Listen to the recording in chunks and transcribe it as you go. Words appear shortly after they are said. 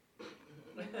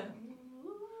Oh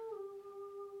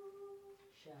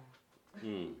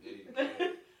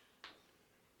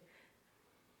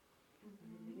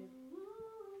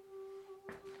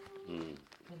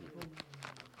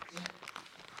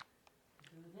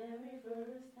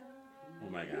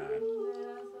my God.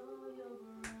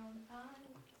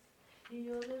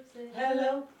 Your lips said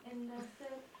hello, and I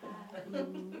said hi. I knew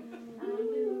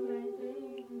the right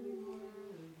thing before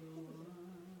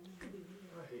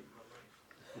I was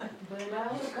but I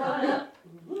was caught up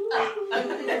in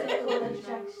physical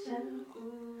attraction.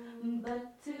 But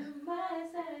to my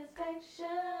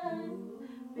satisfaction,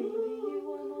 baby,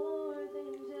 you are more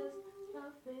than just my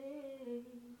face.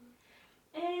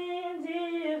 And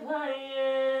if I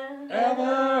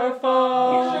ever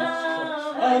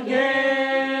fall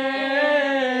again,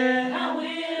 I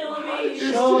will be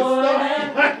sure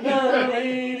that the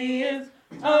lady is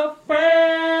a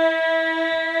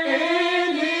friend.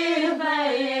 And if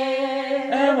I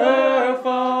ever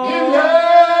fall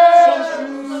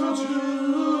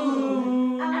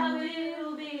I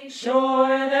will be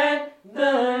sure that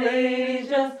the lady's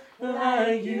just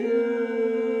like you.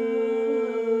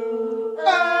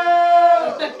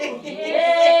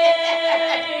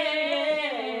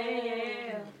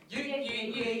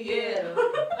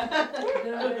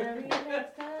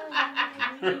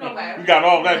 You got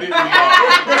all that, didn't you?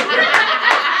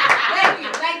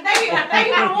 Thank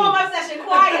you for the warm-up session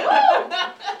choir.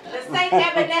 The St.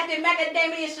 Evanescent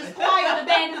Macadamious choir. The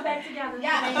band is back together.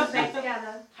 Yeah. The band is back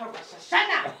together. Shut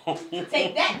up.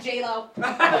 Take that, J-Lo.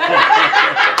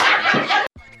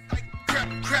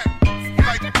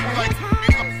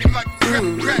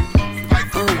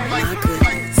 Oh my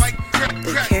goodness.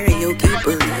 The karaoke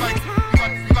boogie.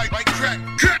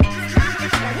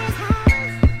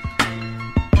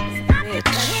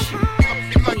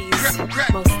 He's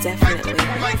most definitely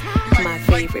my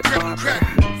favorite barber.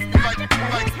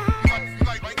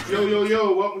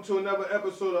 Yo, welcome to another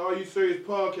episode of Are You Serious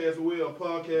Podcast. We're a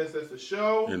podcast that's a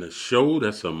show. And a show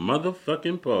that's a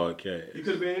motherfucking podcast. You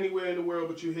could have been anywhere in the world,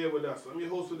 but you're here with us. I'm your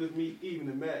host for this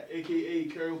evening, Matt, a.k.a.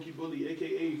 Karaoke Bully,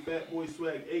 a.k.a. Fat Boy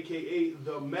Swag, a.k.a.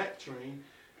 The Mac Train.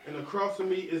 And across from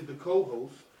me is the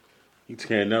co-host. You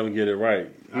can't never get it right.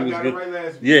 I got it right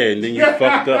last week. Yeah, and then you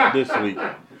fucked up this week.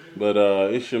 But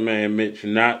it's your man Mitch,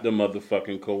 not the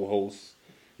motherfucking co-host,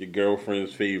 your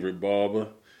girlfriend's favorite barber.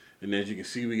 And as you can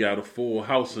see, we got a full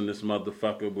house in this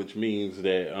motherfucker, which means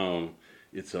that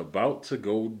it's about to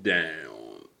go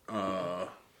down.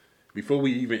 Before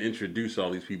we even introduce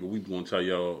all these people, we going to tell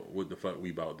y'all what the fuck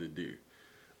we about to do.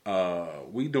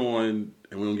 We doing,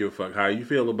 and we don't give a fuck how you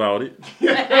feel about it. We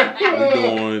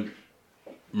doing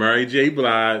Mary J.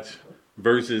 Blige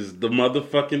versus the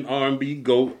motherfucking R&B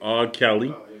GOAT, R.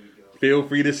 Kelly. Feel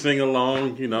free to sing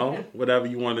along, whatever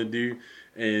you want to do.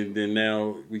 And then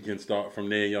now we can start from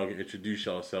there. Y'all can introduce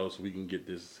yourselves so we can get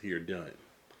this here done.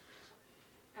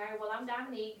 All right, well, I'm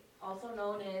Dominique, also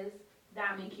known as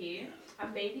Diamond Kid.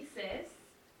 I'm Baby Sis.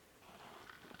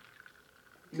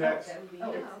 Next.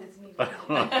 It's me.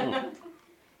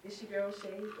 It's your girl Shay,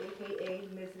 a.k.a.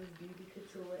 Mrs. Beauty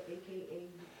Couture,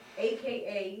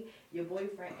 a.k.a. your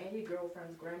boyfriend and your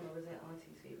girlfriend's grandmother's and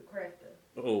auntie's favorite crafter.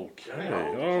 Okay,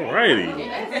 alrighty.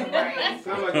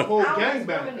 Sound like a whole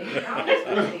gangbang. I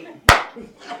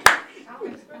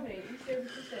don't discriminate. You said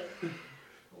what you said.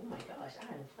 Oh my gosh, I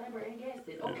am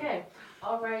flabbergasted. Okay,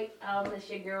 all right. It's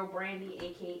your girl Brandy,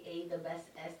 aka the best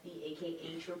SD,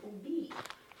 aka Triple B.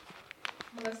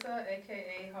 Melissa,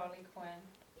 aka Harley Quinn.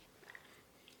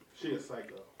 She a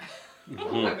psycho.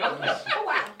 Oh my gosh. Oh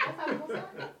wow, that's how it goes on.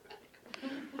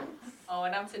 Oh,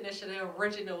 and I'm Tanisha, the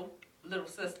original little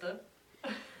sister.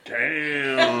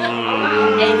 Damn.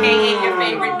 AKA your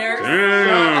favorite nurse.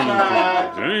 Damn.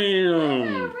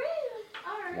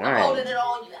 I'm Wow. holding it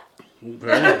all you out.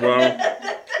 Okay, well,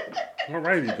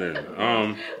 alrighty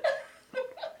then.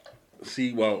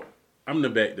 See, well, I'm the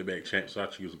back-to-back champ, so I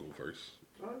choose to go first.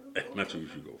 Not choose,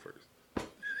 you go first.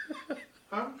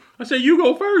 Huh? I said you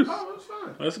go first. Oh, that's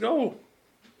fine. Let's go.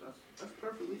 That's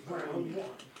perfectly fine.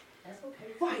 That's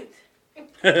okay. Fight. You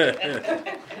said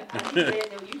that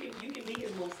you can be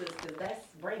his little sister, because that's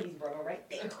Brandy's brother right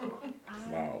there.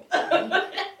 Wow.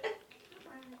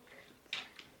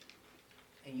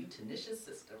 And you Tanisha's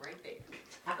sister right there.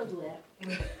 I could do that.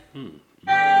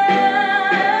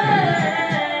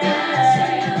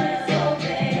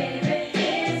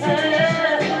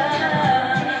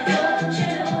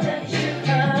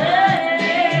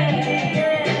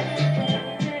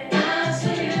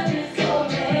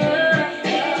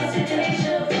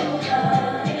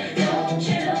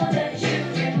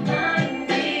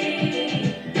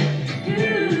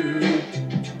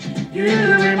 You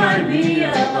remind me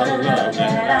of a love that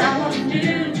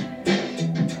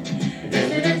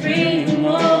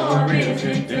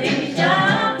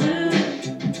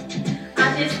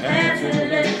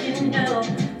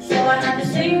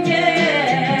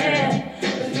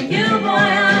you, boy,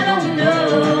 I don't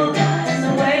know. And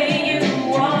the way you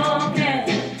walk and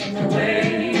the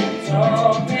way you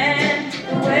talk and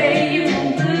the way you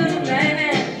move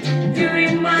and you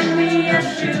remind me of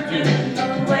shooting of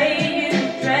the way you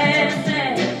dress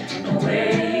and the way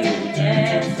you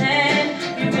dance and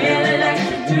you really like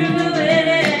to do it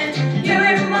and you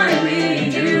remind me,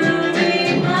 you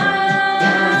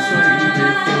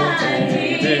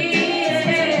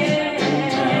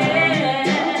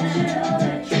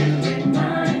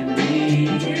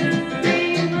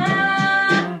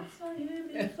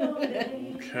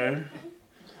Okay.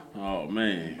 Oh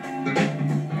man.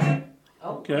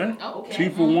 Okay. Okay. 2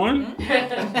 for 1. All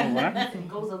right. It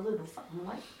goes a little something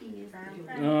like this.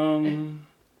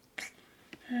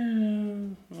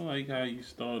 I like how you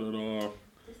started off,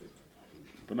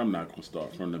 but I'm not gonna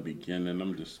start from the beginning.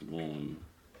 I'm just going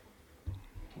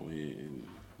go ahead and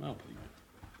I'll play it.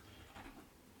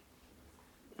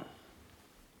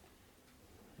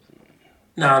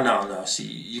 No. See,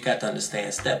 you got to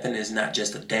understand, stepping is not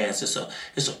just a dance. It's a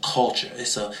culture.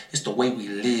 It's the way we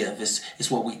live. It's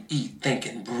what we eat, think,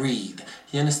 and breathe.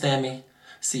 You understand me?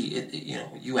 See,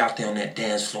 you out there on that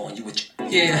dance floor and you with your,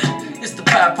 it's the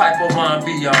Pied Piper of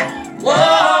R&B, y'all.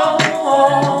 Whoa,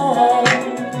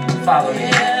 follow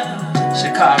me,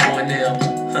 Chicago and them.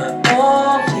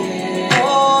 Oh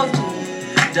yeah,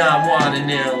 Don Juan and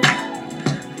them.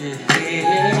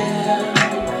 Yeah.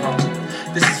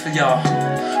 This is for y'all.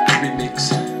 Remix.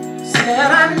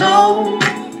 Said I know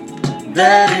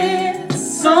that it's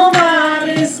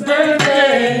somebody's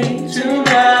birthday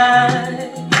tonight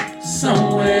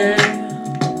somewhere,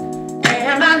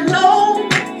 and I know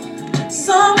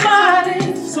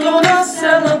somebody's gonna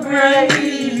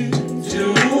celebrate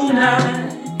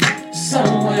tonight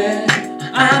somewhere.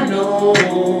 I know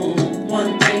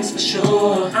one thing's for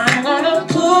sure. I'm gonna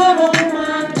put on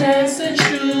my dancing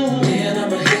shoes and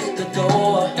I'ma hit the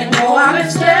door and go out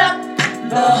and step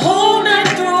the whole night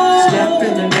through. Step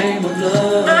in the name of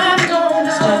love. I'm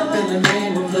gonna step in the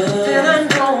name of love. Then I'm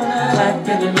gonna clap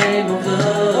in the name of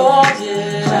love. Oh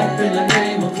yeah, clap in the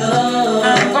name of love.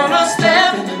 I'm gonna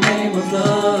step in the name of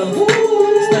love. Ooh.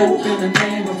 Step in the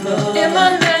name of love. In the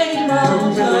name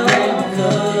of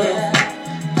love.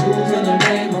 Move in the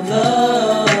name of love.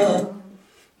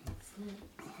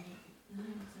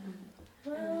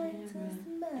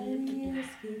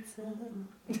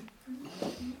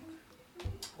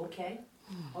 Okay.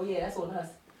 Oh yeah, that's on us.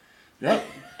 Yep.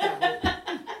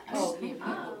 Oh yeah.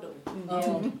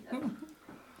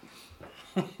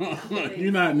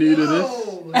 You're not new to this.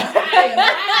 Wow,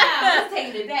 let's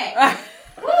take it back.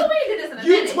 Woo, we did this in a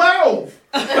You minute. 12.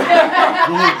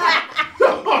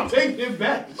 Take it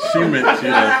back. She meant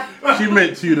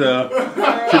to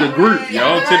the group,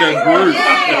 y'all, to the group.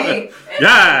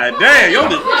 God damn, yo,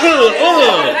 just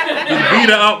beat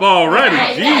her up already.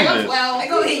 Jesus. Well,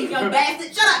 go ahead, you young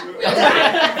bastard. Shut up.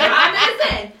 I'm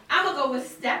innocent. I'm gonna go with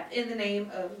step in the name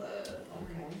of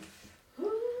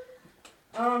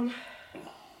I'm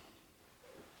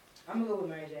gonna go with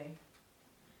Mary J.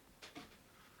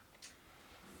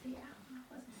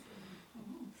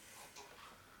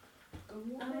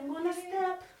 I'm gonna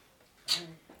step.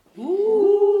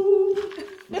 Ooh.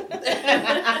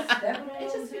 Step on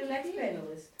to the next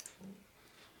panelist.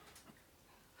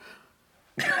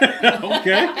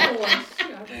 Okay.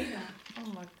 Oh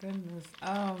my goodness.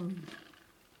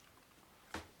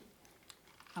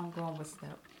 I'm going with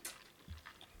step.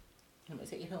 I'm gonna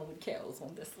take it home with Carol's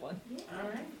on this one. All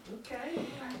right. Okay. All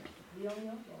right. We only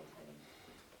know those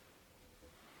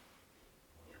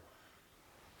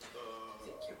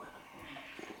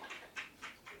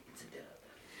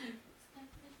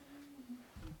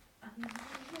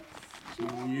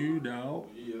You know.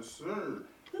 Yes, sir.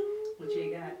 What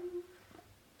you got?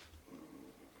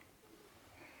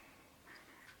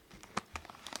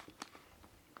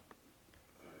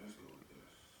 Let's go with this.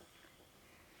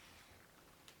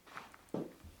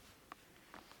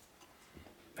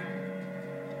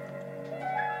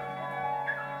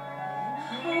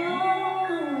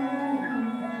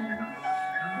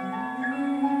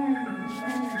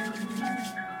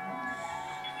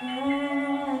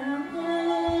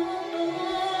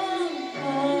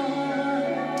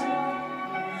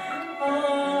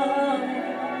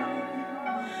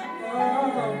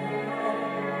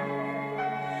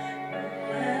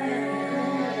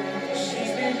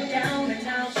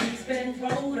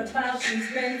 She's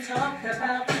been talked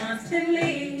about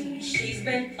constantly. She's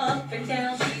been up and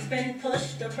down. She's been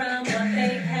pushed around, but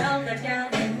they held her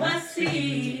down.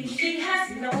 NYC. She has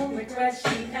no regrets.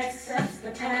 She accepts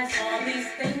the past. All these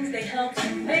things they help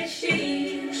to make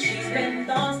she. She's been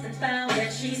lost and found,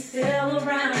 and she's still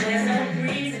around. There's no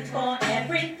reason for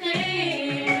everything.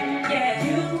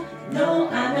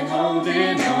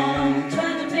 holding on.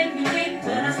 Trying to make me weak,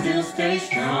 but I still stay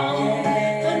strong.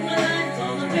 Put my life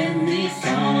all up in these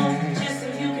songs. Just so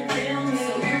you can feel me,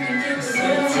 so you can get the so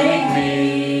take me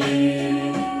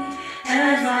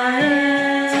as I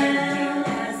am,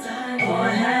 or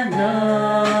have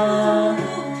nothing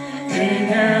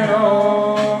at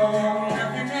all.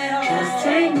 Just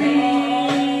take me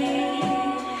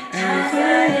as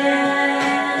I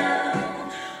am,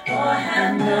 or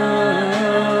have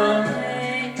nothing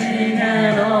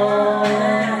at all.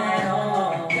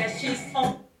 Yes, she's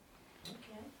on.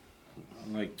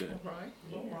 I like that. Right.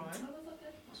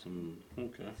 Some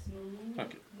okay.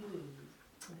 Fuck it.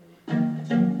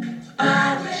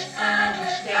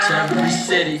 To every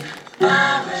city,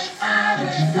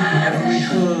 every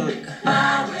hood,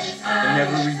 and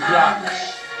every block,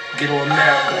 ghetto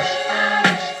America.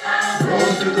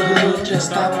 Roll through the hood, just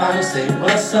stop by and say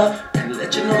what's up, and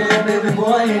let you know your baby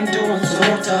boy ain't doing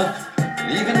so tough.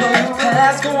 And even though you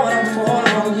passed going on 4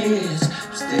 long years,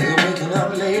 still waking up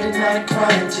late at night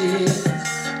crying tears.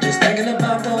 Just thinking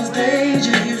about those days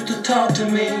you used to talk to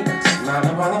me,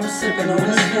 smiling while I'm sipping on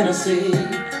this Hennessy.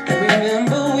 And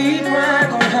remember we'd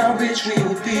brag on how rich we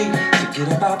would be. To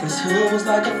get about this hood was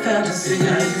like a fantasy.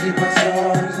 Keep my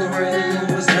songs, the radio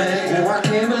was late. Oh, I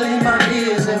can't believe my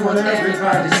ears and what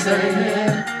everybody's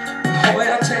saying. Boy,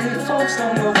 I tell you, folks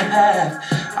don't know the half.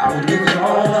 I would give it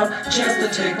all up just to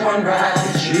take one ride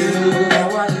with you. How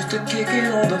I used to kick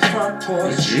it on the front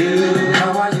porch with you.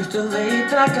 How I used to lay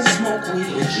back and smoke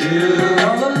weed with you.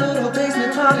 All the little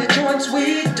basement party joints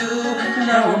we do.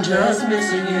 Now I'm just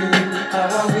missing you. How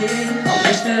I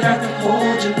wish that I could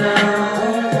hold you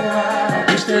now.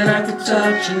 I wish that I could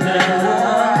touch you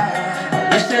now. I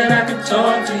wish that I could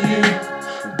talk to you,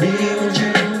 be with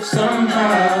you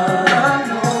somehow.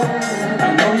 I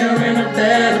know you're in a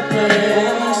better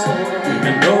place,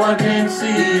 even though I can't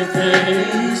see your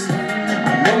face. I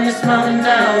know you're smiling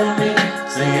down on me,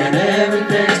 saying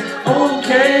everything's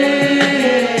okay.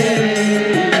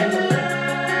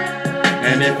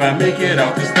 And if I make it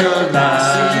off this third line,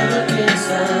 see you again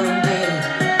someday.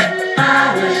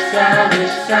 I wish, I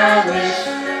wish, I wish,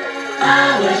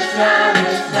 I wish, I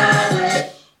wish, I wish.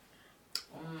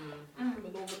 A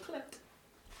little bit clipped.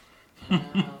 The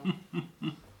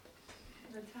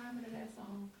timing of that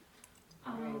song.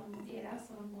 Yeah, that's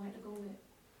what I'm going to have to go with.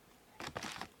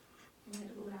 I'm going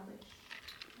to go with I wish.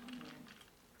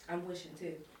 I'm wishing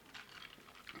too.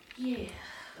 Yeah.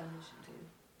 I'm wishing too.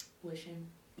 Wishing.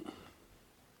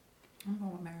 I'm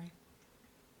going with Mary.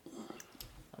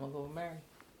 I'm gonna go with Mary.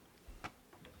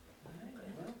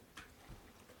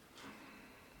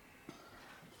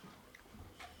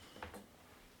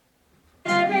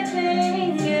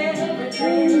 Everything,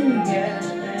 everything,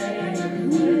 everything.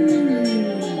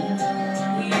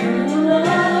 You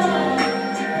are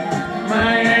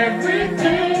my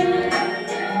everything.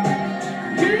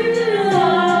 You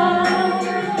are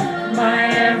my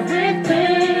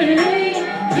everything.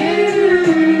 You,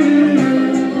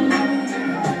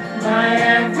 my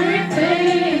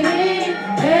everything,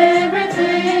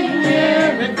 everything,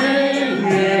 everything,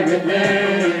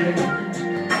 everything.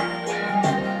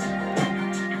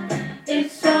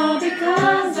 It's all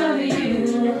because of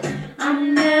you.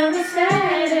 I'm never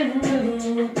sad and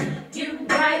blue. You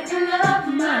brighten up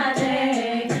my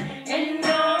day in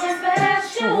your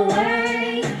special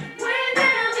way.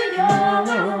 Whenever you're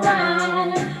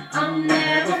around, I'm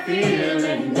never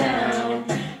feeling down.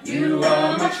 You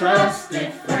are my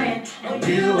trusted friend. On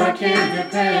you I can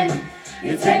depend.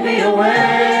 You take me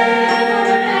away.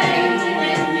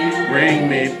 You Bring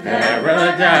me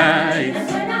paradise. and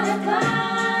when I look up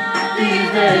these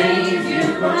days, you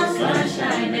brought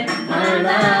sunshine in my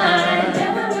life.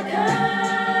 Never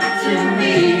occurred to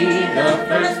me the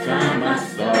first time I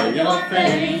saw your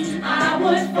face, I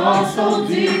would fall so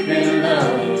deep in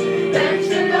love that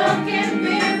your love can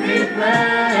be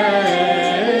replaced.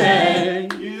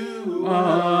 You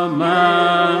are my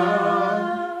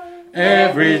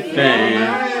everything.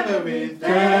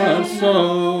 Felt so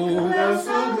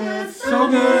good, so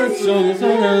good, so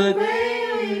good.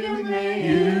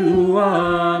 You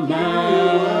are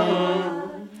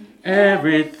my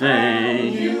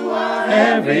everything. You are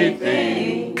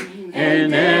everything,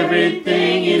 and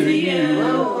everything is you.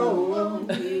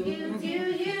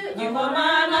 You are my.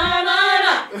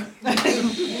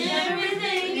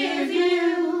 Everything is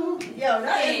you. Yo,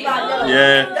 that is my yo.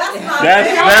 Yeah,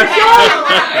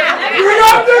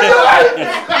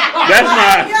 That's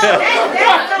my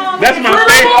that's my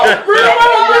favorite.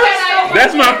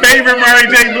 That's my favorite Mary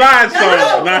J. Blige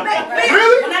song. Now,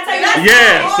 Really? When I tell you that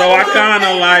yeah, so I kind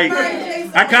of like,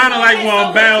 I kind of like want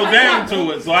to bow down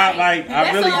to it, so I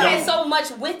really song has don't. so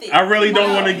much with it. I really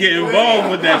don't want to get involved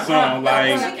with that song.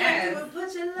 Like,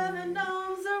 Put your loving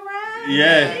arms around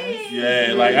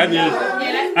yeah, like I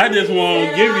just want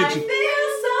to give it to. feel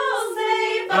so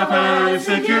safe. I find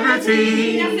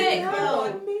security. That's it.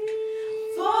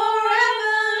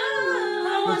 Forever, I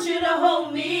want you to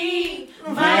hold me.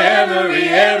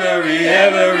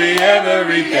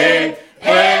 Everything.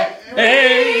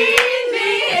 Hey.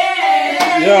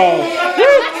 Yo.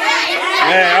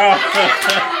 Yeah.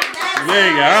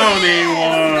 Nigga, I don't even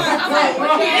want.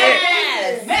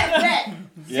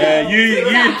 Yeah, you.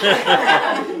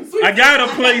 I gotta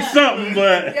play something,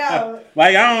 but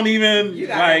like I don't even. When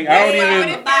Like it I don't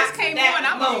even. first came on,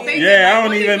 I'm all thinking, Yeah, I don't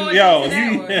what he even. gonna Yo, do to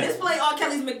that you. one? Let's play R.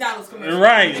 Kelly's McDonald's commercial.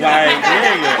 Right, like,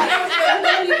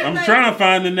 nigga. I'm trying to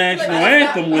find the national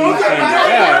anthem when you sing it.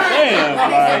 God damn,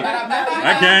 like,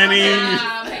 I can't even.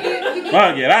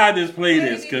 Fuck it, I just play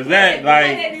this, cause that,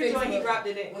 like,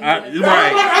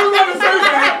 right.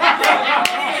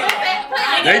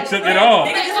 They took it off.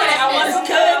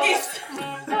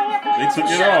 They took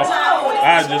it off. I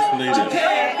just played it.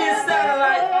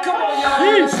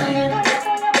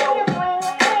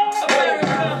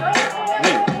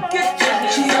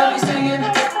 She always singing.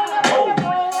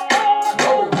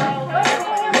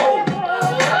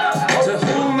 To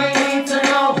who may need to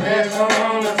know, heads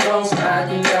on the floor,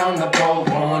 sliding down the pole,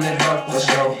 wanted her for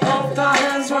show. Both our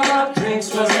hands were up,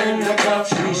 drinks was in the cup.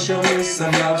 She showed me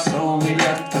some love, so we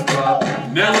left the club.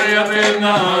 Nelly up in the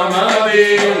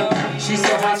Humvee. She's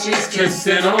so hot, she's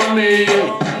Kissing on me.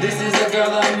 This is a girl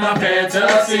of my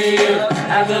fantasy.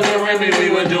 After the Remy, we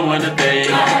were doing the thing.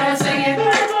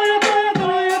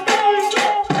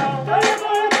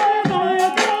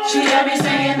 She had me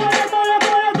singing.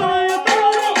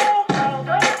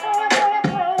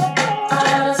 I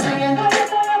had her singing.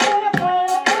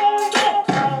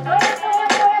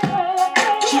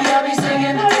 She had me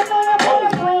singing.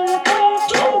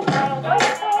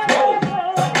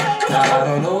 Now I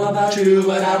don't know about you,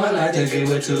 but I would like to give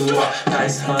it to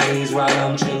nice honeys while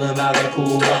I'm chilling by the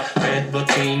pool. Red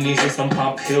bikinis and some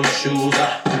pump heel shoes.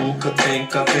 Who could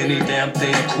think of any damn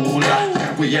thing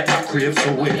cooler? We at my crib,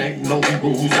 so it ain't no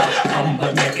rules. I'm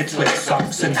but naked sweat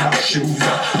socks and house shoes.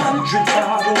 100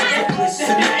 bottles of bliss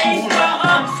in the cooler.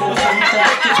 I'm so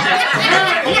fantastic.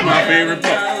 That's my favorite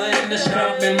part. In the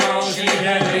shopping mall, she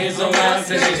had hazel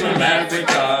eyes and she's from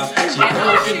Africa. She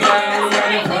broke it down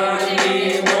right in front of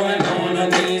me, rolling on her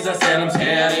knees. I said I'm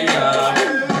scared of ya.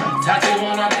 Tati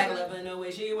wanna back loving the way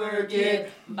she work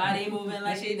it, body moving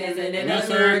like she dancing in a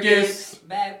circus.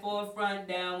 Back forth, front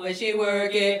down when she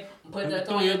work it. Put the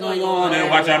thong on And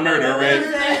watch I murder it.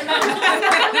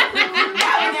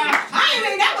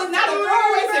 That was not a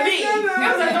throwaway to me.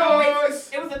 That was a throwaway.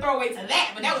 It was a throwaway to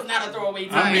that, but that was not a throwaway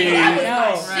to I me. mean,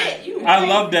 That was like, shit, you I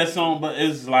love that song, but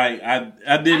it's like I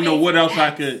didn't know what else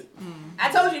I could. I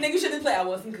told you niggas shouldn't play. I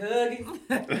want some cookies.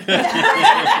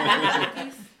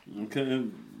 Okay.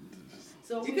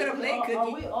 So You could have played Are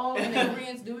Cookie. we all in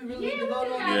agreement? Do we really need to vote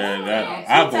on that? Yeah, that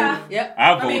I voted. Yep.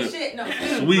 I voted. Shit, no.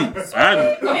 Sweet.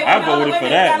 I voted for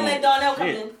Gotta let that. Darnell come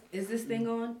Shit. in. Is this thing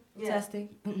on? Yeah. Testing.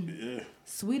 Yeah.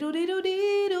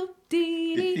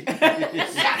 Sweet-o-dee-doo-dee-doo-dee-dee. Yeah,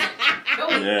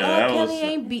 that was. Kelly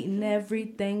ain't beating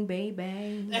everything,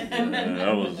 baby. Yeah,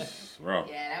 that was rough.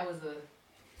 Yeah, that was a.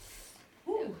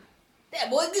 Whew. That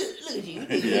boy good. Look at you.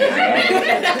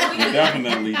 Yeah, he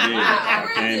definitely did. I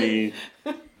can't even.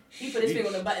 He put his finger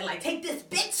on the button like, take this,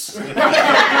 bitch.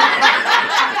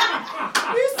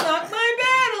 You suck my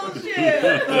battleship.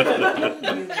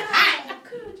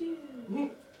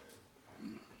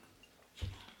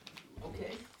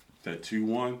 Okay. That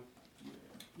 2-1.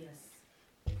 Yes.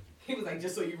 He was like,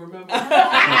 just so you remember.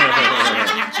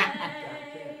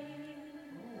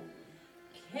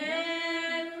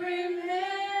 Can't remember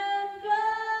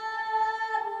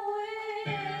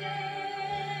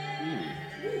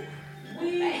when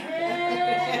we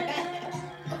had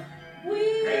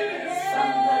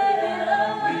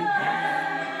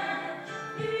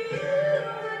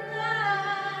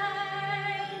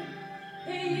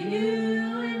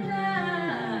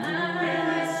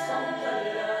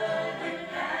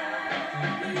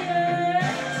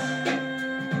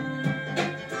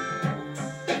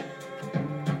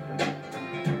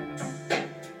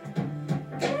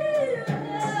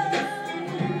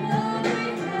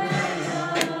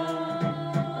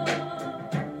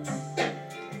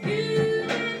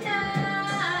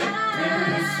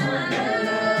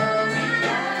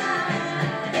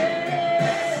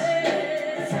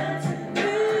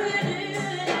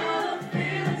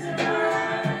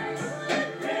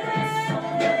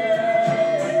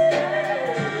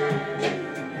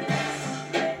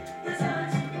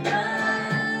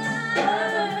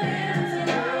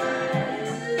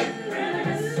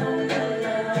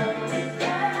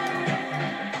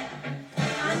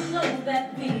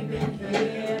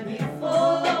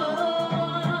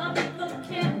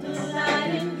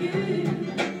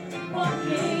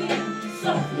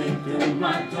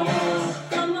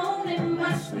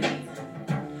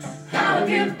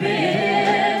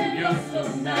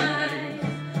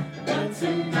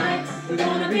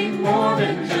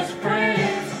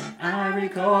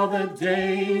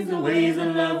memories, the ways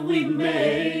of love we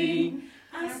made.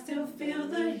 I still feel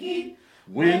the heat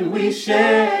When we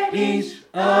share each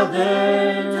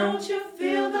other, Don't you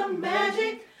feel the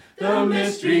magic? the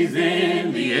mysteries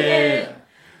in the air.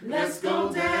 Let's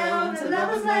go down to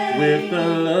Lover's Lane With the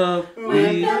love we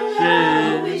with the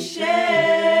love we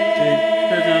share.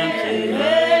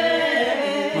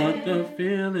 Put the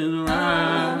feeling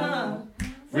right.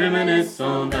 Reminisce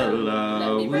on the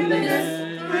love we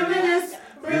had. Reminisce.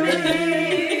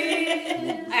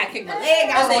 I kicked my leg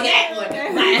out on that one.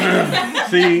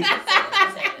 See,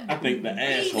 I think the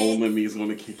asshole in me is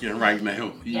gonna kick in right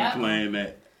now. You Yep. playing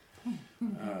that?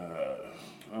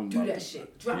 I'm Do about that to-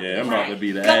 shit. Drop Yeah, I'm about to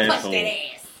be the Go punch asshole. that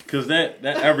ass. Cause that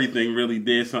everything really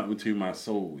did something to my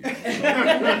soul. You know?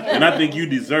 And I think you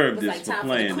deserve It's this like for time for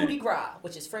the playing coup de it. grace,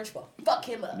 which is French for fuck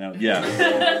him up. Now, yeah.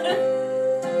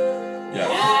 Yeah.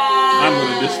 I'm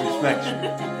gonna disrespect you.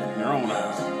 Your own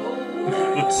house.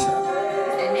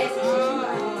 That nasty shit you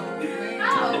like.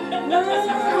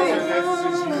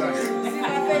 See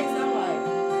my face, I'm like,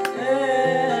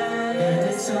 And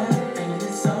it's on, and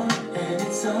it's on, and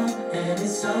it's on, and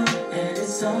it's on, and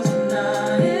it's on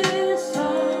tonight.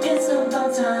 It's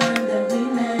about time that we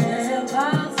met. It's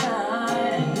about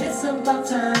time. It's about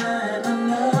time. I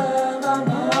love, I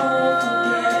won't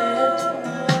forget.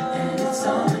 And it's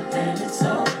on, and it's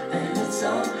on, and it's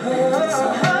on, and it's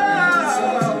on, and it's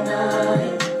on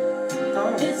tonight.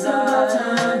 It's about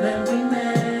time that we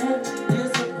met.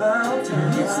 It's about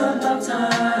time. It's about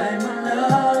time. My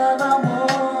love, I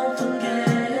won't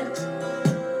forget.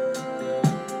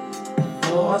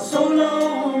 For so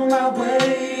long I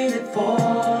waited for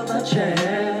the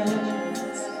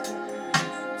chance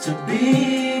to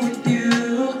be with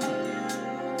you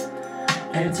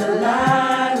and to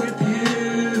lie with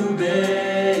you,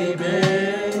 baby.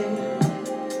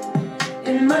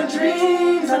 In my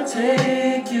dreams I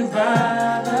take you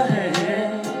by the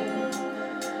hand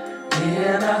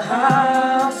in a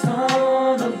house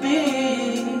on the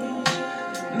beach,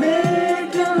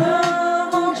 making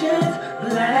love on jet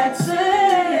black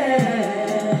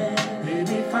sand.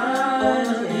 Baby,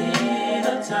 finally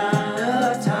the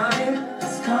time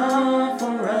has come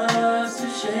for us to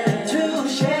share the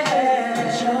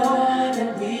joy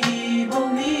that we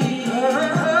both need. Love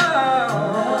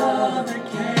that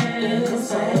can't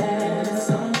compare. It's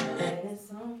on, and it's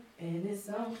on, and it's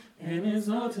on, and it's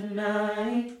on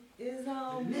tonight. it's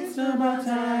on. It's about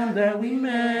time that we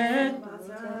met. About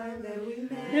time that we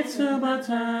met. It's about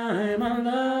time, my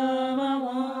love, I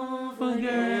won't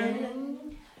forget.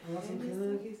 Want some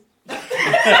cookies? You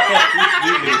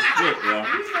did shit, yo.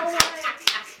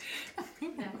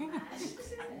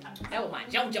 That was my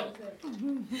JoJo. That was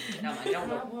my I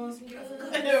JoJo. want some cookies.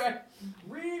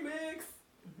 Remix.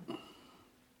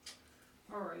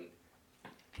 All right.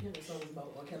 You know the song was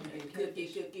about R. Kelly being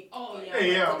Cookie. Oh, yeah.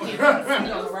 Hey, yeah. He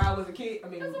thought Mariah was a kid. I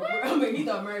mean, he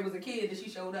thought Mary was a kid, and she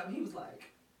showed up, and he was like,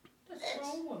 "That's a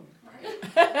strong woman." You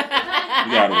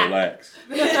gotta relax.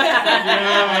 Yo. I'm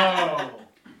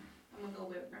gonna go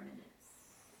with Reminisce.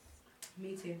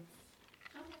 Me too.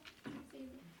 Okay.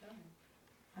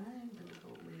 I'm gonna go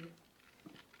with.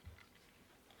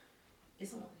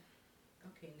 It's on.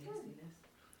 Okay, nastiness.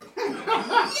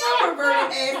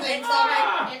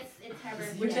 It's her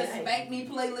With your Spank Me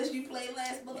playlist you played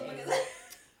last motherfucker.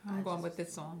 I'm going with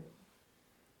this song.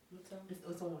 It's on. It's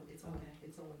on. It's on.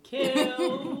 It's on.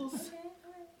 Kills.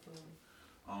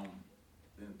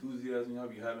 The enthusiasm y'all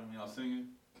be having when y'all singing,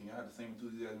 can y'all have the same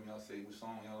enthusiasm when y'all say which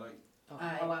song y'all like? Oh,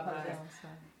 I apologize.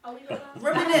 Oh, we go on.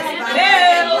 Reminisce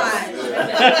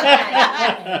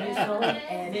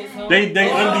And it's on.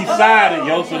 They undecided,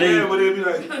 yo, so they. Yeah, but they be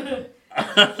like,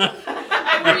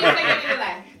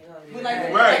 We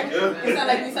like right, yeah. It sound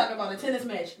like we talking about a tennis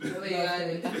match.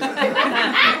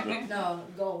 No,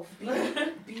 golf.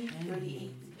 B38.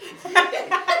 It's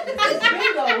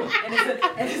bingo,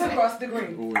 and it's across the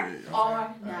green. Go ahead.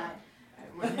 Or not.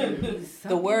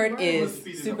 The word is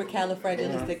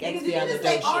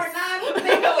supercalifragilisticexpialidocious. R9, what the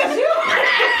hell is you?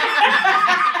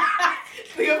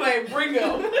 Nigga playing Bringo.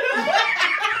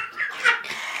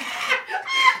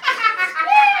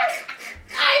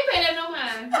 I ain't paying that no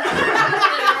mind.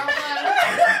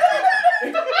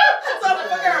 So the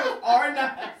fucker was R9.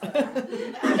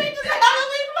 I meant to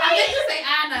say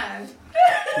I9.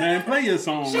 Man, play your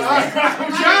song. I'm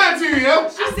trying to, yo.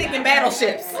 She's singing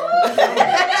battleships.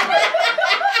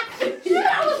 Yeah,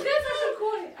 I was good for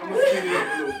recording. I'm gonna speed it up a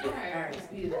little bit. Alright,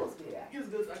 speed it up. Use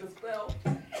this like a spell.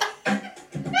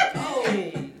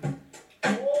 Hey.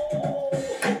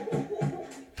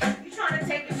 You trying to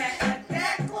take it back like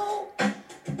that, Cole?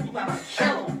 You about to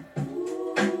kill him.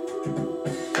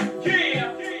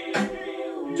 Yeah,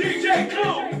 DJ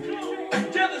Clue.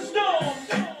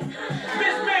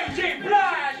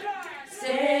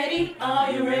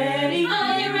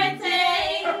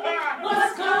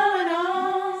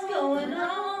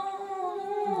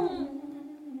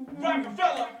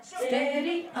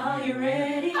 Are you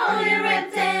ready? Are you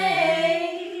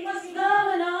ready? What's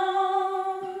going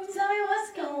on? Tell me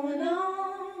what's going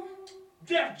on.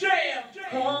 Def Jam.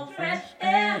 Cold, fresh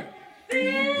air.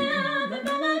 Feel the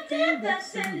melody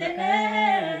that's in the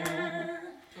air.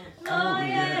 Oh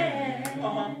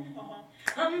yeah.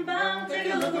 I'm bound to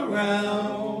take a look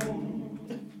around.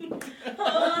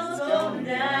 Oh, so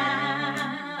now.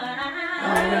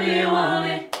 However do you want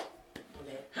it?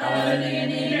 However do you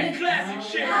need it? Classic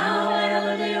shit.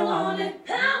 However do you want it?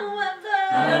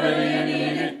 However do you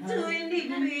need it? Do you need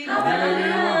me? However do you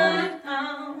want it?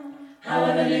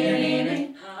 However do you need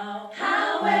it?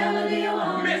 However do you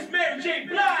want it? Miss Mary J.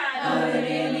 Blige. However do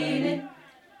you need it?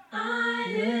 I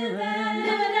live at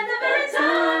the very top.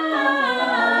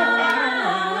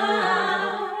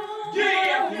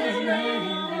 Yeah.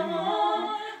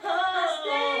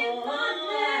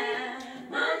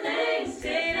 My name's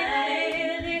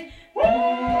Sadie.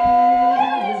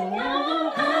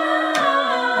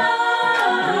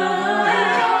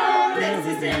 This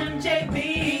is MJB.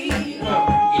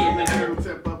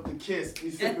 Step up the kiss.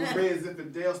 You sipping red,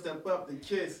 zipping Dale, step up the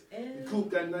kiss. The Coop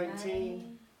got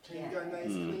 19. You got nice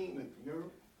clean, girl.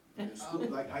 And it's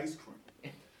smooth like ice cream.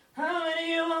 How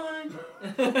many you want?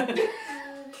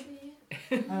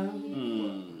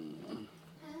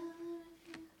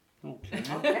 Okay.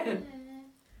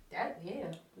 That,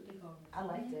 yeah. I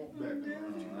like that.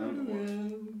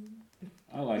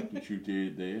 I like what you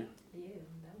did there. Yeah,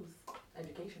 that was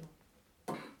educational.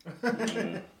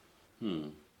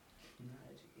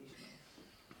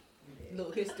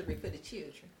 Little history for the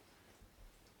children.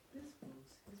 This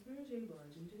folks, it's Mary J.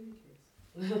 Blige and Jada Kiss.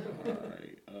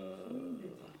 Alright,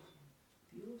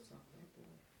 The old song, that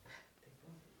boy. They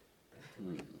brought it back to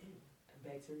it.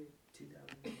 Back to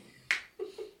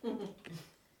 2000.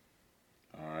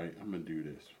 alright, I'm gonna do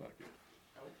this. Fuck it.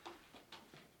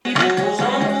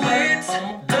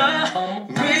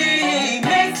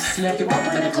 Left you walk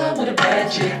up in the club with a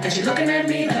bad chick, and she looking at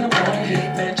me and I wanna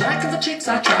hit. Man, jacking for chicks,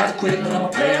 I try to quit, but I'm a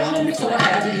player, homie, so I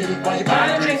had to hit it. While you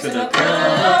buying drinks in the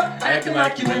club, acting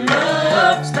like you in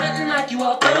love, stunting like you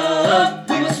all up.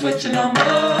 We were switching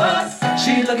numbers.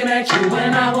 She looking at you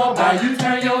when I walk by, you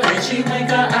turn your head, she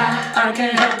wink her eye. I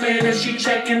can't help it if she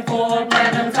checking for a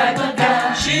platinum type of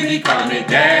guy. She be calling me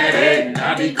daddy, and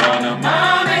I be calling her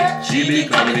mommy. She be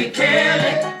calling me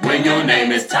Kelly when your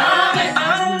name is Tommy.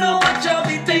 I don't know what y'all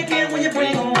be thinking when you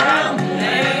bring them around me.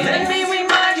 Let me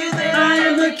remind you that I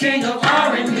am the king of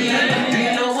R&B. Do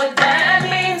you know what that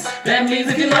means? That means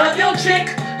if you love your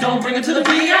chick, don't bring her to the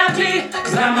VIP,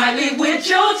 cause I might leave with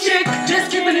your chick. Just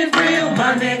keeping it real,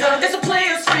 my nigga. It's a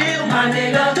player's field, my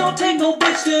nigga. Don't take no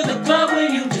bitch to the club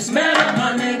when you just met her,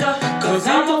 my nigga. Cause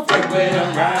I'm gon' flirt with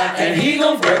her right, and he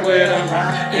gon' flirt with her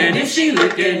right. And if she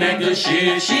looking at good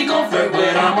shit, she gon' flirt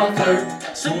with I'ma flirt.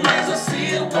 Soon as I see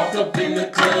her walk up in the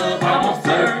club, I'ma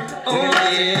flirt. Oh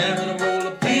yeah, gonna roll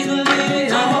a beetle,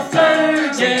 I'ma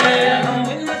flirt. Yeah, I'm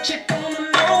with my chick on the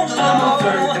nose, I'ma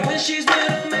flirt. And when she's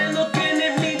with a man looking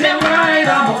at me, damn right,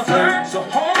 I'ma flirt. So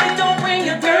homie, don't bring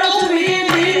your girl to me,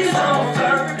 please, I'ma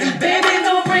flirt. And baby,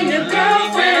 don't bring your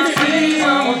girlfriend, please,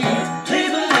 I'ma flirt. Please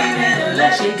believe it,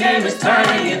 unless your game is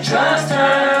turning and trust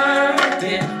her.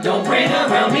 Then don't bring her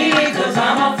around me, cause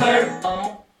I'ma flirt.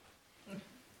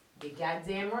 You're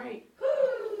goddamn right.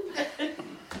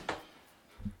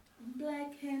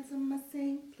 Black handsome, I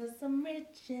sing, plus I'm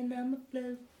rich and I'm a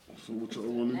flirt. So what y'all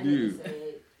wanna That do? nigga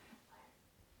said,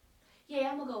 Yeah,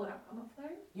 I'm gonna go with I'm a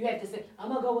flirt. you have to say, I'm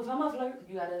gonna go with I'm a flirt.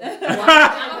 You gotta.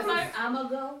 I'm a flirt. I'm gonna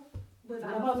go with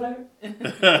I'm a flirt. I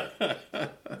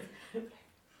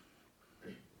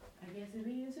guess it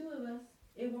being the two of us,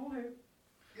 it won't hurt.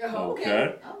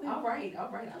 Okay. All right. I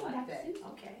like that.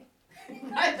 Okay.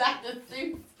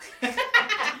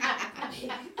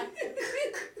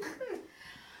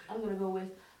 I'm gonna go with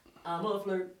I'm a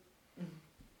flirt.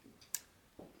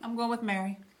 I'm going with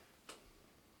Mary.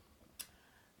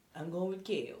 I'm going with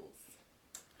Kels.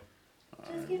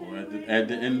 Well, at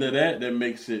the end of that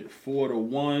makes it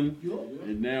 4-1.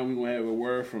 And now we're gonna have a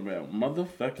word from our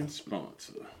motherfucking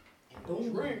sponsor.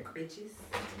 Don't drink, bitches.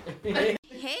 Hey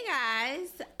guys,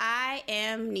 I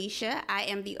am Nisha. I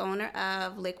am the owner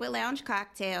of Liquid Lounge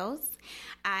Cocktails.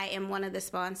 I am one of the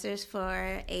sponsors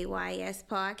for AYS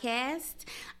Podcast,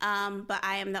 but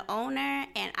I am the owner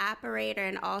and operator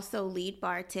and also lead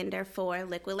bartender for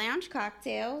Liquid Lounge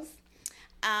Cocktails.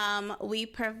 We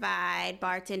provide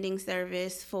bartending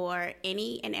service for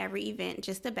any and every event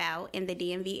just about in the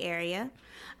DMV area.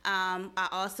 I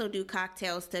also do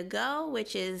cocktails to go,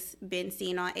 which has been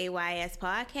seen on AYS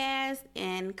Podcast,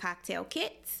 and cocktail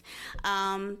kits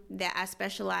that I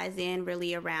specialize in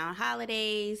really around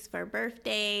holidays, for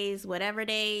birthdays, whatever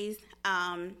days.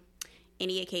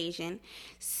 any occasion.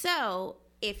 So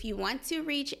if you want to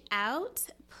reach out,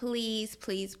 please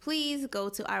go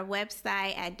to our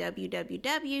website at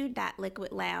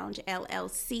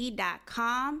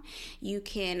www.liquidloungellc.com. You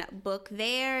can book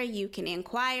there, you can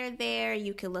inquire there,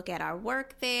 you can look at our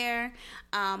work there.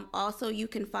 Also, you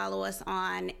can follow us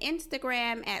on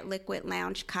Instagram at Liquid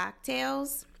Lounge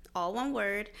Cocktails, all one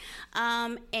word.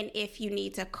 And if you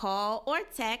need to call or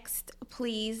text,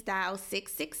 please dial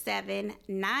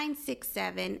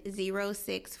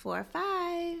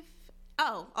 667-967-0645.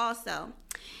 Oh, also,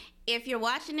 if you're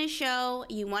watching the show,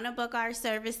 you want to book our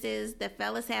services, the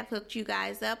fellas have hooked you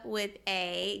guys up with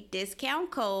a discount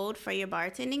code for your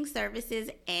bartending services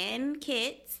and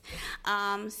kits.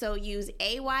 So use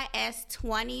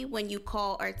AYS20 when you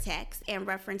call or text and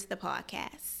reference the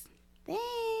podcast.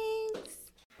 Thanks.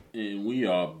 And we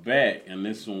are back, and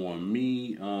this on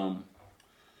me.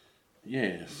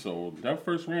 Yeah, so that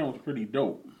first round was pretty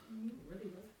dope.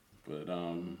 But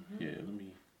yeah, let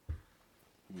me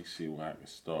see where I can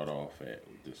start off at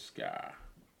with this guy.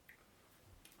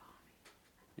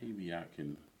 Maybe I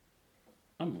can.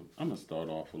 I'm gonna start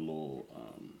off a little.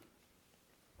 I'm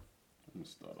gonna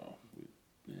start off with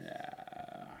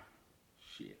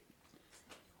shit.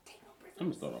 I'm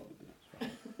gonna start off with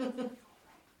this.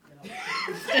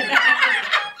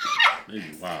 Maybe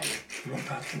wild. I'm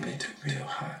about to make it real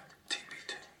hot.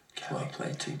 TB2. Well,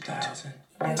 play 2000.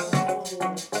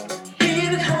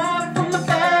 Hit it hard from the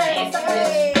back.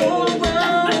 Go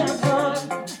around the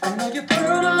front. I know you've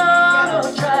heard a lot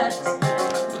of tracks.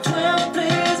 But 12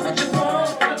 plays what you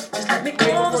want. Just let me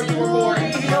go the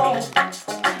studio.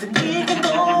 Then we can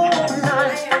go all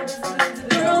night.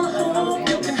 Girl, I hope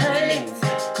you can hang.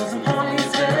 'Cause I'm horny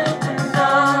as hell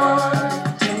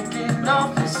tonight. Taking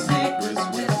off the secrets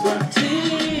with my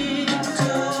teeth to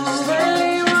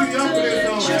slay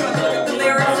rotation. The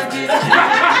lyrics are getting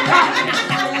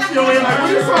Yo, like, what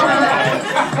are you talking about?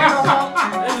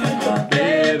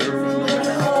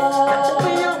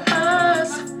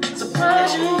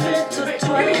 Surprise you into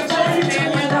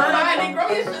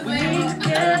 2029. We need to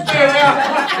get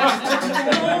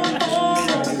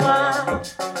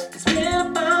it's been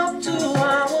about 2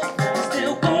 hours,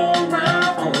 still going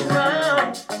round and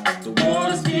round. The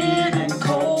water's getting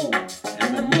cold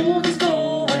and the mood is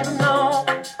going on.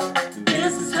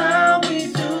 This is how we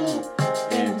do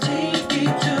in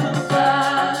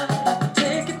TB25.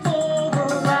 Take it for a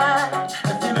ride, I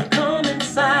feel it come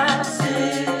inside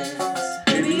 6.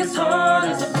 Baby, it's hard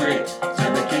as a brick.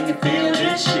 Tell me, can you feel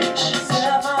this shit?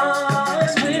 7,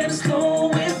 it's when to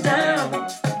slow it down.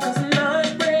 'Cause I'm not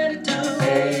ready to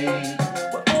 8.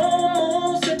 We're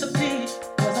almost at the peak.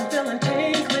 'Cause I'm feeling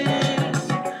tingly.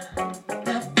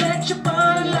 Now flex your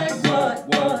body like what?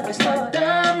 It's like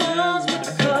diamonds with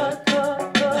the cut.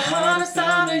 The hardest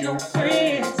out of your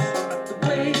friends. The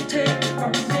way you take it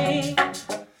from me.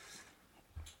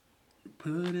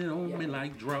 Put it on me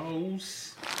like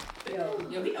draws. Yo,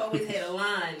 he always had a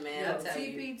line, man. Yo, I'll tell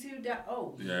you.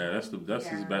 TP2. Yeah, that's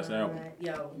his best album.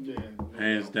 Yo,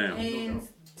 Hands down. hands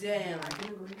down.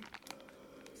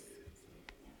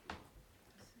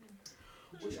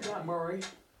 What you got, Murray?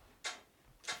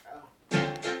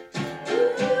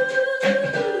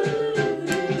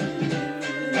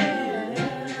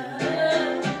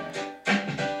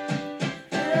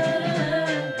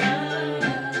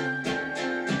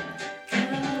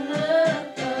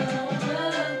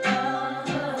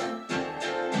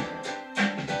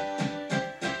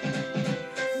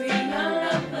 We are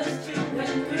lovers through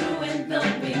and through, and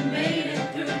though we made it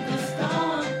through the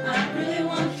storm, I really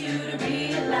want you to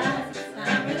realize, I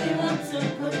really want to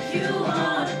put you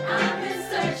on. I've been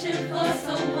searching for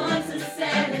someone to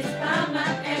satisfy my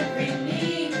every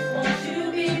need. Won't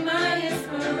you be my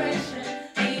inspiration?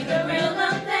 Be the real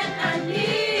love that I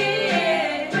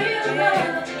need. Real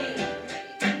love.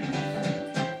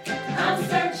 I'm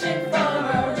searching for a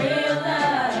real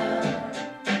love.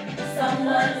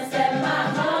 Someone to set my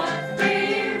heart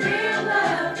free, real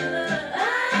love.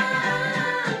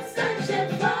 I'm searching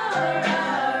for a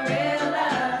real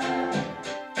love.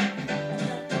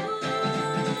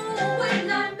 Ooh, when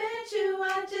I met you, I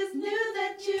just knew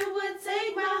that you would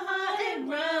take my heart and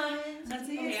run.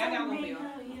 Okay, I got one for you.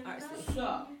 Alright,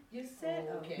 so You said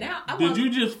okay. now I Did want. you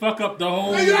just fuck up the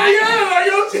whole? Yeah.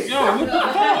 Yo, what the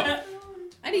fuck?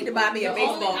 I need to buy me a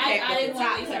baseball I cap with didn't the want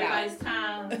top to waste cut out. everybody's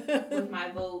time with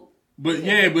my vote. But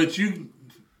you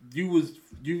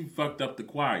fucked up the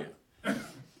choir.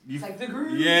 You, Like the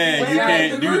groove. yeah, you Like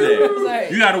can't the do groove. that.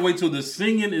 Like- You gotta wait till the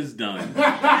singing is done. God.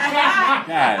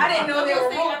 I didn't know they were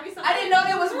wrong. I I didn't know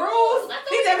there was rules.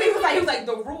 He was like,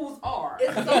 the rules are.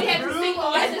 So we had to sing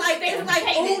all It's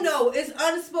like Uno. It's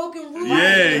unspoken rules.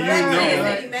 Yeah, you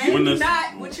Right. know. You When do the-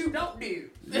 not what you don't do.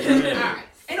 Yeah.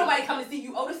 Ain't nobody come to see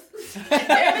you, Otis. I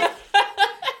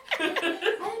didn't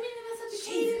mean to mess up the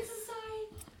cadence. I'm sorry.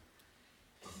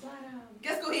 But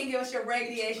Just go ahead and give us your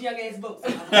raggedy ass, young ass books.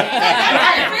 really, my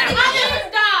name's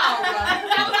dog.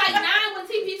 That was like 9 when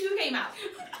TP2 came out.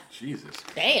 Jesus.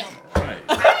 Damn. Right.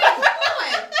 I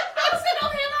was sitting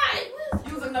over here like, what is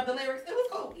You was looking up the lyrics. It was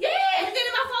cool. yeah, and then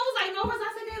my phone was like, no, I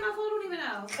said, damn, my phone don't even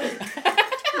know.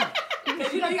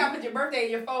 Because you know you gotta put your birthday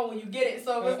in your phone when you get it,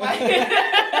 so it's like,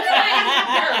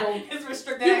 it's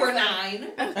restricted. You were access.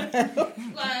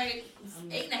 9. Like,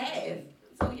 8.5.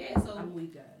 So yeah, so I'm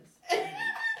weak, guys.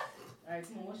 Alright,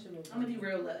 come on, what's your I'm gonna do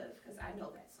Real Love, because I know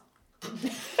that song.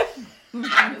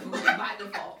 By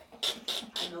default.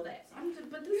 I know that song.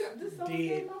 But this song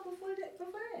came out before that.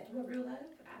 What, Real Love?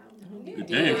 I don't know. It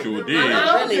damn sure did.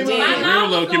 Really did. Real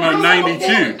Love came out in 92. I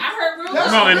heard Real Love.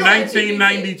 Came out in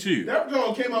 1992. That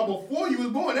song came out before you was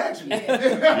born, actually.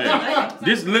 Yeah.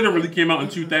 This literally came out in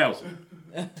 2000.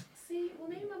 See, well,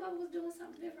 maybe my mother was doing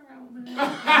something different around when I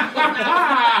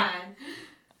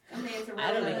was to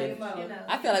I don't Real even Love, know. you know.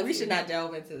 I feel like we should not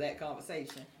delve into that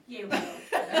conversation. Yeah, well,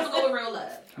 let's go with Real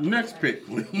Love. Next pick,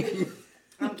 please.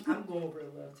 I'm going with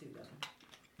Real Love too, though.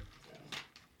 So,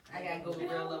 I gotta go with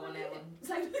Real Love on that one.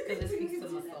 Because it speaks to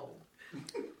my soul.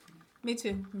 Me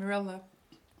too. Marilla.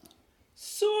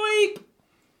 Sweep.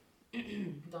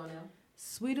 Donnell.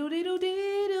 Sweet doo dee doo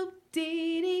dee doo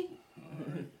dee dee.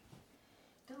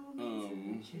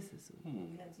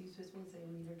 You just want to say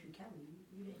when you hurt your Kelly.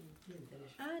 You didn't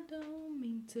finish. I don't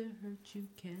mean to hurt you,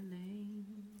 Kelly.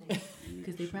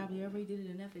 Because they probably already did it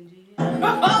enough in jail.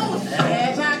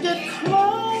 As I get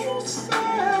closer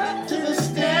to the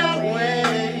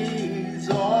stairways,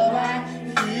 all I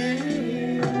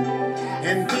hear,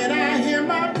 and then I hear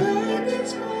my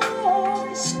baby's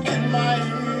voice in my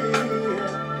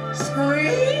ear,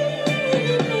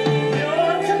 screaming,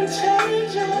 "You're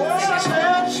contagious,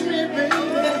 touch me, baby,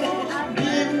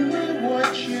 give me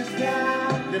what you got."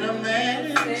 Then a man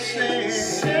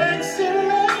says, "Sexy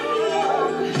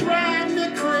lady, drive me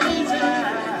crazy,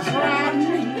 drive me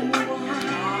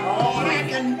wild. All I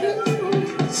can do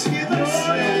is hear the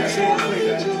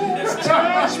contagious,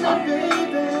 touch me,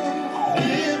 baby,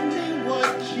 give me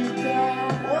what you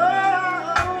got."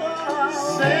 Whoa,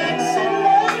 sexy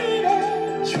lady,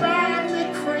 drive me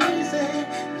crazy,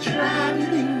 drive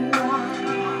me wild.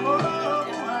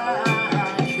 Oh, I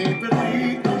can't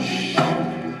believe this shit.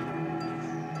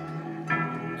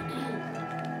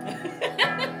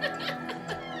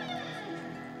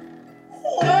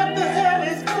 What the hell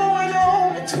is going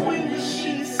on between the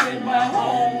sheets in my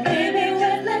home? Baby,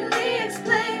 let me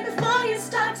explain before you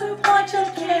start to point your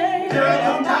cane. Girl,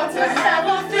 I'm about to have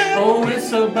a fit. Oh,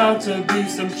 it's about to be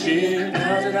some shit.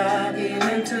 How did I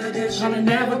get into this? I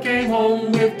never came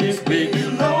home with this big.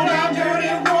 Low down, dirty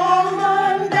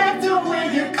woman, back to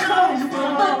where you come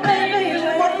from. But baby,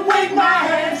 wait, my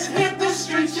hands hit the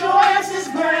streets, your ass is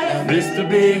grand. Mr.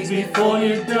 Biggs, before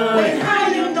you're done. Wait, how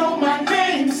you know my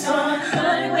name, son?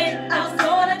 honey, wait, I was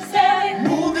gonna tell you.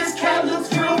 Move, this cat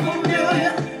looks real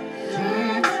familiar.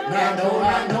 Now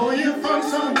I know you from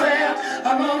somewhere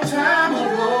a long time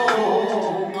ago.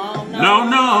 No,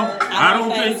 I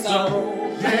don't think so.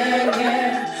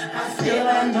 Yeah, I feel I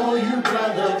know you,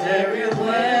 brother, very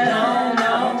well.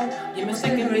 No, you're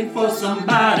mistaking me for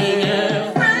somebody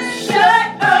else.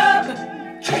 Shut up!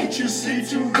 Can't you see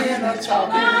two men are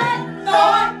talking?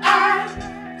 Thought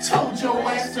I told your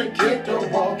ass to get to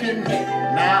walking.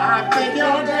 Now I think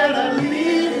y'all better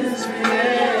leave this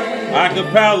place.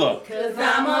 Acapella. Cause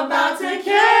I'm about to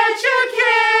catch a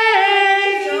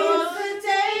case. You're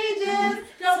contagious.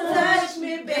 Don't touch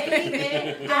me,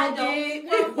 baby. I don't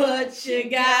want what you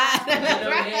got.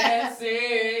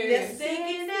 This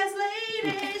singing ass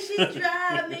lady, she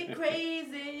drive me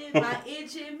crazy. My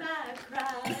itchy, my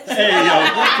cry. Hey, yo,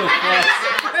 what the fuck?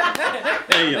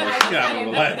 Hey, yo, you gotta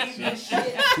relax.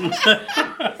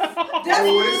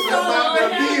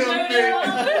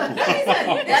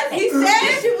 He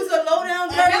said she was a low down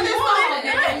dirty woman.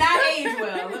 That did not age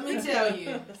well, let me tell you.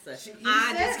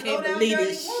 I just can't believe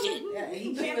this shit. Yeah,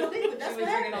 he can't believe it. That's what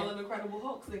drinking all them Incredible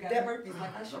Hulks. They got that birthdays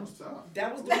like I should. That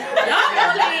was the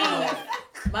Y'all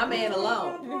leave my man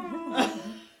alone.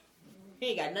 He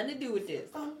ain't got nothing to do with this.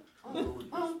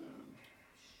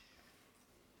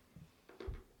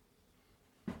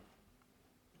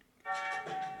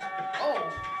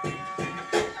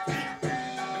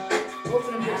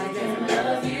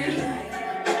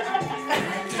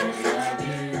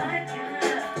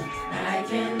 I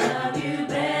can love you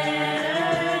better.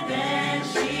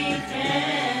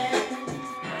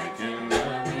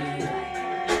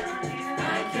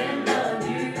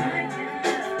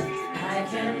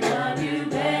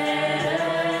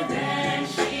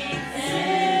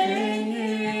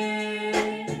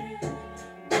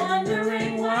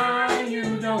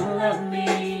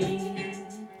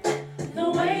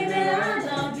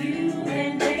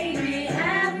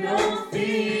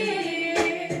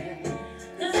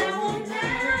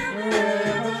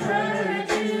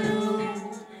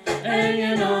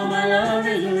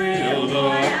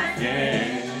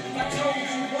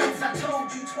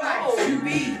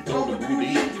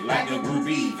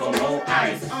 speed for more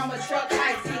ice. I'm a truck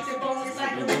ice, eat your bones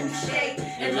like a boucher.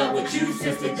 In love with you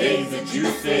since the days that you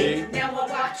say. Now I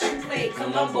watch you play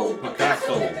Columbo,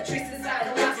 Picasso. Tricks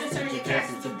inside the locks and turn your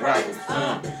Castles to brothers.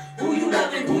 Who you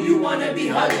loving, who you wanna be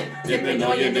hugging. Dipping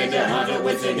on your Ninja Hunter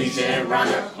with Tanisha and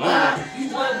Rhonda. You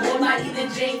want more mighty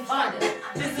than Jane Fonda.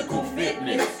 Physical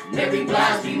fitness. Mary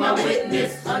Blige be my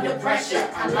witness. Under pressure,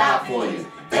 I lie for you.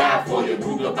 Die for you,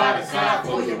 Ruger by the side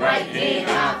for you, right hand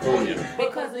high for you.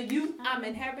 Because of you, I'm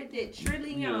inherited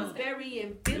trillions,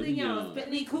 burying billions,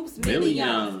 Bentley Coops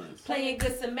Millions. millions, playing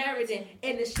Good Samaritan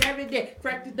in the Sheridan,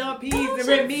 crack the dumb peas and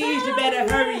red means, you better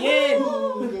hurry in.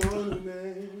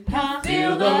 Huh?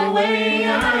 Feel the way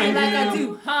I Like I do.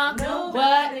 do, huh?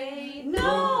 Nobody,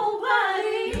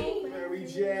 Mary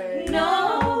J.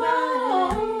 nobody.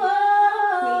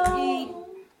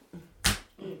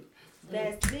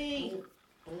 That's me.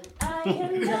 I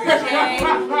can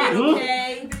love you,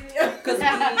 okay? Cause we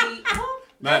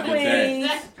Not just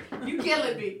that. You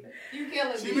killing me. You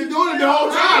killing me. She been doing it the whole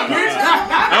time. I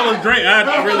was drinking.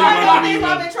 I really wasn't I've even.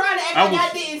 been trying to act I like I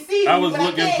was- didn't see you. I was but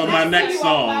looking can't. for I my see next you on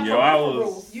song, my yo. I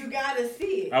was. You gotta see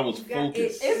it. I was You got-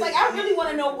 focused. It's like I really want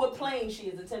to know what plane she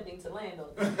is attempting to land on.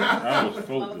 I was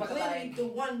focused. Motherfucker, Clearly like, the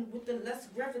one with the less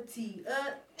gravity.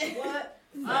 What?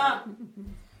 uh.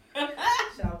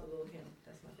 Shout out to Lil Kim.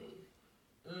 That's my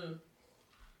favorite.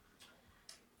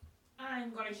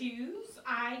 I'm gonna choose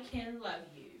I Can Love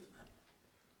You.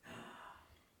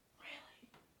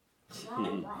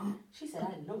 Wrong, wrong. She said I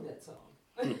didn't know that song.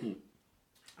 I'm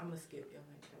gonna skip your mic.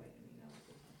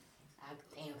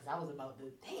 Damn, because I was about to.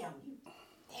 Damn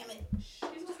it. You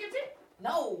gonna skip it?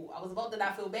 No, I was about to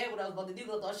not feel bad what I was about to do. I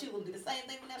thought she was gonna do the same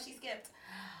thing, but now she skipped.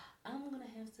 I'm gonna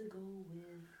have to go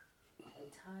with a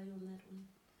tie on that one.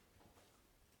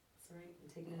 That's right. I'm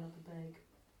taking it out the bag.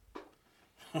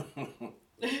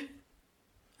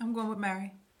 I'm going with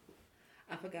Mary.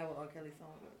 I forgot what R. Kelly song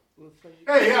was for you.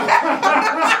 Hey,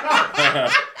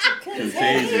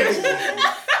 Contagious.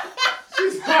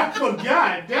 I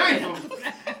forgot. Damn.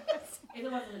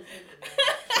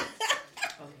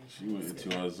 She went into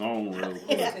her zone real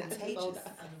quick. Contagious.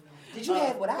 Did you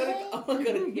have what I had? I'm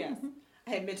gonna yes. I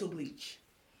had mental bleach.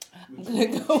 I'm gonna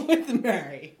go with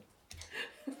Mary.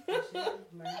 Yeah,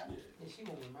 she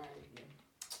went with Mary.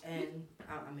 And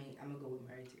I mean, I'm gonna go with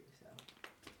Mary too. So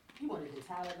You wanted to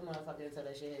tie like a motherfucker until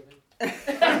that shit happened.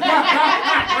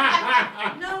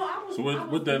 no, I was. So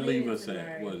what that leave us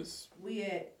at? Was we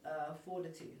at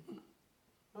 4-2.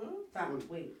 Five,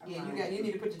 wait. I'm Yeah, lying. you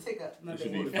need to put your tick up. My it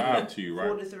should bad. be 5-2,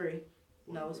 right? 4-3.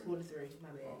 No, it's 4-3. My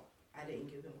bad. I didn't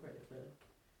give him credit for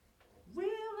real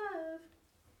love.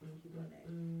 You know that.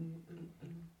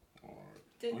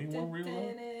 Oh, you want real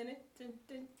love?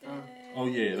 Oh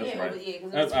yeah, that's right.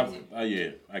 Yeah,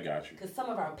 I got you. because some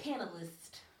of our panelists.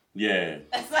 Yeah.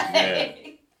 That's like. Yeah.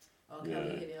 Oh,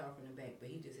 Kelly hit it hard from the back, but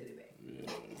he just hit it back.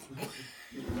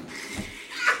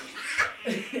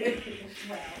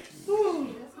 Wow.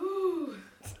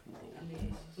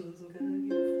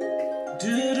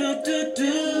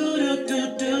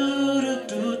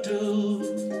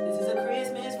 This is a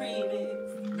Christmas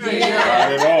remix.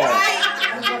 Not at all.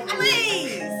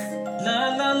 Please. La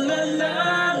la la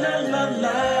la la la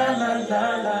la la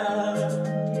la.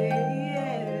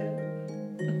 Yeah.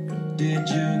 Did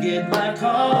you get my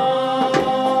call?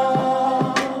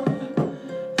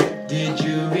 Did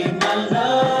you read my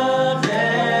love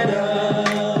letter?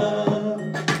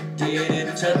 Did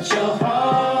it touch your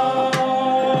heart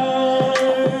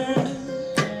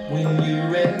when you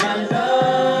read my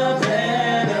love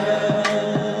letter?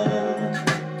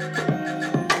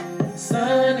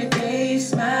 Sunny face,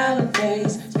 smiling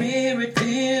face,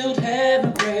 spirit-filled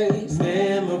heaven praise,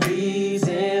 memories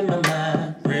in my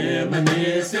mind,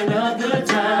 reminiscing of the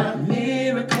time,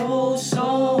 miracles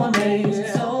so amazing,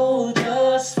 so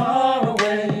just far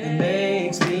away, it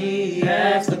makes me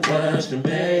ask the question,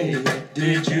 babe,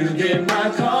 did you get my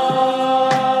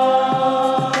call?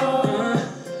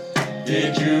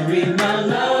 Did you read my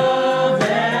love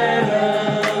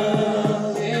letter?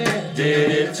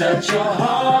 Did it touch your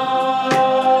heart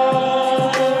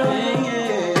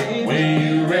when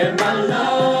you read my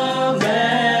love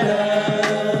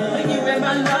letter? When you read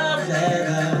my love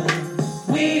letter,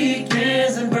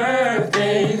 weekends and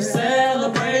birthdays,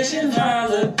 celebrations,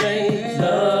 holidays,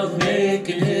 love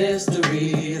making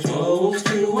history, toast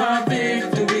to our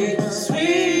victory,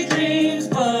 sweet dreams,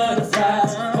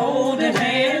 butterflies, holding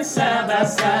hands side by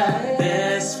side,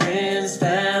 best friends,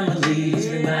 families,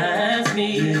 reminds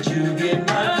me, did you get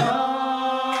my call?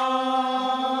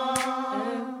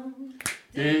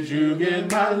 Did you get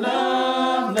my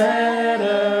love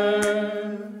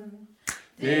letter?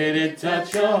 Did it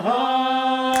touch your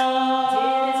heart?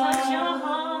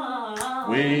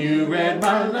 when you read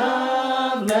my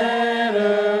love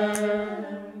letter.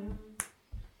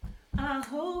 I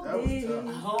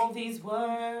hope these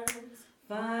words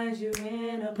find you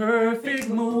in a Perfect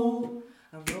mood.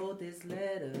 I wrote this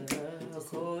letter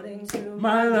according to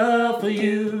My love for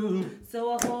you.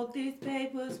 So I hope these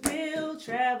papers will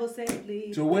travel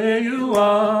safely To where you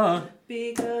are.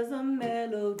 because the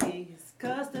melody is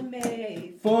custom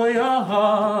made For your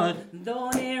heart. Though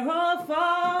near or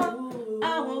far,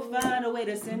 I will find a way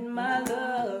to send my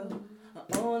love.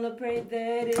 I only pray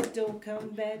that it don't come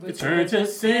back. Return to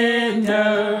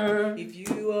sender. If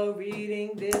you are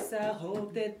reading this, I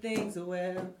hope that things are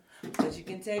well. But you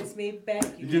can text me back.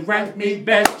 You can write me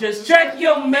back. Just check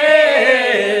your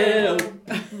mail.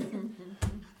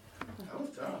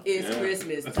 It's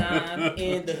Christmas time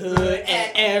in the hood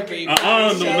and everybody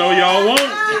no, y'all won't.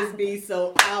 just be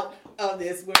so out of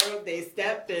this world. They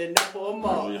stepping up on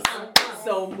Mars.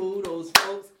 So move those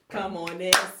folks. Come on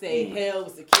in, say hell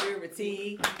with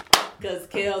security. Cause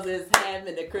Kels is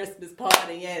having a Christmas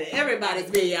party and everybody's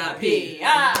VIP.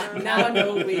 Now I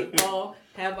know we all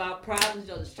have our problems,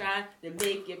 you're just trying to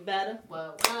make it better.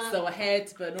 So I had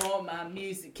to put on my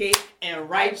music kit and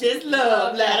write this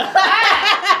love letter.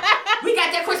 We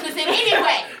got that Christmas in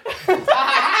anyway.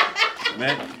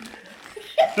 Man.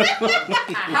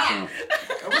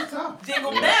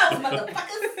 Jingle bells,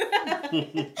 motherfuckers.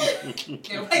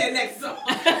 And play the next song.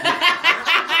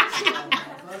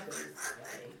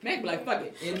 Mac be like, fuck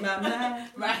it, in my mind.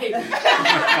 Right. And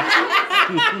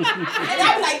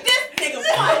I'm like, this nigga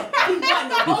won. He won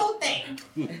the whole thing.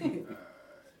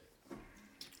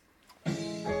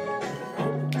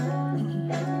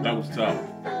 That was tough.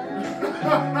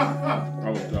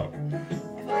 That was tough. I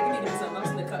feel like you need to do something else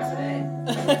in the cup today.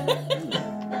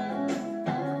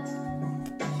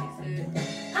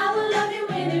 I will love you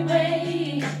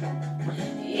anyway,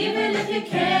 even if you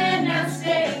cannot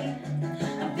stay.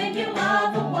 I think you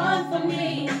are the one for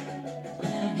me.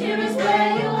 Here is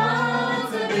where you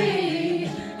want to be.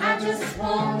 I just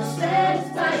want to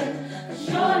satisfy you, 'cause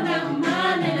you're not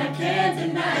mine and I can't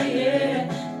deny it.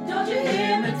 Don't you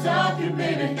hear me talking,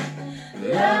 baby?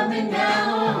 Love me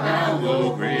now or I'll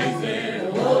go crazy.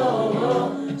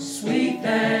 Oh, sweet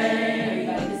thing.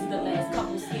 This is the last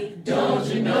couple skate. Don't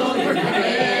you know you're my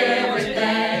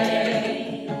everything?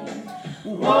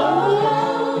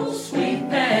 Whoa, sweet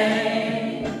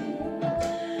thing.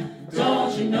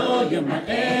 Don't you know you're my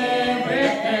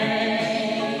everything?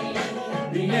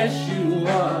 Yes, you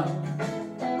are.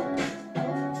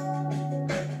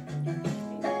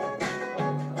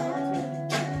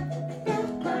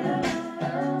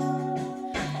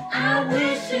 I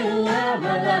wish you were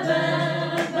my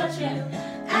lover, but you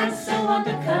act so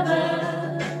undercover.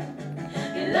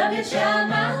 You love your child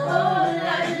my whole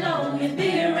life long. You'd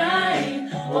be right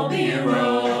or be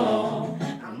wrong.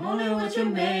 I'm only what you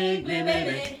make me,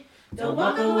 baby. Don't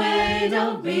walk away,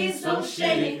 don't be so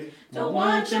shady. Don't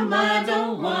want your mind,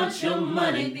 don't want your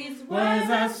money. These words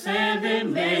I said, they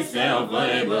may sound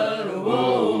funny, but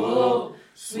whoa,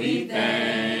 sweet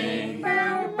thing.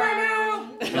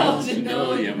 Don't you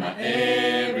know you're my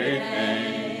everything?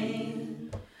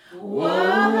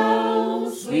 Whoa,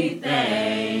 sweet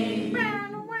thing.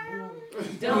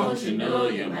 Don't you know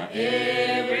you're my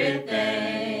everything?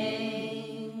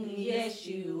 Yes,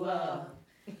 you are.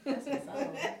 That's the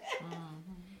song.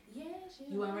 Yes,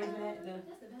 You want to raise that? That's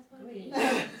the best part.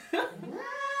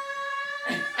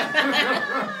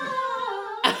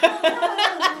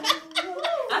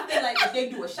 I feel like if they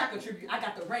do a Shaka tribute, I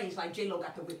got the range like J-Lo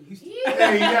got the Whitney Houston.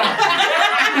 Hey, yeah.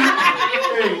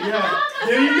 Hey, yeah.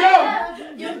 There you go.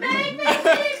 You make me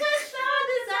think of strong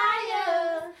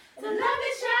desire to love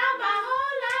and child my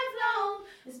whole life long.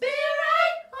 It's be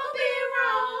right or be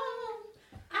wrong.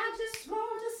 I just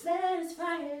want to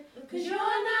satisfy it, 'cause you're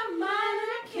not mine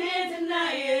and I can't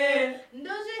deny it.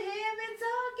 Don't you hear me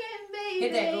talking, baby?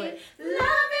 Hit that, go ahead.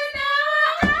 Love me now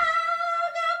or I'll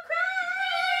go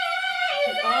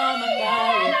crazy. Oh my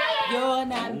God, you're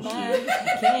not mine,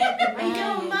 can't deny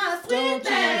You're it. my sweet Don't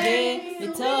you hear me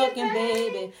talking,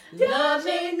 baby? Love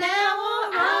me now or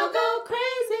I'll go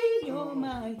crazy. You're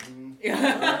mine.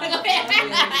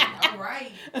 All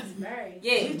right.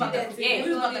 Yeah, we was about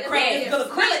to crack this good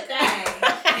acrylic thing.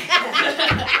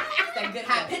 That good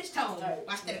high pitch tone.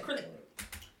 Watch that acrylic.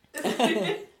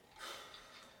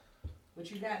 What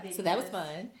you got, baby? So that was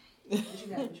fun. What you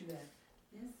got?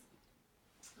 Yes.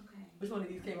 Okay. Which one of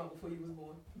these came out before you was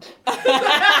born?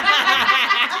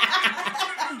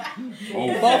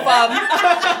 Both of them.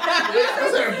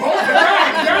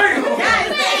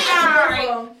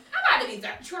 I'm about to be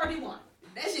 31.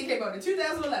 That shit came out in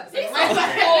 2011. So right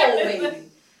back old, baby.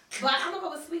 But I'm gonna go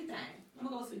with Sweet Thing. I'm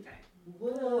gonna go with Sweet Thing.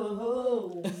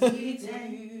 Whoa, sweet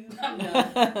thing. No.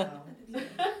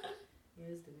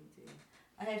 Here's the meat.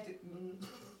 I have to.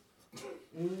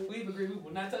 We've agreed we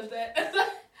will not touch that.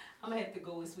 I'm gonna have to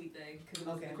go with Sweet Thing because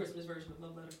it's the Christmas version of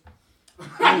Love Letter.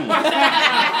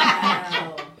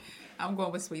 I'm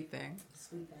going with Sweet Thing.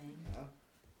 Sweet Thing.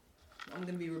 I'm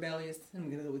gonna be rebellious. I'm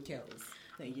gonna go with Careless.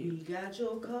 Thank you. We got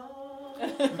your call.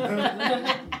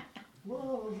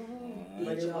 Whoa.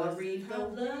 Did y'all read her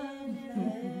love letter?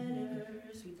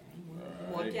 Sweet Thing.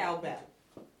 More cowbell.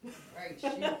 Right,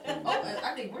 shit. Oh,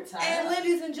 I think we're tied. And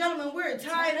ladies and gentlemen, we're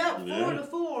tied up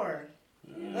 4-4.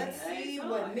 Yeah. Let's see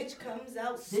what Mitch comes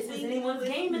out. This is anyone's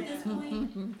game at this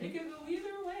point. It could go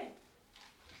either way.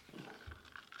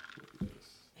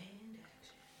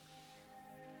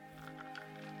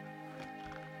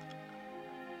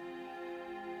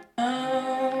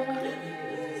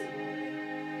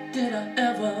 Did I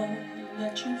ever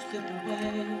let you slip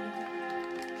away?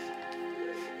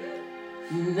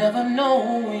 Never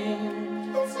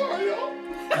knowing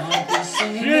I'll be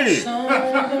singing a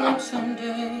song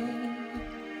someday.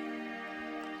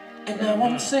 And now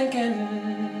I'm sinking.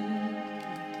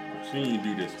 I've seen you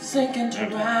do this. Sinking to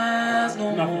rise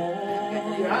no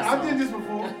more. Yeah, I did this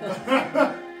before.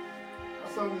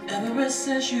 Ever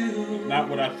since you Not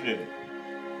what I said.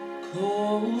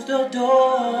 closed the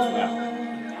door.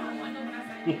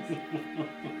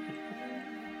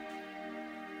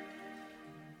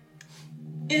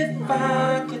 If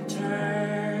I could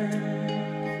turn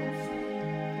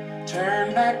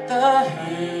back the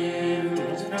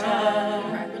hands of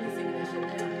time,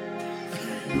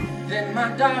 then my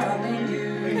darling,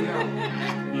 you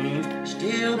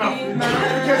still be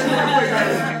mine.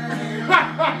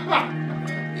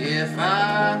 If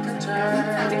I could turn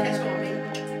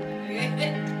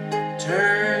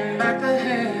back the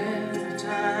hands of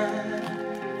time,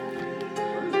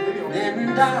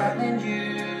 then darling, you'd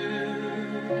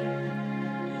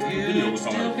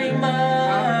still be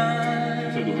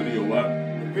mine. So the video what?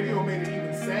 The video made it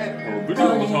even sadder. Oh, the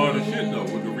video was hard as shit though,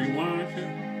 with the rewind shit.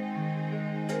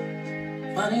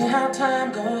 Funny how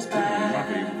time goes by. My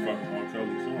favorite fucking R.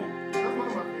 Kelly song. That's one of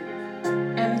my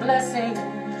favorites. And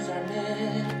blessings are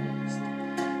missed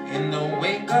in the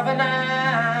wake of a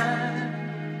night.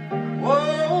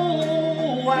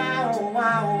 Whoa, wow,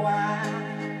 wow, wow.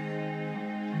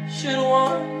 Should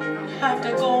one have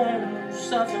to go on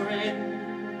suffering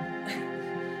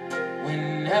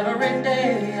when every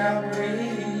day I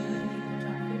breathe?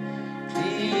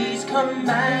 Please come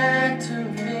back to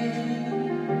me.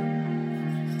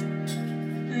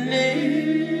 If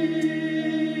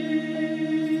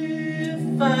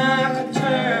I could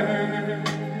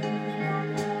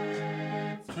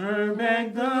turn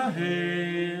back the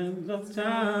hands of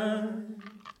time,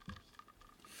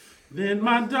 then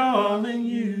my darling,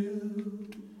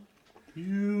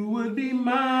 you would be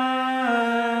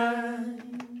mine.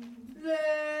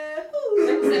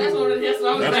 That's one of the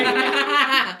songs.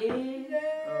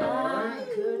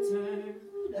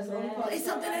 Play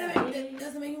something that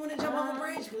doesn't make you want to jump off a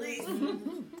bridge, please.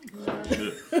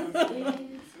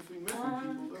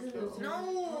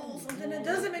 No, something that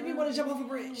doesn't make me want to jump off a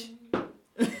bridge.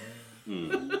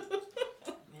 Man,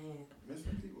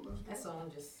 that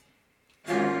song just.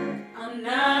 I'm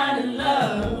not in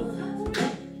love.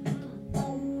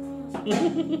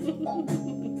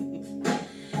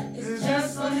 It's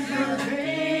just another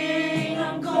thing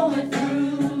I'm going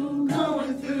through,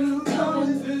 going through,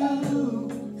 going through.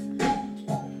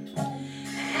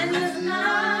 And it's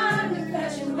not an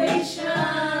infatuation.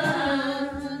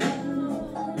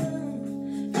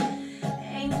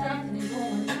 Ain't nothing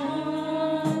going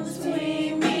on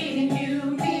between me and you,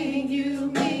 me and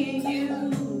you, me and you.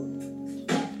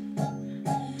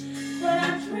 But I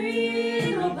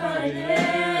dream about it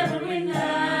every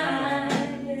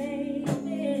night,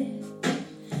 baby.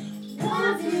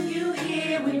 One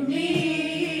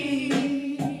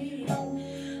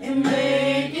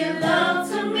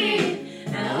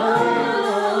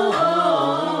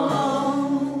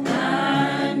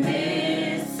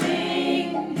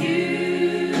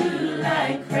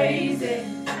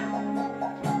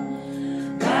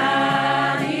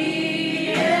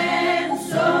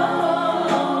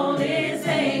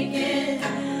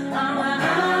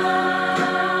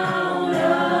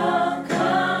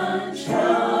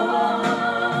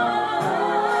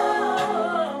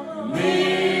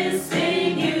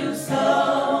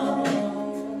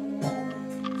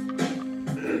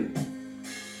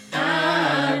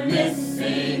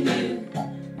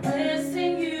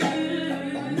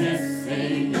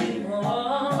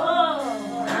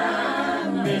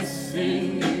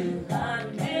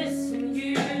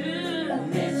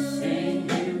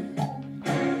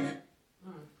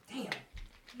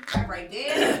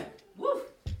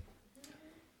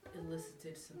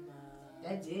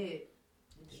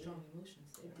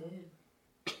did.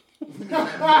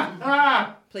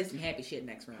 Play some happy shit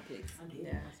next round, please. I did.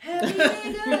 Happy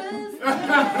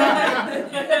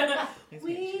niggas.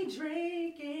 We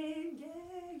drinking,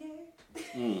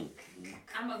 yeah.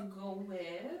 I'm gonna go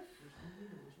with.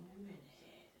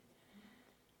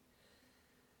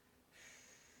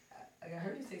 I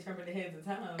heard you say turn the hands of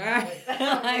time. I'm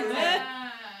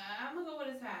gonna go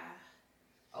with a tie.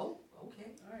 Oh,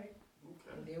 okay. All right.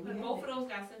 Okay. There we But have both it. of those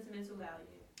got sentimental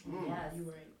value. Yes, you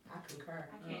right. I concur.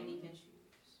 I can't even choose.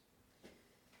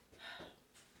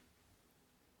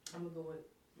 I'm gonna go with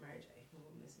Mary J.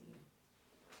 I'm missing you.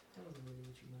 That wasn't really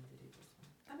what you wanted to do this one.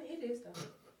 I mean, it is though.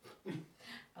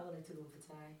 I would like to go with the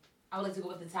tie. I would like to go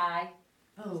with the tie.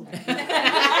 Oh.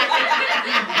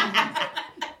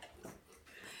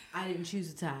 I didn't choose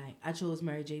a tie. I chose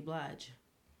Mary J. Blige.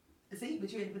 See,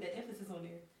 but you had to put that emphasis on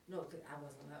there. No, because I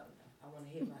wasn't loud enough. I want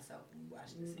to hear myself when you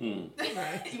watch this.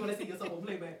 Right. You want to see yourself on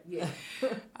playback? Yeah.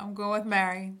 I'm going with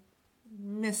Mary.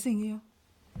 Missing you.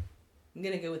 I'm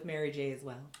going to go with Mary J as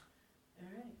well. All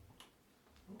right.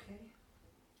 Okay.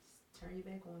 Turn your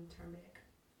back on. Turn back.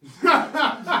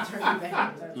 Turn your back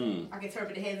on. I can turn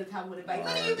for the hands of time with it. Like,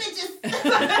 look at you bitches.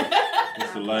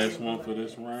 That's the last one for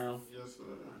this round. Yes, sir.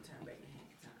 Turn back the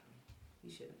hands of time. You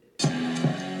should have did it.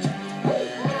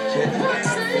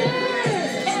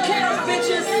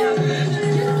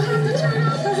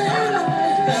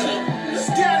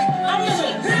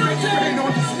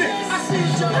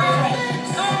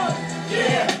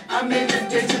 I'm in the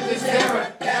ditch of this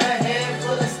era. Got a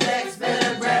handful of stacks,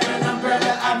 better grab an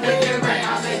umbrella. I make it rain,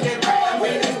 I make it rain. I'm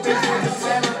in the ditch of this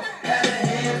era. Got a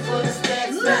handful of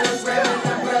stacks, better grab an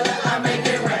umbrella. I make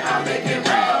it rain, I make it rain.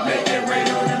 I make it rain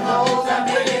on them hoes. I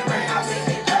make it rain, I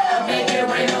make it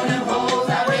rain on them hoes.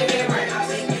 I make it rain, I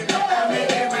make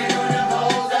it rain on them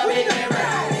hoes. I make it rain,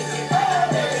 I make it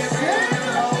rain on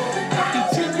them hoes. I be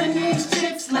tipping these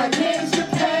chicks like names to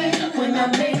pay. When I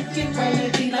make it rain,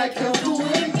 it be like a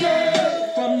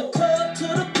from the club to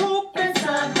the coop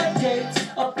inside the gates,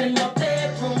 up in my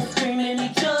bedroom screaming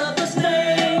each other's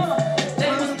name. They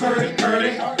was Birdie,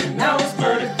 Birdie, now it's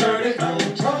Birdie, Birdie.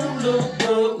 Don't look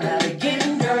good, now they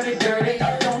getting dirty, dirty.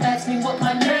 Don't ask me what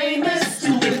my name is,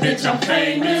 stupid bitch, I'm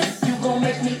famous. You gon'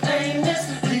 make me famous,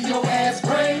 leave your ass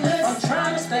brainless. I'm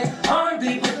trying to stay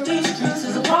R&B, but these streets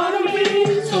is a part of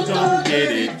me, so don't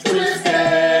get it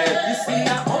twisted. You see,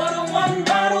 I order one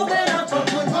bottle, then I fuck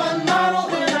with one model.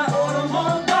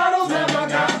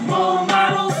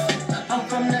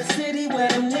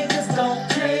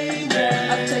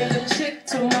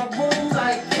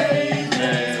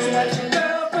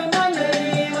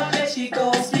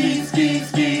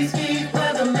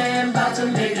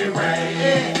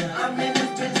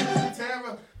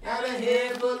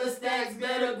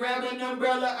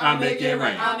 I make it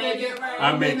rain. I make it rain.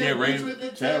 I make it rain with the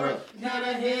terror. Got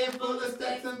a head full of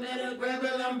stacks and better grab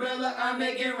an umbrella. I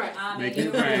make it rain. I make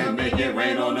it rain. Make it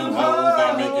rain on them hoes.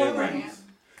 I make it rain.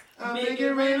 I make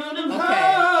it rain on them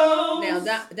hoes.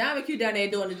 Now, Diamond Q down there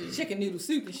doing the chicken noodle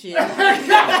soup and shit. Let's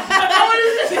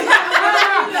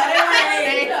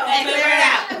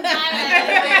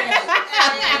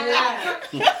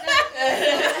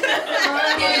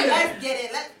get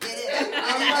it. I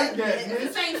like that, man.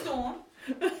 The same storm.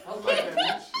 I like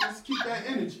that. Let's keep that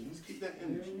energy.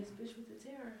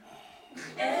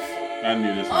 I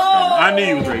knew this was coming. I knew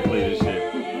you was ready to play this shit.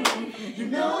 You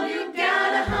know you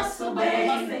gotta hustle,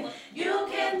 baby. You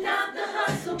can not the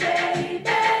hustle, baby.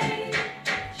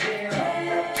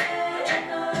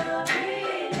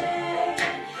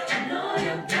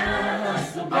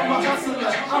 I'm a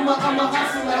hustler. I'm a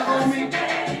hustler, homie.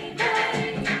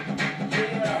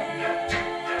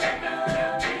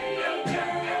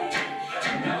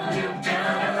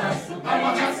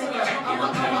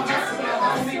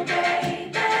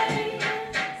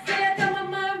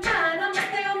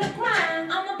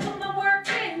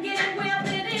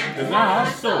 I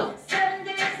hustle. 7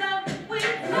 days out the week,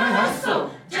 I hustle.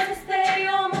 Just to stay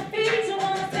on my feet. You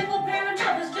want a single parent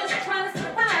mothers just trying to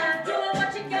survive. Doing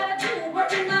what you gotta do,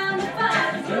 working 9 to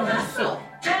 5. You hustle.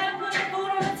 Gotta put the food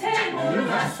on the table. You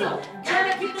hustle.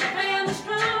 Gotta keep the family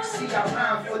strong. See, I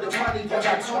rhyme for the money, I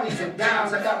got 20s and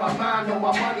dimes. I got my mind on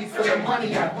my money for the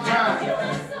money I grind.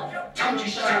 I'm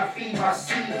just trying to feed my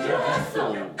seed. You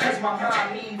hustle. Cause my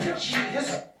mind needs a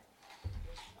cheese.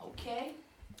 Okay.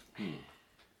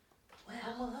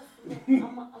 I'm a hustler.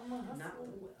 Not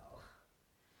well.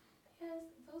 Yes,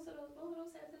 both of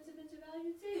those have sentimental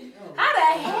value too. How the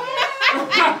hell?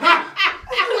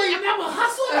 You ain't never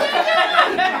hustled,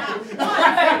 I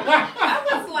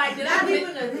was like, did I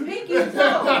even a pinky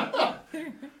toe?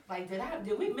 Like,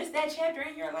 did we miss that chapter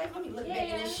in your life? Let me look back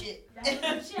at this shit. That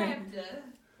was a chapter.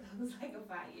 It was like a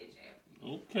 5-year jam.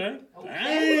 Okay.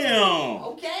 Okay. Damn.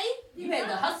 Okay. You had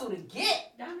the hustle to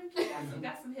get. Diamond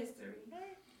got some history.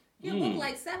 Your book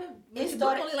like 7. It Your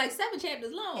started- book only like 7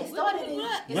 chapters long. It started in.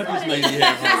 Let this lady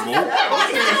have her vote.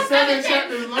 It's 7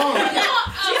 chapters long.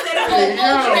 She said it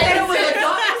was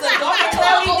a dark and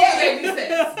cloudy day.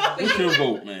 What's your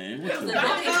vote, man? It What's was a your dark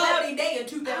vote? and cloudy day in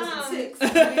 2006.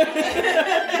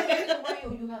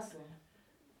 You hustling?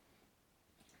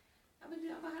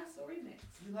 I'm a hustle remix.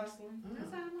 You hustling?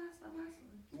 That's how I'm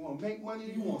hustling. You want to make money or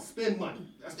you want to spend money?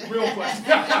 That's the real question.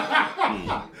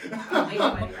 I'm making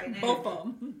money right now. Both of them.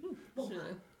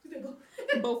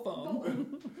 Both of them.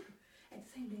 At the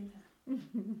same damn time.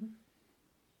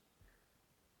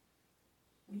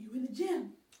 When you in the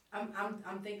gym.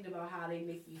 I'm thinking about how they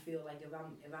make me feel like if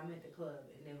I'm at the club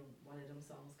and then one of them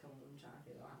songs come on, I'm trying to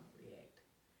figure out how I'm gonna react.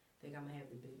 I think I'm gonna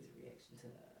have the biggest reaction to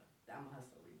the I'm a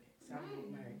Hustler remix. So I'm gonna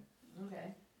get married.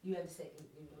 Okay. You have to say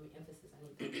emphasis. I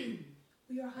need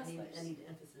We are hustlers. I need the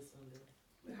emphasis on the.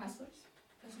 We're hustlers.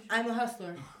 I'm a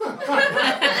hustler.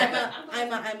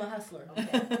 I'm a hustler. Okay.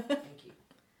 Thank you.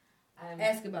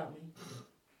 Ask about me.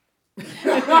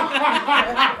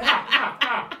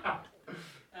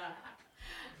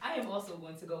 I am also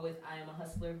going to go with I Am a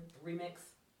Hustler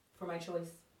remix for my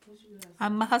choice.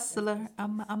 I'm a hustler.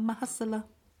 I'm a hustler.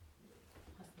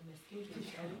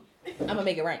 I'm gonna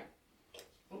make it right.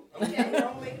 Okay,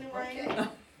 I'm making it right.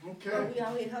 Okay. We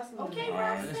out here hustling. Okay, All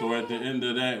right. So at the end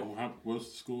of that, what's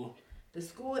the score? The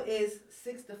score is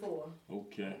 6-4.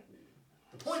 Okay.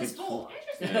 The point is 4.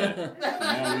 Yeah.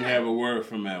 Now we have a word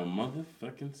from our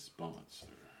motherfucking sponsor.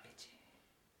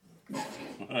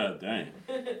 Ah, dang.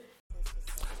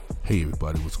 Hey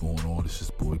everybody, what's going on? This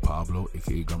is boy Pablo,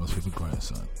 aka Grandma's favorite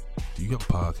grandson. Do you have a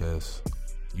podcast?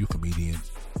 You a comedian?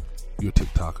 You a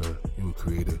TikToker? You a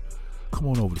creator? Come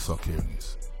on over to Soft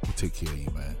Caringers. We'll take care of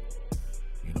you, man.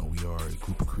 You know, we are a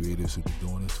group of creatives who've been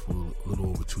doing this for a little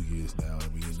over 2 years now,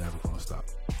 and we ain't never gonna stop.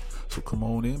 So come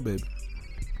on in, baby.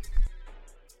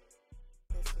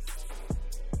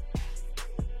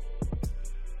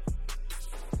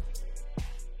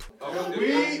 And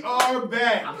we are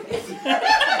back.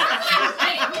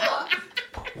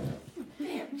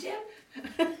 Damn, Jim.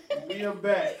 We are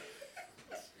back.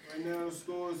 Right now the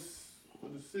score is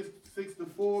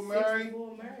 6-4, Mary.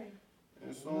 6-4, Mary.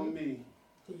 And it's on me.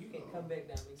 You can come back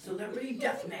down. Celebrity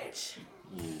deathmatch.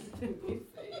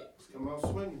 Let's come out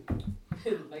swinging.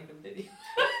 Like them diddy.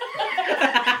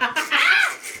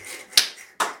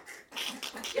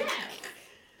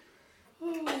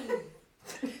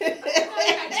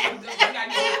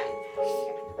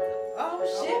 Oh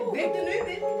shit, Victor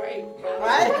Newman. Right.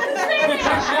 Right? I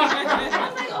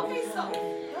was like, okay, so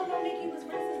y'all know Nikki was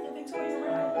racist to Victoria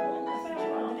Ryan.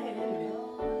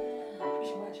 We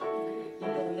should watch it.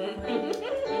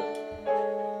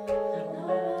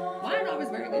 Wine Rob is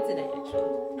very good today, actually.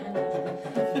 I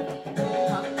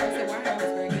said Wine Rob is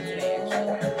very good today,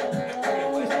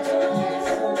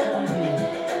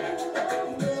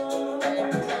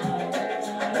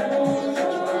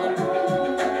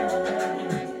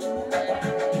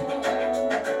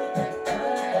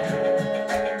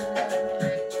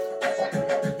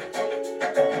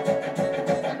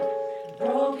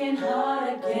 Broken heart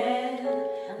again,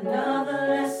 another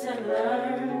lesson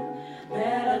learned.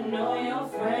 Better know your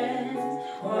friends,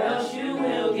 or else you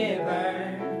will get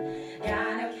burned.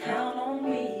 Gotta count on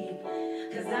me,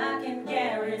 'cause I can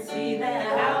guarantee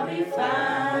that I'll be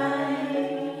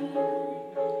fine.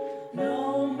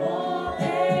 No more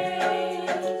pain,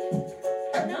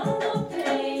 no more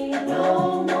pain,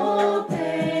 no more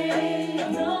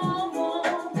pain, no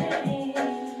more pain,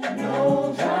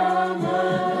 no drama.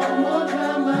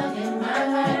 In my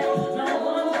life, no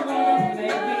one can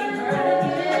make me hurt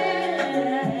again.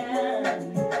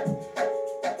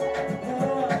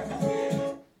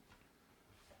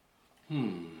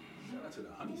 Shout out to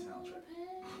the Honey soundtrack.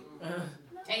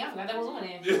 Hey, I forgot that was on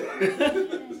there.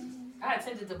 I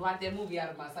attempted to block that movie out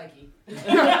of my psyche.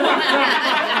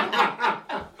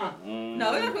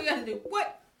 No, that's what you have to do.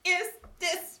 What is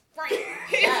this right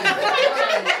here?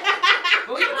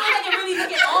 But when you go back and really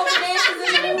look at all the dances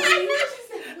in the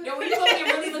movie, yo, when you go back and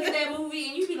really look at that movie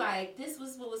and you be like, this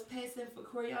was what was passing for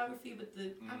choreography, but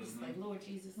I'm just like, Lord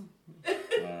Jesus.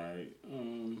 Alright.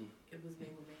 It was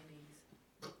made with mayonnaise.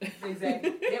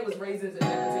 Exactly. It was raisins and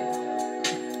everything.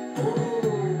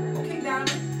 Ooh. Okay,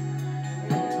 Diamond.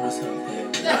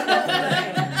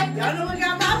 Y'all know what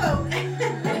got my vote.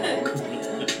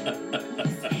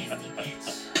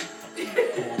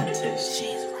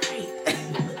 She's right.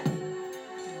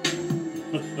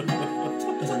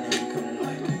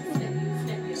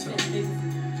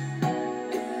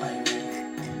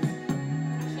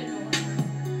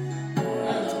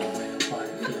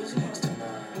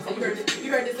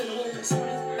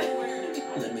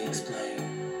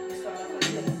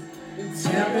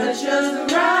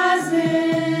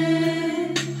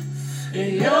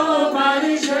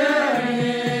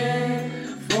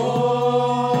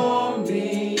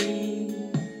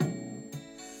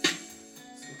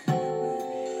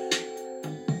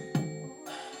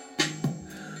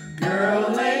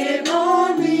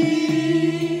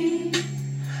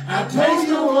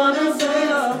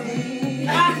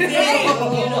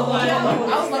 You know what? I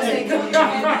was gonna say, come on,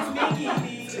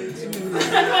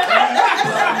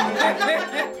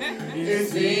 It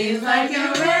seems like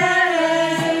you're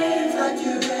ready.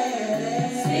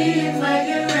 Seems like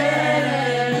you're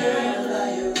ready.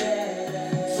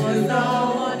 To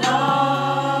know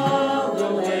all the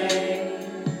way.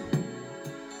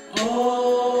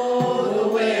 All the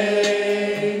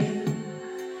way.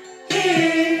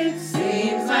 It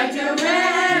seems like you're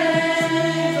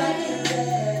ready.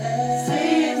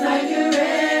 Seems like you're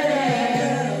ready.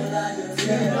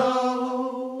 To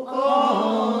know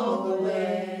all the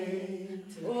way.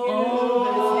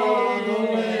 All the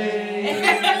way.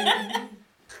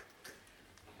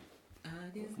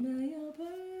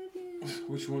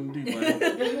 Which one do you like?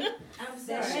 I'm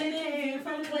sorry.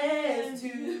 From class 2.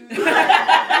 Y'all did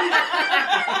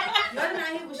not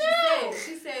hear what she said.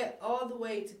 She said all the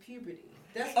way to puberty.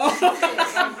 That's what she said.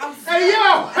 Hey,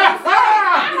 yo! I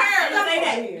say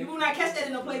that. You will not catch that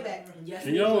in no playback. Yes,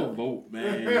 Can y'all vote,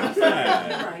 man?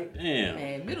 Right. Damn.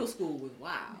 Man, middle school was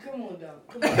wild. Come on, dog.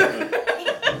 Come on. You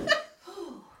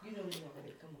know what you want to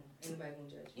pick. Come on. Anybody gonna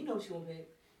judge? You know what you want to pick.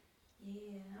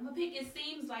 Yeah, I'm gonna pick. It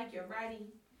seems like you're ready.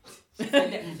 That's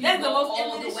the most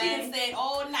all evident the she way. done said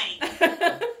all night.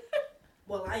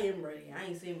 Well, I am ready. I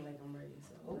ain't saying like I'm ready.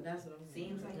 So but that's what I'm saying.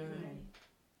 Seems like you're ready.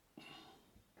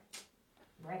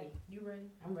 Ready. You ready?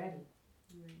 I'm ready.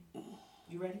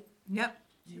 You ready? Yep.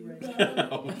 You ready?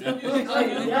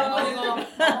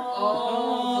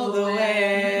 All the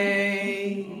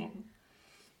way.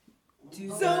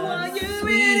 So are you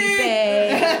Sweet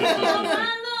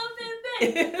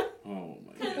ready? Oh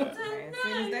my God. As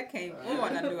soon as that came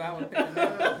on, I knew I would pick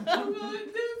another.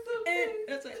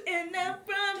 And I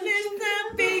promise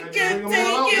I'll be Bring good them to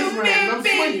all out you, this round. I'm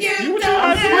baby. sweet. You You what you don't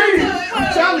gotta have do? to I'm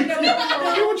telling you.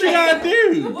 Do what you gotta do.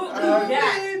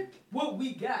 What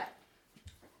we got?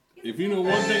 If you know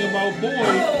one thing about boys,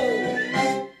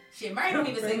 Oh. Shit, Mary don't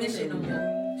even sing this shit no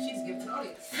more. She just give it to the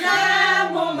audience.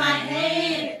 Time on my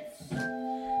hands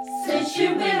since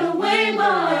you've been away,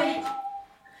 boy.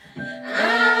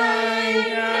 I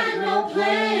ain't got no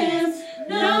plans.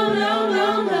 No, no, no,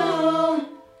 no.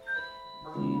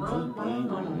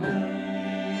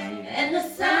 And the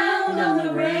sound of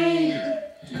the rain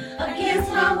against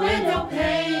my window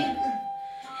pane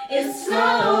is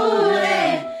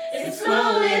slowly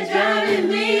driving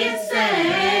me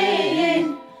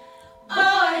insane.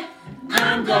 Boy,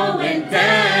 I'm going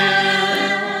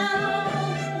down.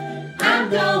 I'm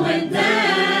going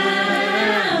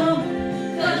down.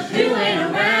 'Cause you ain't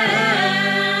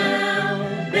around,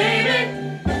 baby.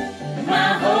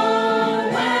 My whole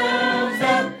world's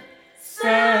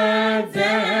upside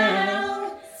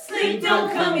down. Sleep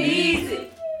don't come easy.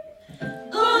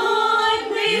 Boy,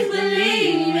 please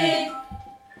believe me.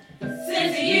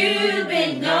 Since you've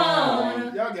been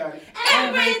gone, Y'all got it.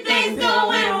 everything's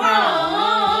going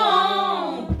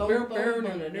wrong.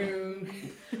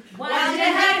 Why'd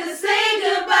you have to say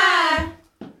goodbye?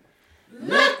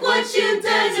 Look what you've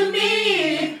done to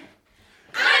me.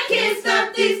 I can't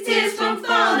stop these tears from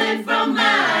falling from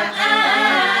my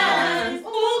eyes.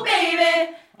 Ooh,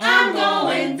 baby, I'm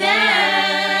going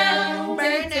down.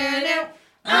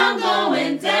 I'm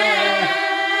going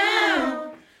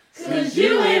down. 'Cause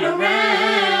you ain't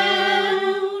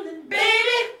around.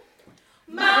 Baby,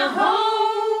 my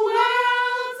whole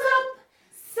world's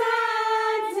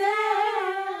upside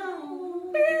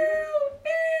down.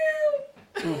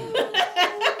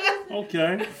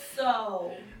 okay.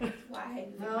 So, why had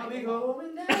you Now we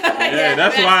going down. Yeah,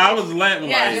 that's why I was laughing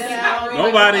like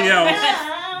nobody else.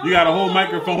 You got a whole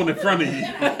microphone in front of you.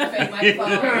 Fake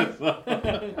microphone.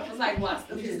 I was like, watch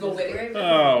them. Just go with it.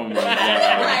 Oh my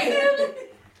God. Right.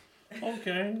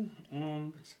 Okay. What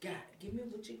you got? Give me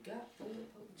what you got.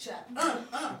 Chop.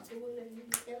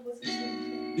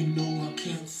 You know I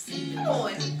can't see Come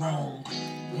on. nothing wrong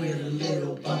with a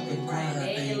little bump and grind,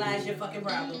 Ain't baby. Elijah your fucking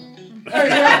problem. Nothing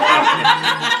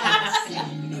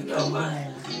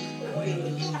wrong with a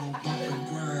little bump and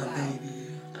grind, baby.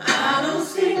 I don't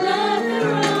see nothing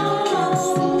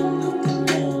wrong. Nothing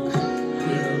wrong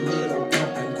with a little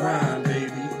bump and grind,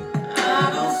 baby. I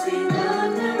don't see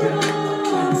nothing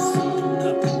wrong. Can't see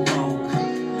nothing wrong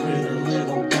with a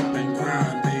little bump and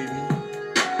grind, baby.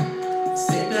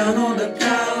 Sit down on the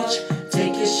couch,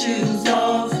 take your shoes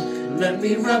off. Let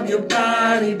me rub your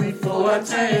body before I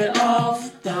tear it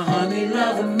off. The honey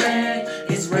lover man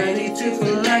is ready to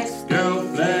flex, girl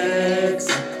flex.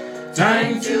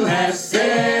 Time to have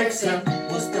sex.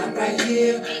 We'll stop right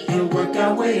here and work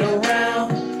our way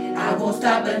around. I won't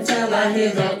stop until I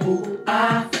hear the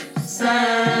ooh-ah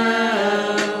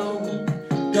sound.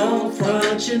 Don't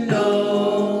front, you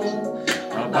know,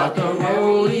 about the a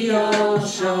rodeo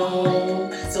show.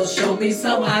 So show me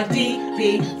some ID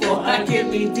before I get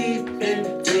me deep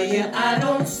into you. I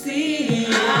don't see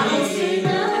nothing.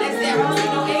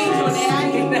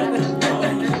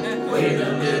 Wait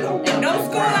a little. And no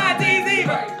school IDs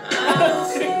either.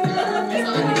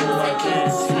 I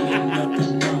can't see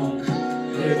nothing wrong.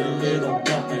 Wait a little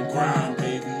bump and grind,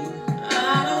 baby.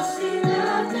 I don't see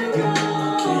nothing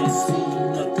wrong. Can't see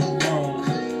nothing wrong.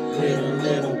 Wait a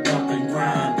little bump and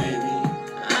grind, baby.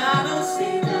 I don't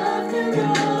see nothing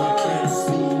wrong. I can't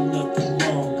see nothing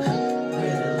wrong.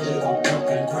 Wait a little bump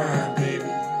and grind,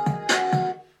 baby.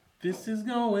 This is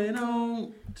going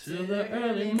on till the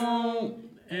early morn,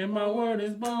 and my word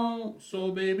is bone.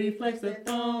 So baby, flex the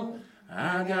thong.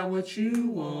 I got what you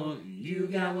want, you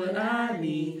got what I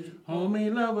need. Homie,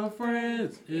 lover,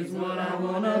 friends is what I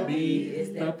wanna be.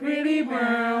 It's the pretty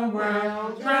brown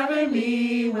driving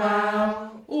me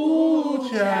wild. Ooh,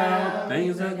 child,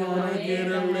 things are gonna get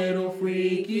a little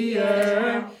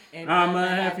freakier. I'ma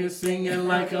have you singing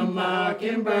like a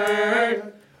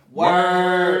mockingbird.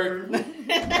 Word.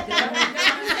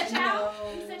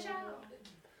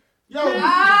 Yo.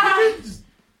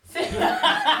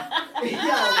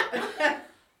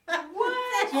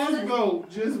 What?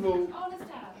 Just vote. All this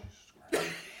time.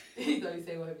 He thought he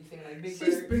said what he saying like Big Bird.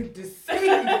 She's been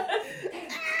deceived.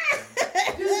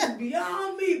 This is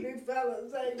beyond me, big fella.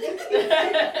 Is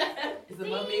it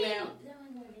above me now?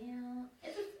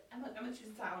 I'm gonna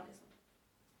choose a tie on this one.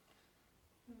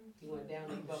 You went down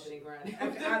and you bumping and grinding.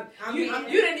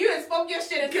 You didn't spoke your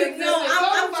shit into existence. No,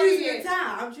 I'm choosing a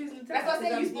tie. I'm choosing a tie. That's what I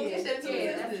said. You spoke your shit into existence.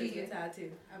 existence. I'm choosing a tie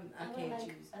too. I can't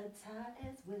choose. A tie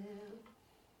as well.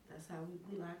 That's how we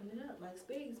locking it up, like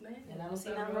Spigs, man. And I don't see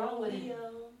nothing wrong with it.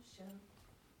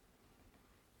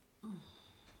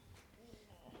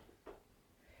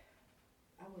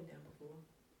 I went down before.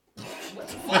 What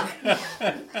the fuck?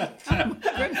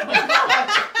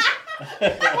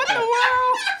 What the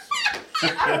world? I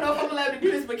don't know if I'm allowed to do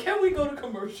this, but can we go to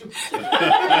commercial? I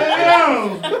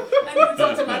need to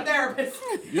talk to my therapist.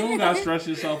 You don't gotta stress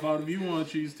yourself out. If you want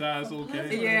to choose tie, it's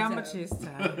okay. Yeah, I'm gonna choose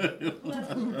tie.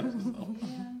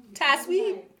 Tie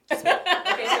sweet. Okay,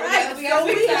 so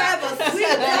we have a sweet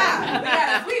tie. We got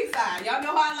a sweet tie. Y'all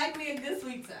know how I like me a good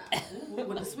sweet tie. Ooh,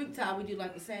 with the sweet tie, we do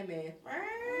like the Sandman.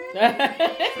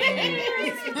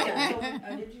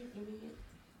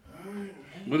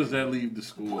 What does that leave the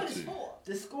score to?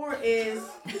 The score is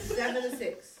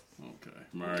 7-6. Okay,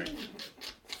 Mary.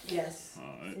 Yes.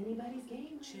 All right. Anybody's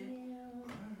game? Check.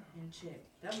 And check.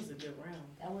 That was a good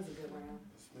round. That was a good round.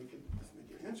 Let's make it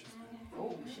interesting.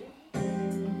 Oh, shit.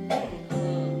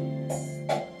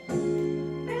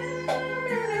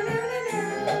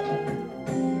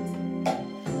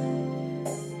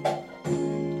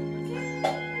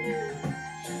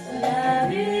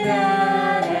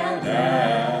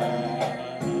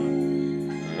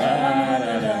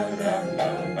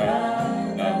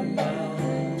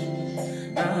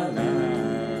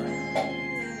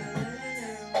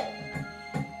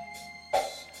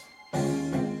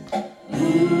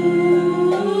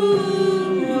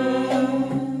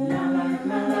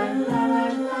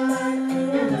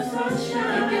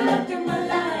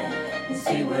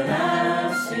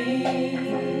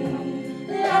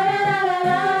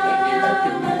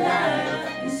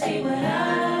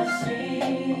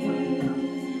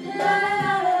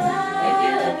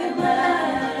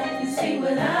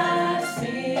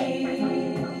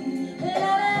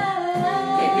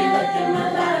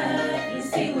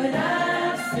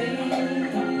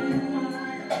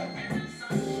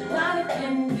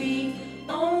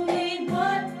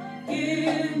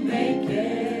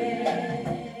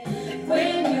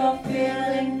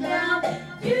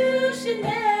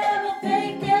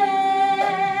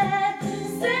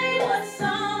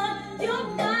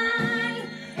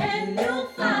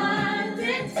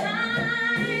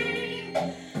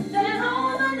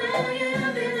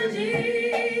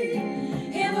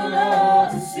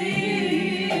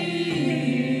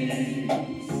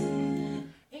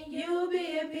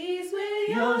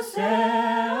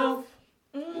 yourself.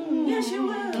 Yes, you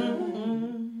will.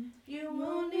 You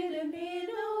won't need to be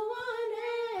no one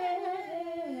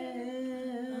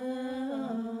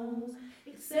else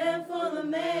except for the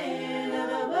man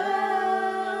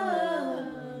above.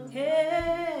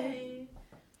 Hey,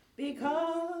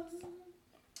 because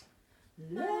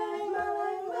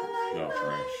Y'all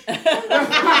trash.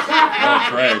 Y'all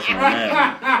trash,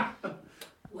 man.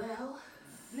 Well,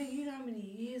 nigga, you know how many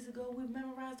years ago we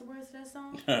memorized the words to that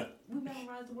song? We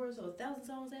memorized the words of 1,000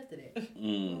 songs after that.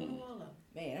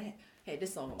 Man, I had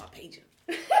this song on my pager.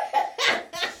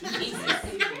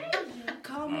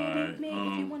 Call me, All right, man,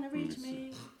 if you want to reach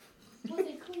me. Was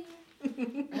it clear?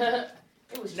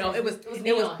 It was No, it was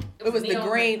neon. the neon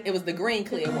green. red. It was the green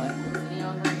clear one.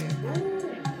 Neon red.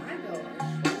 My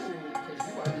gosh. Because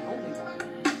you are the only one.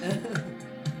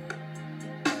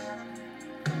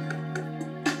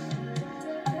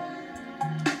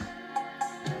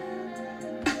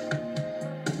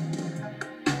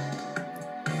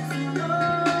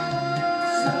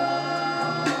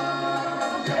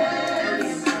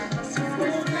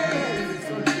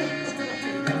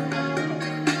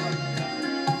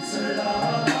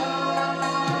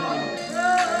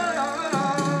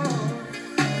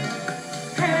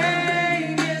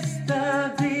 Hey,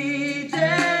 Mr. DJ,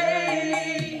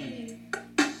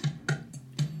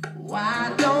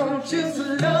 why don't you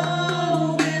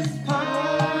slow this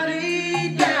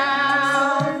party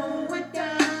down?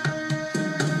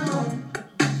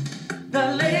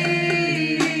 The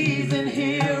ladies in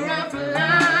here are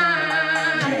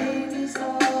flying,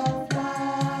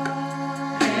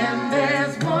 and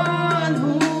there's one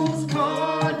who's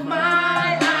caught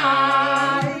my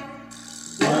eye.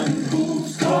 One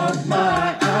who's caught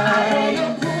my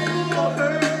eye. Pull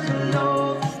her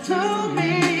close to me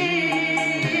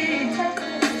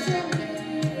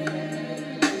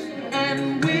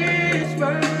and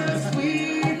whisper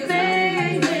sweet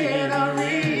things in her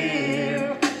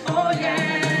ear. Oh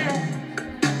yeah,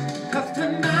 'cause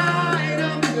tonight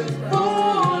I'm full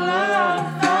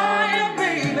of fire,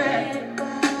 baby.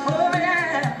 Oh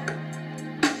yeah,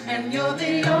 and you're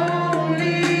the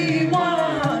only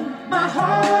one my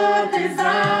heart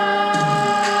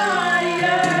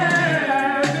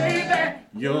desires, baby.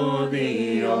 You're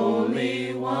the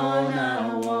only one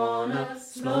I wanna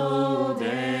slow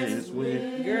dance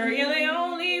with. Girl, you're the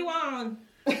only one.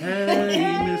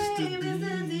 Hey, Mr.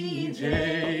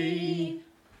 DJ,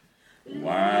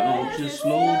 why don't you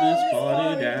slow this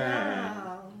party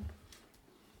down?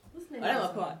 That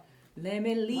was part. Let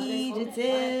me lead you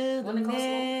to the middle of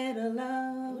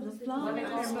the floor.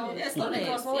 Yes, Slow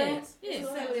dance. Yes. Yes.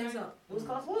 Yes. It was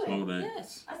called slow Slow dance. dance.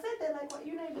 Yes. I said that like, what?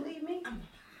 You didn't believe me?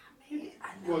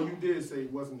 Well, you did say,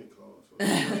 wasn't it called? So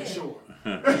you wasn't sure.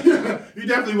 You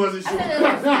definitely wasn't I sure.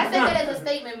 said that as a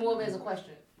statement more than as a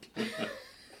question.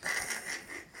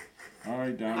 All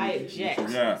right, Dominic. I object. What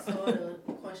you got? Saw the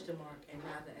question mark and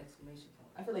not the exclamation point.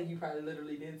 I feel like you probably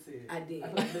literally did say it. I did. I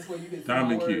feel like that's where you get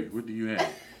Dominic here. What do you have?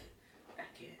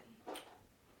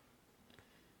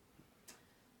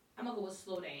 I'm gonna go with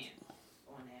slow dance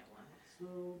on that one.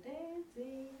 Slow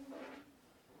dancing.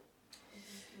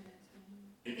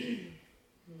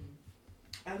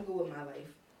 I'm good with my life.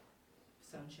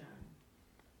 Sunshine.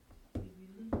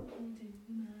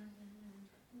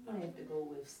 I have to go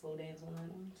with slow dance on that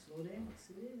one. Slow dance,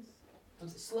 it is. I'm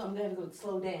gonna have to go with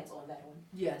slow dance on that one.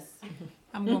 Yes.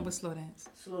 I'm going with slow dance.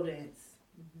 Slow dance.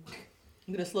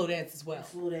 I'm gonna slow dance as well.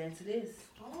 Slow dance it is.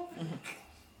 All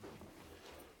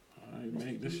right,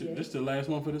 man. This the last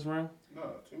one for this round? No,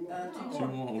 two more. Two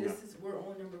more. Okay. We're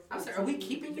on number 4. I'm sorry, are we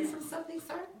keeping you from something,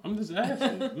 sir? I'm just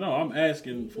asking. No, I'm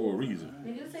asking for a reason.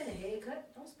 Nigga, this ain't a haircut.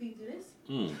 Don't speak to this.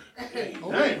 Hey, Oh,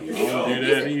 dang. I don't do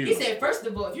that he either. said, first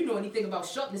of all, if you know anything about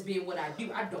sharpness being what I do,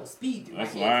 I don't speed through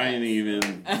That's my why I haircuts. ain't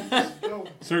even.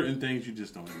 Certain things you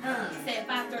just don't even. He said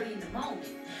 5:30 in the morning.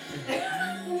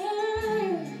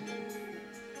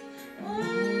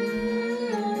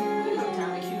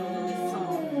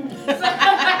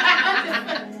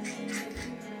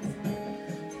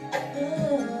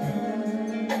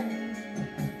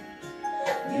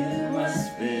 You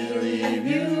must believe,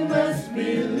 you must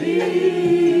believe.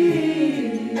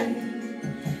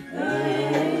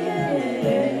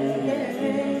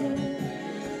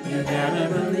 You gotta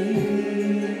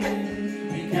believe,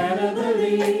 you gotta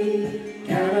believe,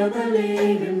 gotta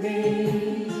believe in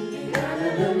me. You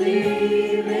gotta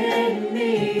believe in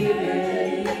me,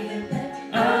 babe.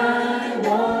 I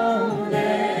won't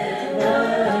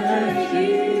ever hurt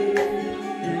you.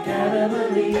 You gotta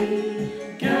believe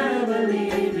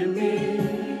in me.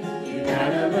 You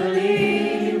gotta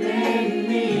believe in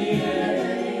me.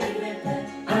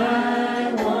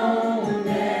 I won't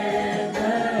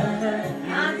ever hurt.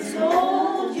 I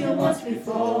told you once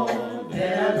before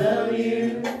that I love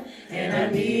you and I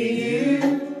need you.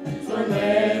 So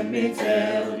let me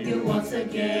tell you once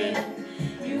again,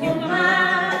 you're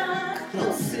my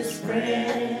closest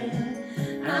friend.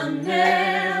 I'll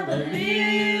never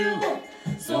leave you.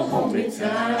 So hold me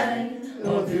tight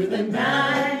all through the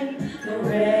night.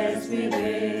 Caress me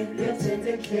with your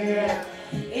tender care.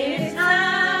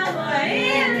 Anytime or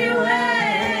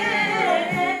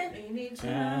anywhere.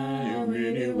 Anytime,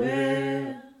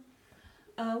 anywhere.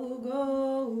 I will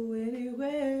go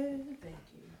anywhere. Thank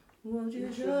you. Won't you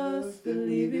just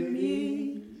believe in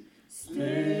me?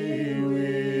 Stay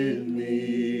with me.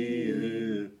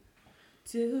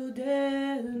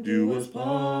 do us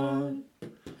part.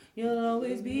 You'll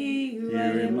always be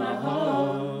right in my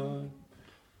heart.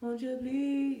 Won't you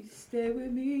please stay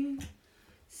with me?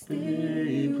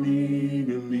 Stay with me.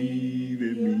 Believe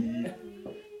in me.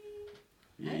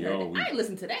 I ain't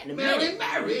listened to that in a Mary, minute.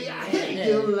 Mary, I hate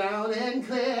you loud and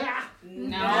clear.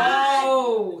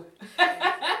 No.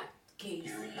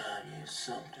 You remind me of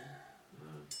something.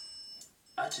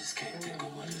 I just can't think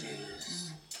of what it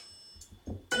is.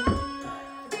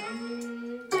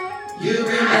 You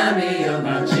remind me of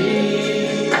my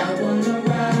G. I wanna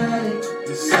ride.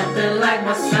 It's something like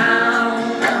my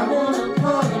sound. I wanna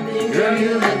pump it. Girl,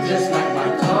 you look just like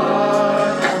my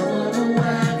car. I wanna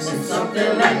wax. It's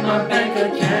something like my bank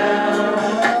account.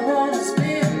 I wanna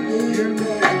spend it,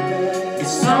 baby.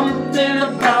 It's something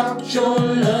about your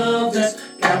love that's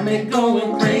got me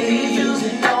going crazy.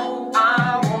 You know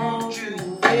I want you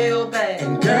real bad.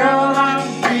 And girl, I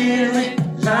really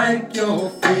like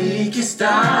your freaky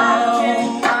style.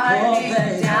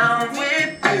 Down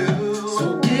with you.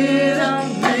 So get a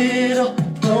little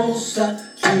closer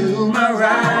to my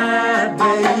ride,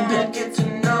 baby. Get to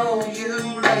know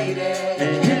you, lady.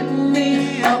 And hit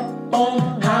me up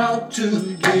on how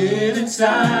to get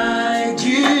inside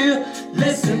you.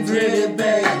 Listen, pretty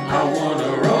babe, I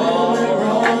wanna roll it,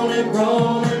 roll it,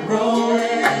 roll it, roll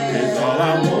it. That's all I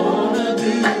wanna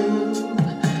do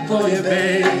for you,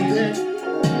 baby.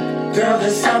 Girl,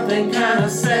 there's something kind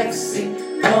of sexy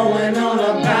going on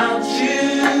about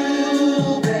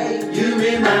you, babe. You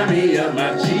remind me of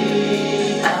my G.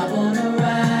 I wanna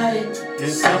ride it.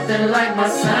 It's something like my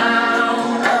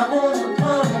sound. I wanna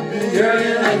pump it. Girl,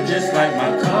 you look just like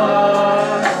my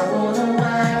car. I wanna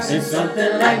wax. It's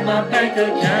something like my bank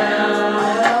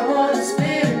account. I wanna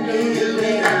spend it. You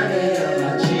remind me of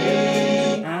my G.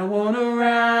 I wanna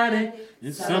ride it.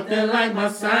 It's something like my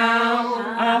sound.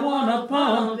 I wanna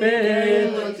pump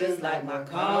it. You look just like my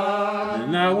car.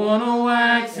 And I wanna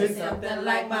wax It's it. something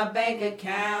like my bank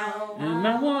account. And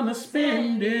I wanna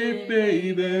spend it,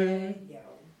 baby.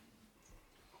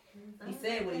 He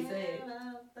said what he said.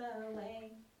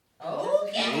 Oh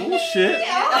shit.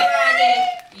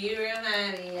 You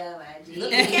remind me of my G.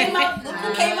 Look who came out. Look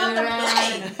who came out the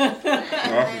play.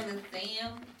 My name is Sam.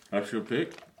 That's your pick?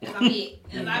 That's my pick.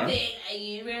 That's my pick.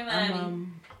 You remind me.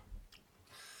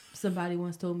 Somebody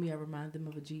once told me I remind them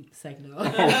of a Jeep. It's like, no. I'm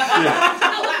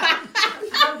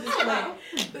just playing.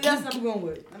 But that's what I'm going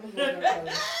with. I'm going with that.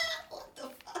 What the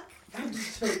fuck? I'm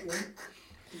just joking.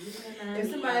 If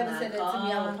somebody ever said that to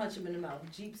me, I would punch him in the mouth.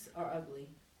 Jeeps are ugly.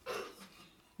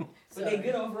 But they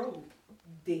good off road.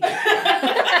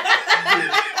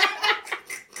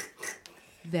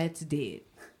 That's dead.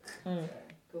 Go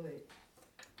ahead.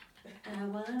 I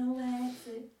wanna wax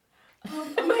it.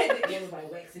 I'm gonna have to get everybody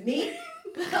waxing me.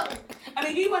 I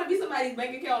mean, do you want to be somebody's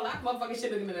bank account? Like, motherfucking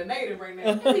shit looking at a negative right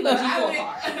now.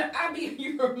 I mean, you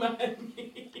remind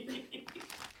me.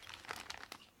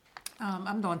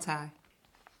 I'm doing Ty.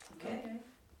 Okay.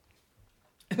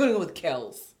 I'm gonna go with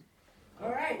Kels. All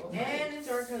right, and it's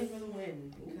our cousin for the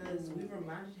win because we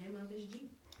reminded him of his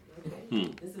Jeep.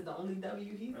 Okay. This is the only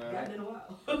W he's gotten in a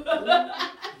while. Wow.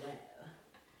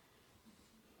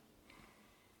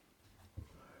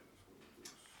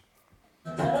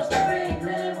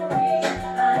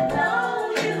 I know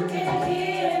you can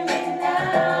hear me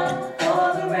now. For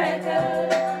the record,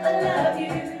 I love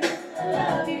you,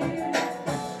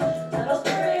 Little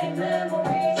spring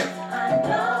memory. I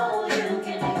know you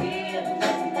can hear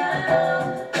me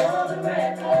now. For the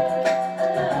record, I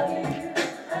love you,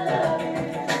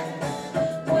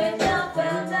 When I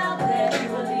found out that you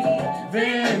were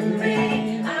leaving me,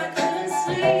 I couldn't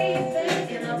sleep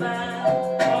thinking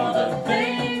about all the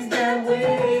things that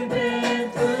we've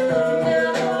been through. Now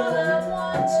all I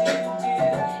want to do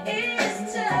is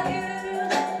tell you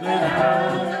that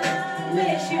I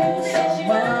miss you so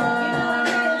much.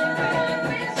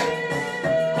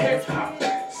 Hip hop,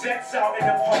 sets out in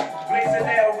the park, blazing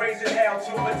hell, raising hell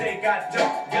till the day got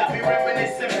dark. Got me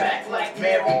reminiscing back like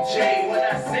Mary J. When I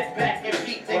sit back and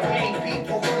beat the game,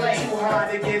 people play. Too hard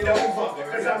to get over,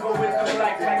 cause I'm going through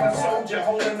life like a soldier,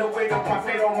 holding the weight of my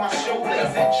fate on my shoulders.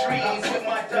 Blazing trees with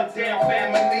my duck down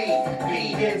family.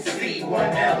 PNC, 1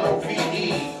 LOVE.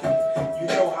 You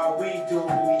know how we do.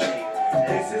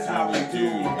 This is how we do.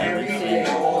 Every day,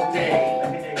 all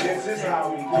day. This is how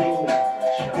we do.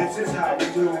 This is how we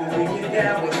do when we get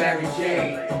down with Mary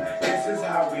Jane. This is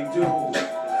how we do.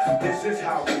 This is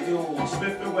how we do.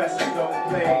 Smith and Wesson don't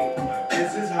play.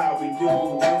 This is how we do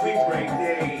when we break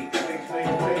day. Play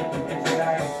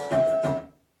tonight.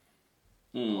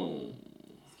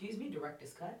 Excuse me,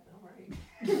 director's cut. All right.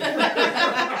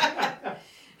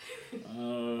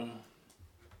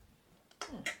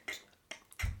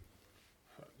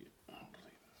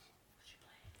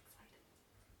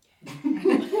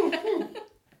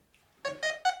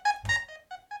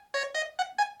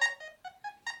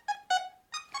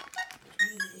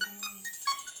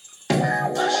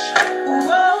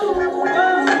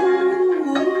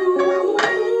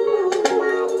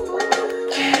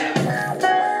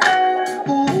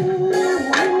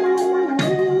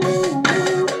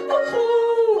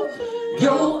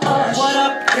 What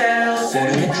up, girl?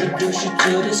 Let me introduce you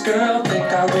to this girl. Think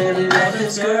I really love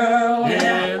this girl.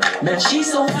 Yeah. Man,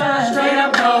 she's so fine. Straight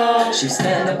up dog. She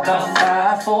stand about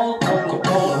 5'4",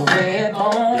 Coca-Cola red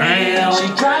bone. Damn. She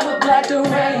drive a black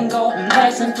Durango.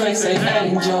 License plate say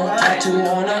Angel. Tattoo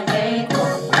on her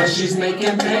ankle. But she's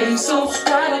making pesos.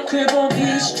 Got a crib on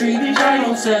East Street. Right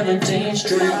on 17th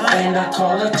Street. And I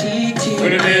call her TT.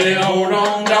 Wait a minute, hold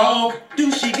on, dog.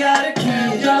 Do she got a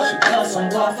kid? Yup. She loves some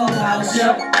Waffle House.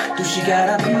 Yup. Do she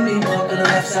got a beauty mark on the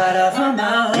left side of her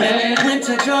mouth? Man, went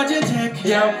to Georgia Tech.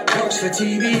 Yup. Works for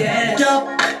TBS. Yup.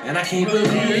 And I can't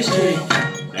believe it's straight.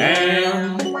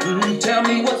 Damn. Tell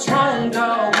me what's wrong,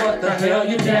 dog. What the hell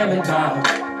you damning, dog?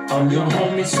 I'm your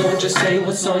homie, so just say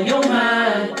what's on your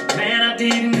mind. Man, I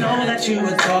didn't know that you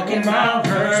were talking about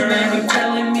her. So man, you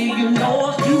telling me you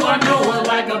know her? You I know her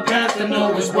like a pastor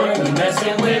know his word. You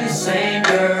messing with the same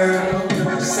girl,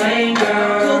 same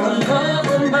girl. The love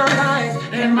of my life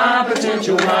and my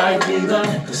potential wife be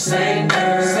the same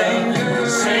girl, same girl,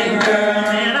 same girl.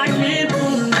 And I can't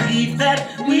believe that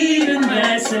we've been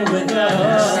messing with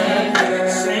her. Same girl,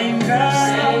 same girl,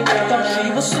 same girl. Thought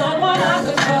she was someone I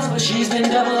could trust, but she's been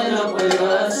doubling up with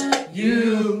us. UK.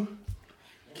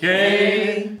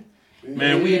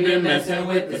 Man, we've been messing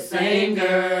with the same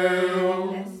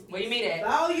girl. Where you meet at?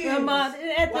 Come on,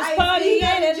 at this party in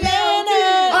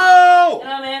Atlanta. Oh! And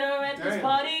I met her at this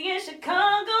party in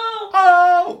Chicago.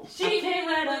 Oh! She came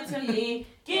right up to me,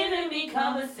 giving me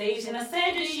conversation. I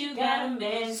said, do you got a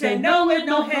man? Say no with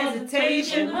no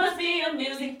hesitation. It must be a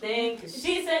music thing, cause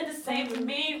she said the same for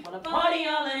me. Wanna party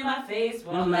all in my face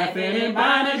while I'm laughing and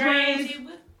buying a drink.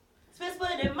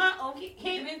 Split in my own,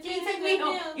 can't take me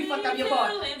home. You fucked up your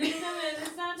part.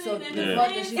 So the Yeah.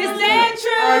 fuck is Is that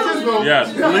true? All right, just go.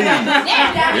 Yes, please.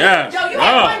 Yes. Yo, you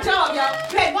had one job, y'all.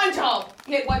 You had one job.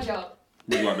 You had one job.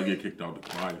 We about to get kicked out the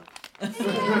choir.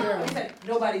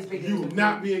 Nobody's bigger You than will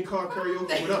not be in car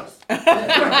karaoke with us.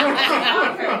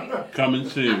 Coming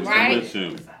soon. Coming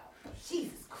soon.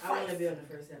 Jesus I want to be on the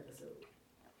first episode.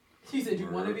 She said you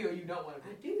want to be or you don't want to be?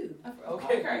 I do.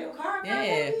 Okay.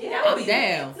 Yeah, I'm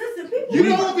down. Listen, people. You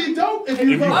know what would be dope if you If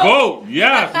you vote. vote,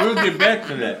 yes, we'll get back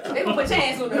to that. They gonna put your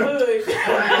ass on the hood.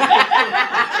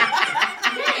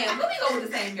 Damn, let me go with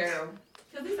the same girl.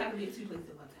 Because these have to be in two places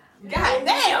at one time. God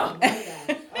damn.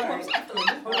 All right.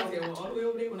 All the way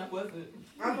over there when I wasn't.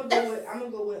 I'm gonna go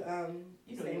with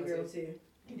You know same you girl want to. too.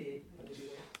 You did.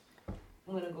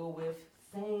 I'm gonna go with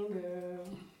same girl.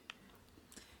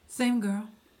 Same girl.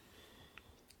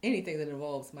 Anything that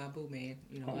involves my boo man,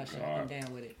 you know, Usher, God. I'm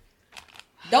down with it.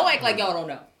 Don't act like y'all don't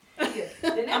know.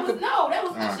 Then that was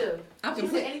Usher. I'm She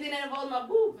said anything that involved my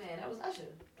boob, man. That was Usher.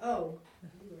 Oh.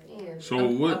 Yeah. So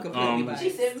what?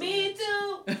 She said me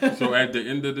too. So at the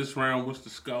end of this round, what's the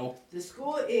score? The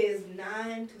score is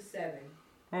 9-7.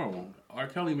 Oh, R.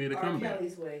 Kelly made a R. comeback.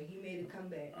 Kelly's way. He made a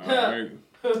comeback. All right.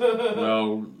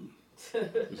 Well,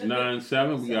 it's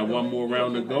 9-7. We got one more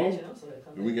round to go.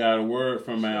 And we got a word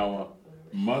from our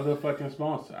motherfucking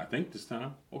sponsor. I think this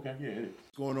time. Okay, yeah, it is.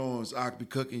 What's going on? It's Akby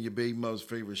Cooking, your baby mother's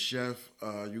favorite chef.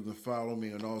 You can follow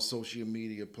me on all social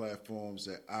media platforms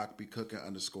at Akby Cooking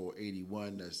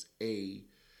 _81. That's AKH,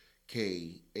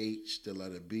 the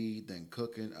letter B, then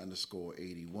Cooking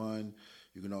 _81.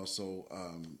 You can also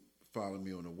follow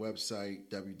me on the website,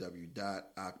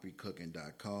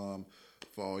 www.akbycooking.com.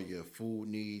 For all your food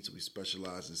needs, we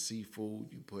specialize in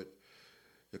seafood. You put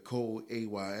the code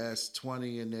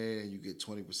AYS20 in there, and you get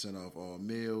 20% off all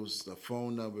meals. The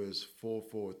phone number is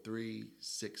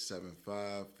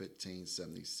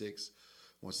 443-675-1576.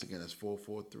 Once again, that's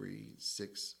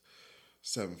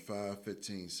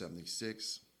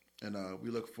 443-675-1576. And we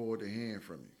look forward to hearing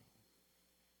from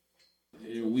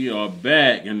you. We are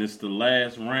back, and it's the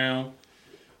last round.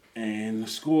 And the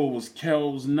score was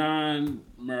Kel's 9,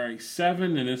 Murray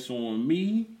 7, and it's on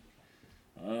me.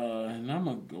 And I'm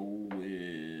going to go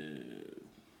with...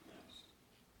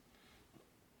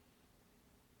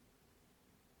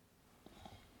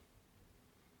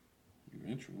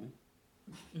 Eventually.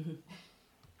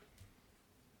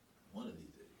 One of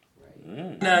these days.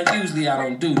 Right. Now, usually I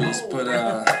don't do this, but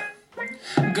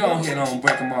go ahead on,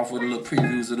 break them off with a little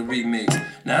previews of the remix.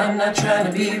 Now, I'm not trying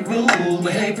to be rude,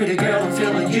 but hey, pretty girl, I'm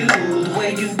feeling you. The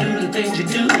way you do the things you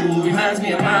do reminds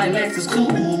me of my Lexus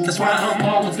cool. That's why I'm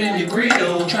all up in your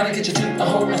grill, trying to get you to a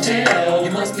hotel.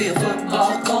 You must be a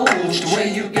football coach, the way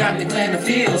you got me playing the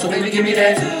field. So baby, give me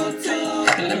that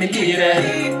and let me give you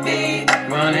that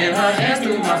running her hands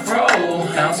through my fro,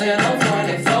 bouncing on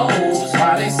 24s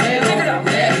while they say look I'm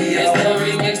ready. It's the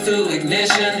remix to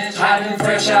Ignition, hot and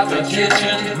fresh out the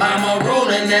kitchen. Mama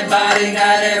rolling that body,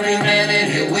 got every man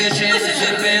in here wishing.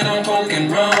 Sipping on coke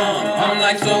and rum, I'm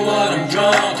like, so what, I'm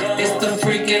drunk. It's the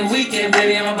freaking weekend,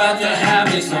 baby. I'm about to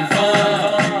have me some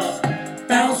fun.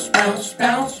 Bounce, bounce,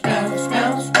 bounce, bounce,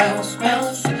 bounce, bounce,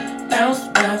 bounce, bounce,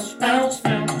 bounce, bounce, bounce.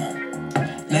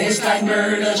 Now it's like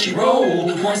murder, she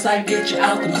rolled. Once I get you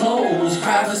out the clothes,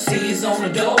 privacy is on the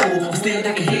door. Still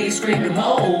I can hear you screaming,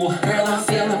 "Mo, girl, I'm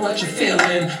feeling what you're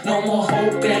feeling. No more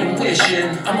hope and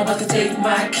wishing. I'm about to take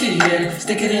my key and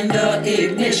stick it in the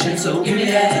ignition. So give me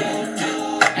that,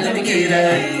 and let me get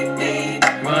that.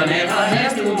 Running my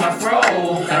hands through my fro,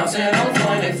 bouncing on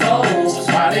 24s.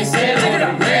 Why they say that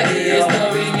I'm ready? It's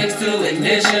the remix to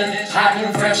ignition, hot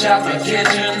and fresh out the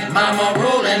kitchen. Mama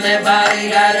rolling that body,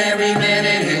 got every man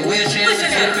in here wishing.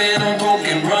 Sipping on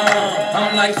broken rum,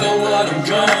 I'm like, so what? I'm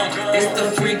drunk. It's the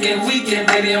freaking weekend,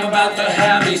 baby. I'm about to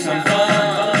have me some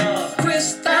fun.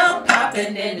 Crystal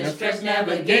popping in the Stretch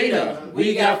Navigator.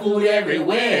 We got food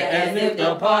everywhere, as if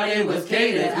the party was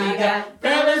catered. We got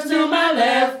fellas to my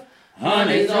left,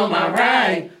 honeys on my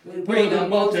right. We bring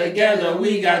them both together,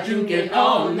 we got drinking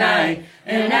all night.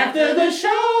 And after the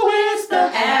show, it's the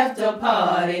after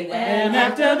party. And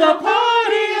after the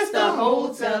party, it's the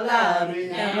hotel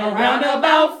lobby. And around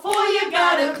about 4, you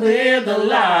gotta clear the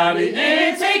lobby.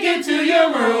 And take it to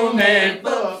your room and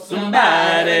fuck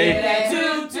somebody.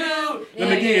 Toot toot, let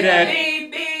me get that.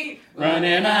 Beep beep.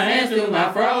 Running my hands through my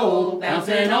fro,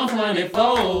 bouncing on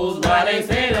 24s. Why they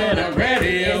say that I'm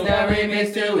ready? It's the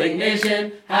remix to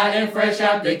ignition, hot and fresh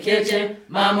out the kitchen.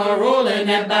 Mama rolling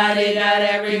that body, got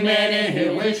every man in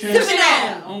here wishing. Sit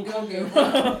down.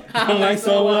 I'm like,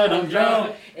 so what? I'm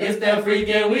drunk. It's the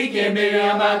freaking weekend, baby.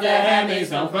 I'm about to have me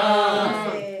some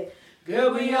fun.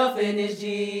 Girl, we off in this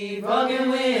Jeep,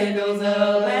 fucking windows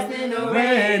up, blasting the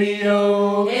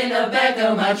radio in the back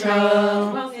of my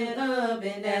truck, walking up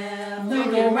and down,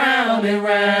 looking round and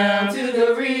round to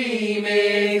the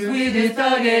remix. We just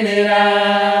thugging it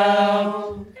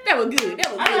out. That was good.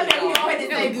 That was good. I love that we all had the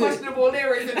same questionable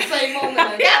lyrics at the same moment.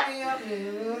 Like,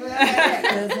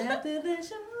 after the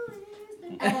show is the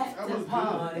after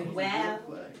party. Wow.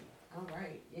 All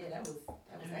right. Yeah, that was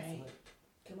excellent.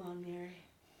 Come on, Mary.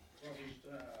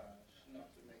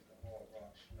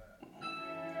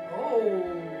 Oh.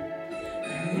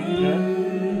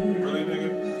 Really, nigga?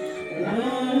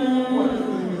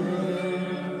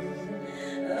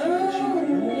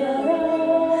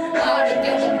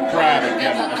 Cry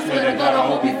together. I swear to God, I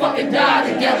hope we fucking die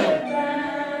together.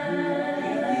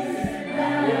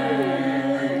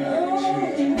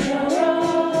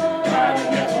 Cry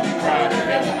together.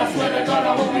 I swear to God, I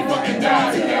hope we fucking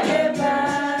die together.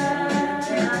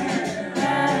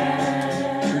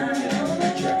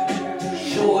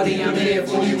 Shorty, I'm there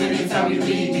for you anytime you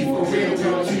need me. For real,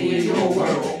 girl, it's me in your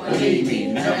world. Believe me,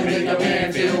 nothing make a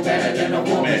man feel better than a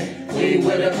woman. Queen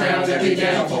with a crown, that be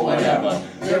down for whatever.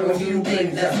 There are a few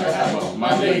things that's forever.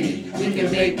 My lady, we can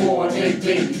make more and make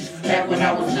babies. Back when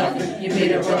I was nothing, you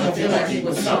made a brother feel like he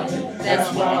was something.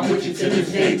 That's why I'm with you to this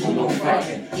day, for no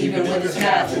frontin'. Even when the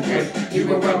skies are gray, you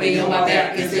can rub me on my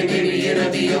back and say, baby,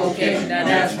 it'll be okay. Now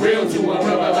that's real to a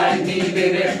brother like me,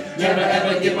 baby. Never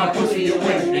ever give my pussy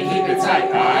away and keep it tight,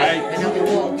 alright? And then we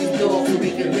walk these doors so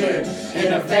we can live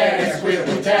in a fast crib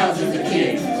with thousands of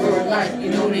kids. For life,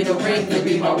 you don't need a ring to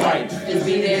be my wife. Just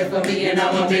be there for me and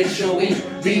I'ma make sure we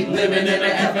be living in the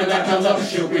heaven like a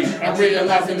luxury. I'm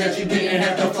realizing that you didn't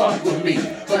have to fuck with me,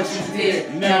 but you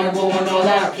did. Now I'm going all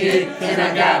out, kid, and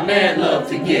I got mad love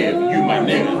to give. You my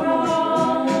nigga.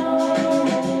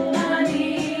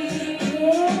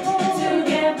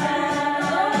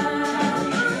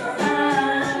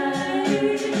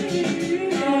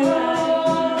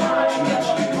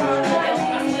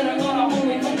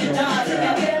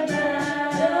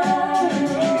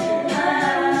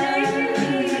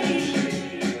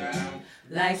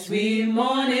 Like sweet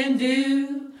morning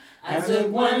dew, I took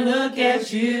one look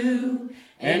at you,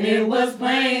 and it was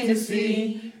plain to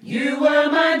see you were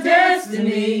my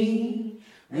destiny.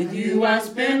 With you I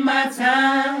spend my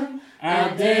time,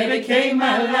 I'll dedicate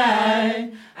my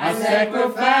life, I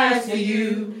sacrifice to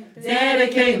you,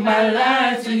 dedicate my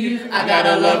life to you. I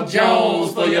gotta love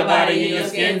Jones for your body and your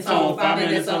skin tone. 5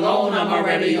 minutes alone, I'm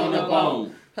already on the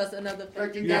bone. Plus another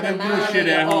freaking got that good shit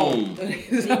at home.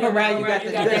 Alright, you got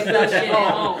the good shit at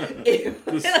home.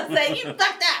 It'll say you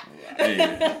fucked up.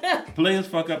 Hey, players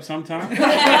fuck up sometimes.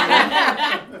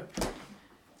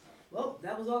 Well,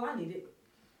 that was all I needed.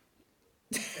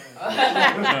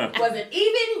 Wasn't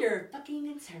even your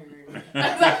fucking turn.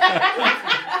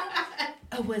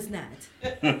 I was not.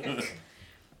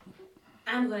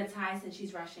 I'm going to tie since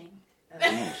she's rushing.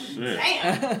 Oh, shit.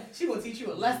 Damn. She will teach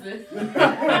you a lesson.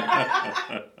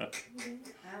 That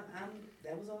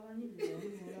was all I needed.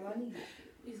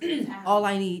 All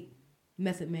I need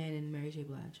Method Man and Mary J.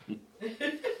 Blige.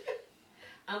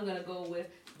 I'm gonna go with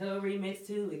the remix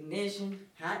to Ignition.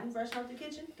 Hot and fresh out the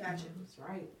kitchen. Gotcha. That's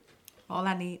right. All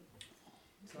I need.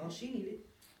 That's all she needed.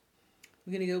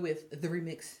 We're gonna go with the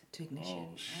remix to Ignition.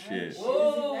 Oh shit.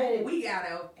 Whoa, we got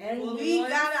out. And we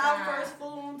got our first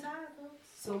full on time.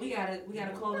 So we gotta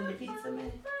call in the pizza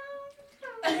man.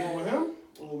 You going with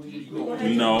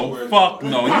him? No, fuck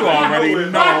no. You already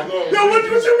know. Yo, what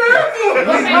you mad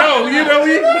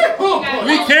for?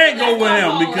 We can't go with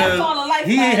him because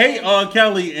he hate R.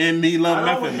 Kelly and he love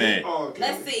Method Man.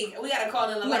 Let's see. We gotta call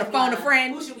in the You gotta phone a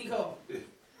friend. Who should we call?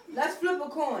 Let's flip a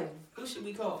coin. Who should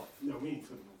we call? No, we ain't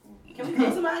flipping a coin. Can we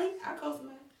call somebody? I'll call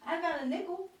somebody. I got a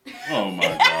nickel. Oh my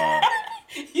god.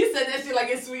 You said that shit like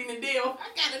it's sweet and deal. I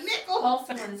got a nickel. Call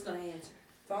someone that's gonna answer.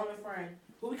 Phone a friend.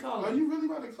 Who we calling? Are you really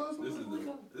about to close? This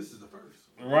is the first.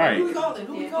 Right. Who we calling?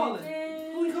 Who we calling?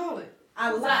 Who we calling?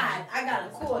 I lied. I got a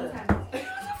quarter.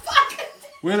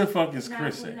 Where the fuck is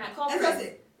Chris at? That's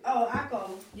it. Oh, I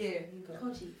call. Yeah, you go.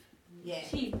 Call Chief. Yeah.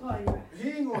 Chief, party right. He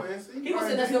ain't gonna answer. He gonna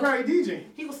send us the probably DJing.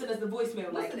 He gonna send us the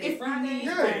voicemail like What's if you need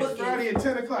Yeah, for it's bookings. Friday at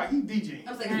 10 o'clock. He DJing. I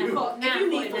was like, if you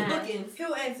need for bookings,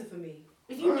 He'll answer for me.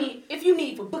 if you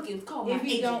need for bookings, call my If you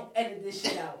agent. don't edit this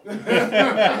shit out. Right.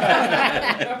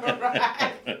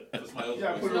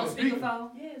 Yeah, put it on speaker. Yeah,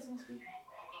 it's on speaker.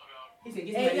 He said,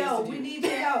 get Hey, somebody yo, else to we do it. need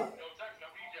your help.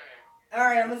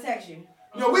 Alright, I'm gonna text you.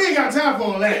 No, we ain't got time for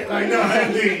all that. Like, no,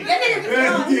 that That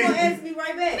nigga, you gonna answer me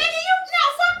right back. Nigga, you no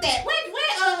fuck that. Where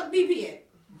BP at?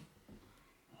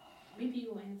 BP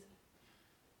will answer.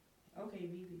 Okay,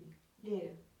 BB. Yeah.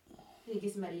 He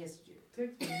get somebody else to do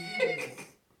it. Text me.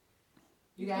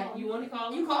 You want to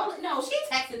call? You call it? No, she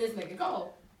texting this nigga.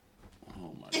 Call.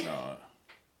 Oh my god.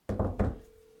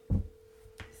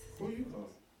 Who you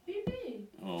calling? BP.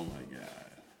 Oh my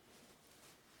god.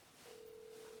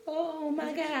 Oh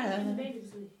my God. Baby to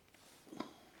sleep.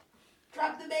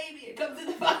 Drop the baby and come to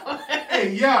the phone.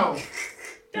 Hey, yo.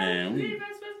 Damn, we Leave us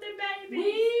with the baby. We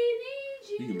need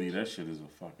you. can leave that shit as a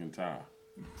fucking tie.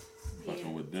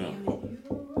 Fucking with them.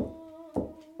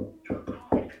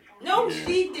 No, Yeah.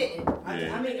 she didn't.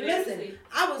 Yeah. I mean, listen,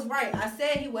 I was right. I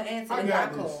said he would answer I if I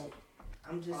got this. called.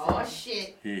 I'm just Oh saying.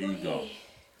 shit. Here you go.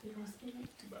 You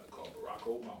better call Barack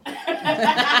Obama.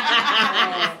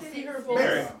 See her Mary.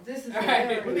 voice. This is a All right.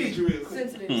 very We need you real quick.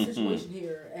 sensitive situation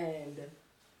here, and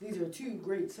these are two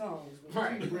great songs with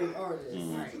Right. two great artists.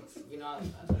 Right. You know.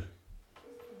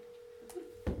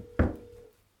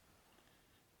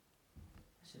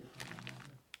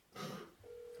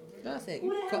 I said Who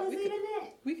the hell is even that?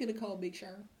 we could have called Big Sean.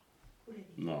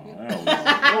 No,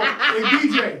 Oh, hey,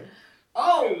 DJ.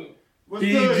 Oh. What's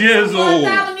D good? Jizzle.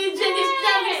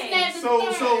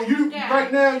 So you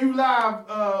right now you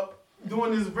live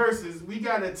doing this verses. We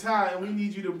got a tie and we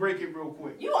need you to break it real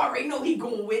quick. You already know he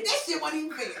going with that shit. Wasn't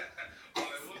even fair.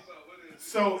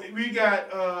 So we got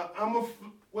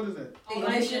what is that?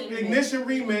 Ignition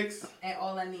remix And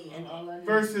all I need.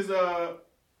 versus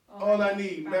All I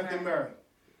Need, Method Mary.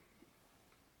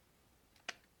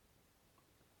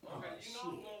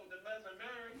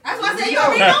 That's why I said you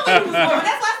already know where he was going.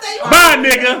 That's why I said you Bye,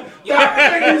 nigga. You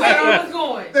already knew where he was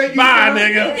going. Thank you, Bye, sir.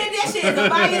 nigga. You did that shit as a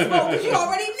biased vote because you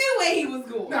already knew where he was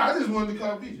going. Nah, I just wanted to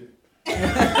call BJ.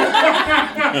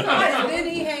 Then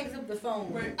he hangs up the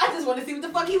phone. I just wanted to see what the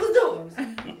fuck he was doing.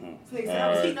 This nigga said I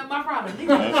was heating up my product. Nigga,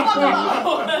 what the fuck am I?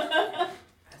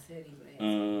 I said he would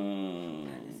answer.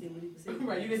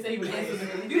 Right, you didn't say he would answer.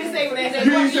 You didn't say he would answer.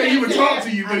 You didn't say he would talk to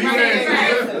you, but he would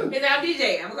answer. He said, I'm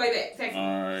DJ. I'm going to call you back. Text me.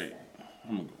 All right.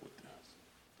 I'm gonna go with this.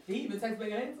 Did he even text back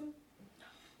an answer?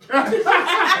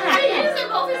 He answered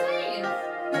both his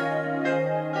hands.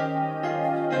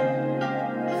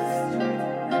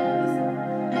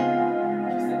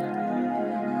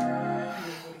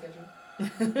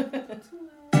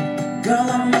 Girl,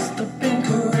 I must have been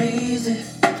crazy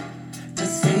to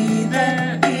say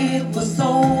that it was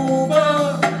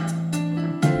over.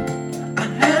 I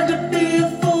had to be a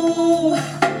fool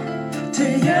to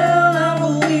yell out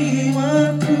what we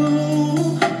were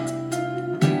through.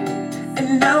 And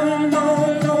now I'm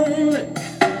all lonely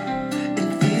and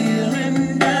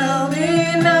feeling down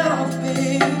and out,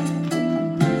 babe.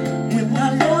 When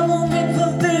I never meant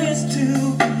for this to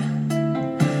be.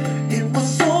 It was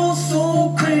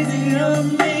so crazy of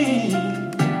me.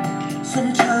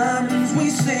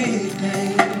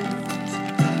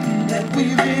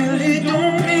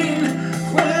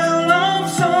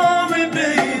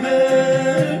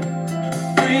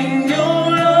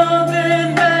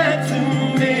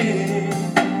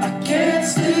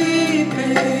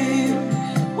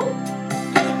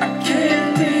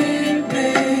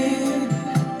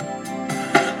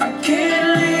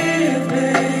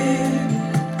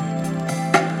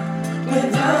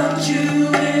 Without you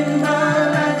in my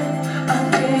life, I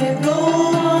can't go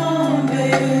on,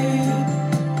 babe.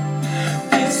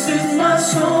 This is my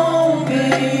song,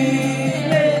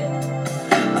 baby.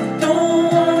 I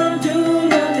don't wanna do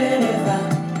nothing if I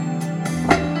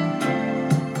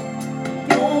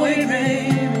go away,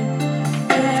 baby.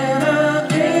 And I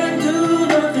can't do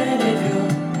nothing if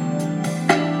you're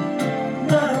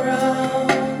not around.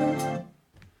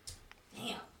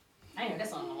 Damn. I ain't heard that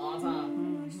song in a long time.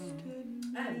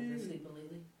 I haven't been sleeping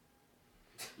lately.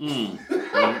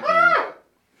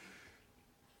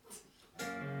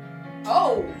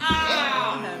 Oh!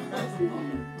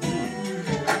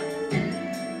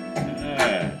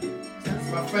 That's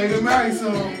my favorite Mary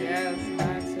song. Yes,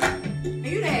 mine too. And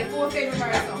you done had 4 favorite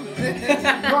Mary songs. No,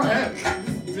 I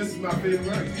haven't. This is my favorite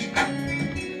Mary.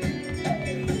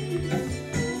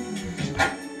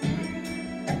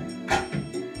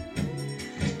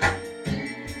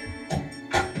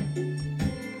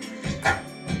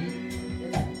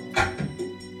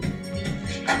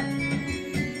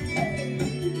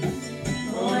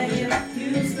 Boy, if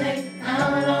you stay,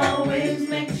 I'll always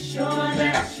make sure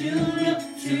that you look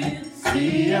to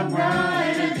see a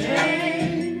brighter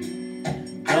day.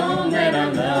 Don't let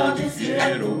our love just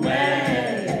get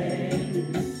away.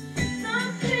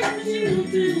 Some things you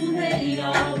do, they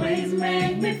always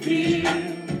make me feel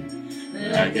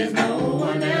like there's no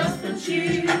one else but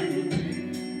you.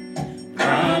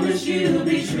 Promise you'll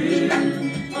be true.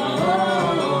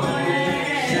 Oh,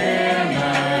 yeah. Share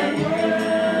my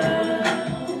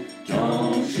world.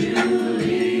 Don't you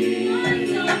leave.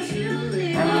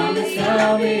 Promise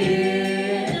I'll be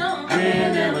here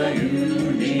whenever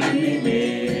you need me.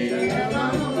 Share my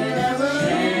world.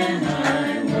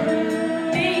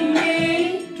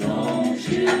 Don't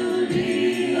you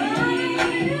leave.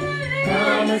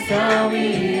 Promise I'll be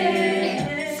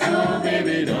here. So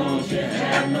baby, don't you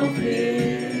have no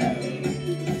fear.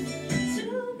 To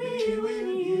be with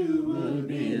you would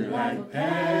be like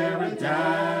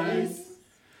paradise.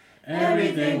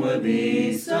 Everything would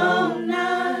be so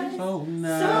nice, so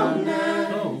nice, so nice,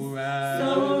 so right,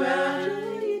 so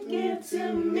right. You give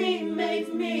to me makes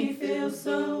me feel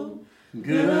so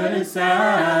good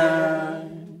inside.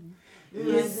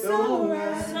 It's so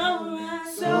right, so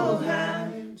right, so high.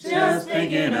 Just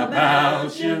thinking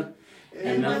about you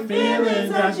and the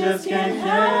feelings I just can't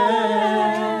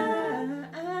hide.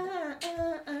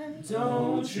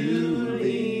 Don't you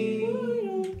leave.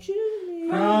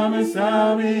 Promise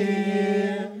I'll be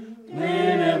here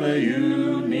whenever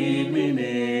you need me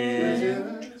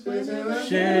near.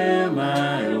 Share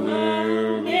my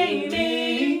world,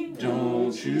 baby.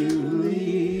 Don't you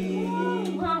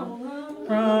leave.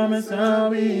 Promise I'll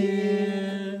be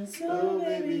here. So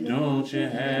baby, don't you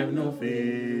have no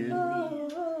fear.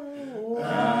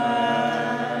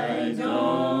 I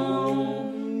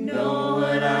don't know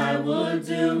what I would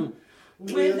do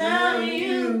without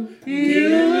you.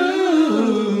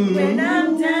 When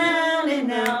I'm down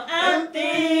and out, I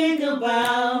think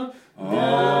about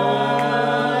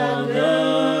all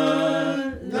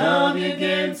the love you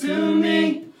give to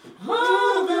me.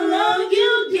 All the love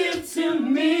you give to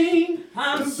me.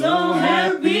 I'm so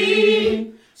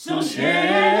happy. So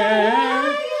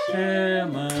share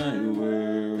my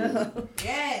world.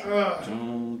 Yeah.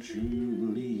 Don't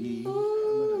you leave.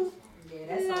 Yeah,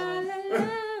 that's all.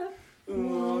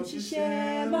 Won't you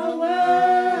share my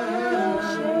world?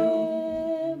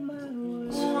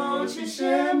 Won't you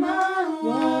share my world?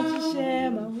 Won't you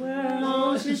share my world?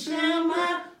 Won't you share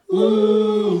my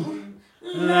ooh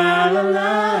la la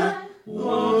la?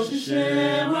 Won't you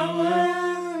share my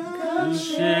world? Come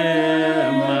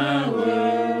share my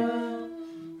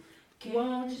world.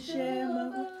 Won't you share my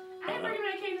world? I didn't bring him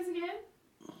that cadence again.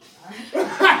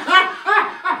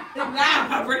 Nah,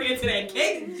 I bring it to that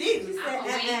cadence. Jesus.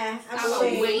 I'm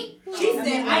gonna wait. She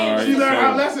said, I am. She learned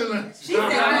her lesson. She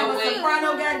said, I'm a soprano,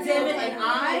 goddammit, and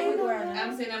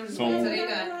I'm saying I'm just going to they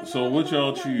got. So what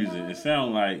y'all choosing? It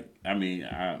sound like, I mean,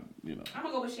 you know. I'm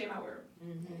gonna go with Share My Word.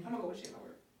 I'm gonna go with Share My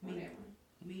Word. On that one.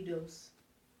 Midos.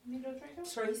 Mido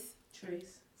Trace?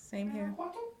 Trace. Same here.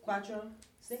 Quattro.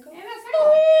 Cinco. And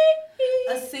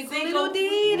that's A cinco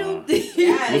diddle dee.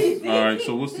 What's- all right,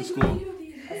 so what's the score?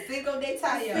 A cinco de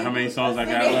tayo. And how many songs I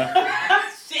got left?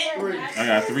 Shit. I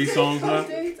got 3 songs left.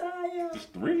 De tayo.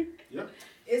 Just 3? Yep.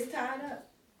 It's tied up.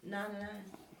 9-9.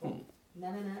 9-9.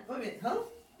 Wait a minute, huh?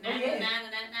 Nah.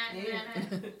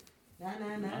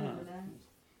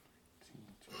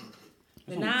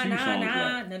 Nah, nah,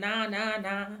 nah, nah, nah, nah,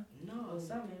 nah. No,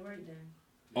 something right there.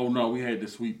 Oh no, we had the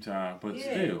sweep time, but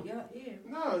still. Yeah.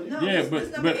 No, Yeah, it's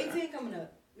but number 18 coming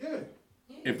up. Yeah.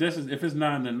 Yeah. If it's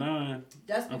 9 to 9.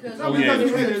 That's because All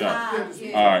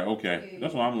right, okay.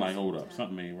 That's why I'm like, hold up,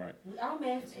 something ain't right. My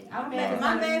math.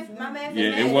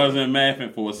 Yeah, it wasn't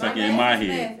mathing for a second in my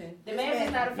head. The math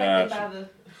is not affected by the.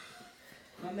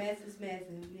 My math is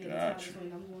mathing. Yeah, gotcha.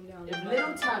 I'm going down. If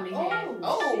little Tommy had.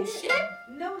 Oh shit!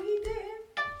 No, he didn't.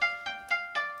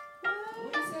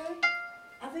 What did he say?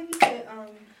 I think he said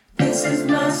This is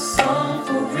my song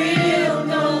for real,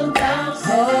 no doubt.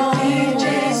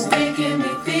 DJ's making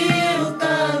me feel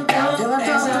thugged out.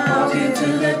 As I walk into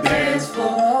the dance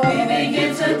floor, we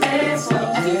begin to dance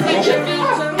slow.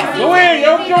 Go ahead,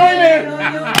 yo, join in.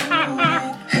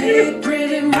 Hey,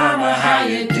 pretty mama, how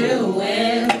you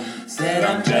doing? Said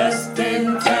I'm just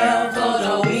in town for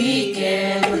the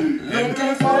weekend.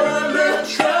 Looking for a little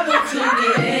trouble to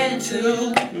get into.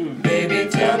 Baby,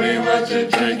 tell me what you're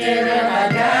drinking and I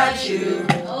got you.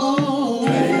 Ooh,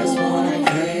 players wanna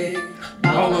play,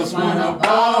 ballers wanna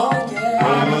ball,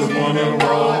 ballers wanna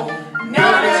roll.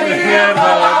 Now together, I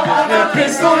wanna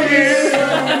piss on you.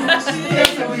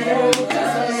 Piss on you,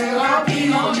 I'll be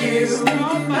on you.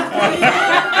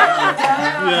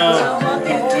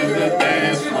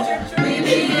 We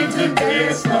begin to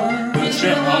dance slow. Put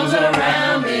your arms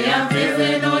around me, I'm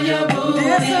feeling on your booty.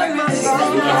 This is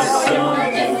my song.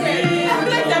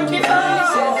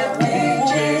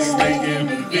 DJ's making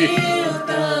me feel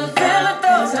the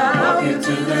as I walk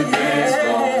into the dance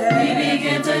floor. We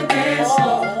begin to dance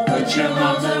slow. Put your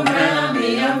arms around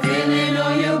me, I'm feeling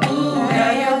on your booty.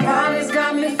 Now your body's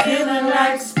got me feeling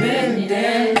like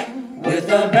spending. With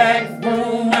a back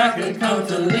room I could come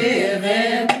to live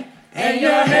in. And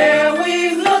your hair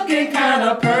weaves looking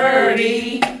kinda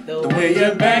purty. The way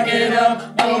you back it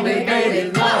up, oh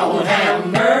baby, Lord have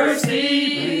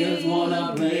mercy. Players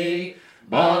wanna play,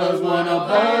 ballers wanna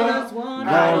ball,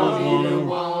 ballers wanna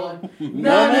roll.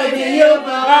 None of you,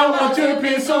 I want to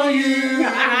piss on you.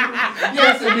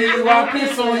 Yes I do, I'll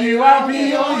piss on you, I'll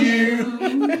pee on you.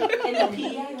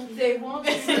 they want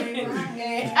to say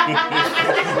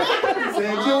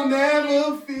Said you'll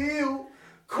never feel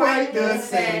quite the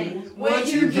same. What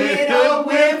you get a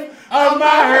whiff of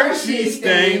my Hershey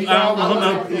stain. I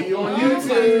wanna pee on you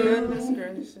too.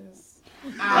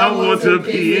 I want to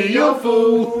pee in your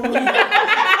food. I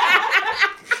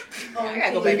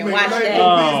gotta go back and watch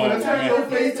that. When I turn your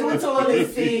face to a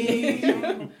toilet seat,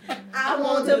 I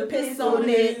want to piss on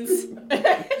it.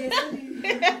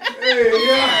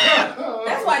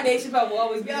 That's why Dave Chappelle will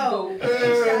always be the GOAT.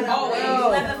 Always.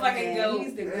 Let the fucking go.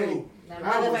 He's the GOAT.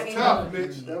 That was tough,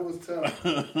 bitch. That was tough.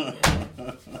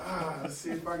 Let's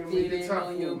see if I can make it tough.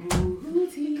 On your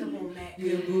booty. Come on, Matt.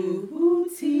 Your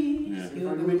booty. Yeah. If I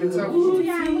can make it tough. What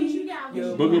you got?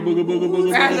 Booga, booga, booga, booga,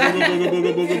 booga, booga,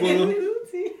 booga, booga, booga.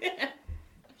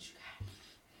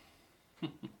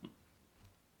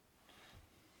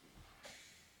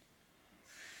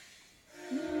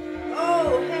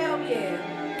 oh, hell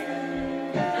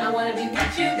yeah. I wanna be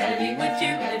with you, gotta be with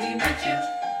you, gotta be with you.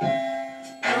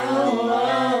 Oh,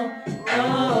 oh,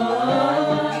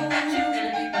 oh,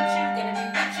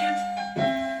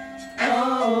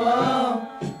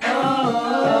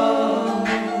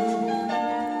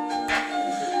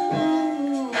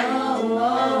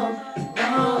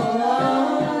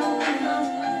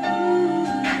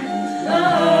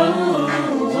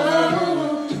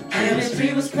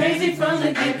 Chemistry was crazy from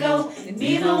the get-go, and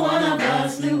neither one of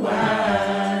us knew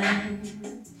why.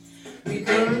 We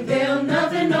couldn't build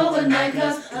nothing overnight,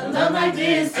 cause a love like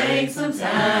this takes some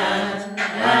time.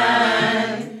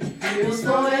 People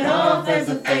started off as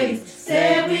a phase,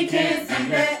 said we can't see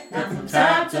that. Now from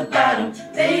top to bottom,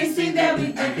 they see that we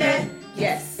did that.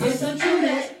 Yes, it's so true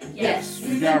that, yes,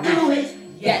 we can do it.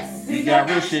 Yes, We got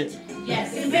real shit.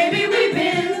 yes, and baby, we've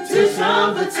been too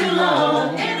strong for too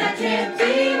long. And I can't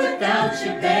be without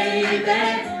you, baby.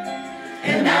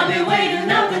 And I'll be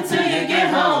waiting up until you get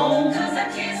home. Cause I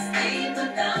can't sleep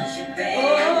without you, baby.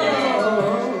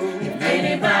 Oh, if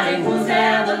anybody who's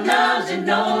ever loved you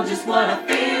know just what I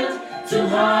feel. Too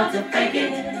hard to fake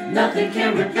it, nothing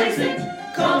can replace it.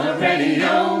 Call the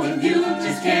radio and you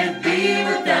just can't be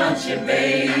without you,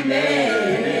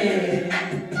 baby.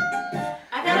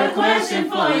 I got a question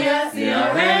for you, see I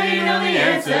already know the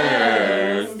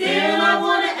answer. Still I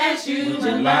wanna ask you, would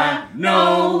you lie?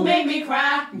 No. Make me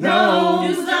cry? No.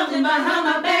 Do something behind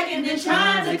my back and then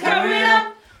try to cover it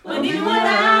up. When you and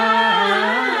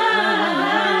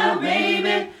I,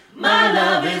 baby, my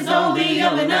love is only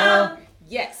up and up.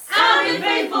 Yes. I'll be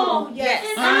faithful. Yes.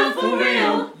 I'm for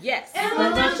real. Yes. And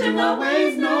we're watching my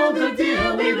ways, no big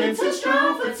deal. We've been too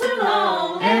strong for too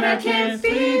long. And I can't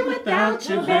be without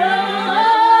you, girl.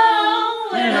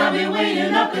 And I'll be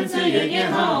waiting up until you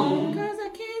get home. Cause I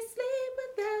can't sleep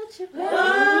without you. Oh,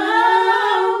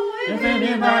 If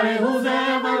anybody who's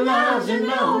ever loved you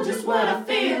know just what I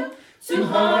feel. Too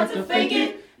hard to fake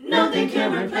it, nothing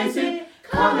can replace it.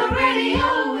 Call the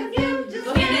radio with you. Just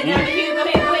go ahead, go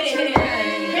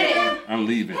ahead. I'm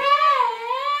leaving.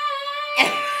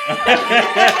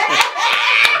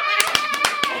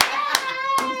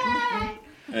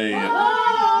 Hey.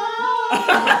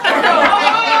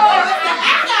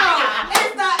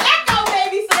 It's the echo,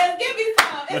 baby says. Give me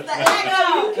some. It's the echo.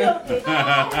 You killed it.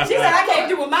 She said I can't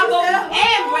do with my vocals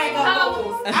and bring up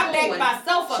vocals. I backed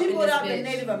myself up She in put this out the bitch.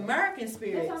 Native American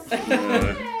spirits.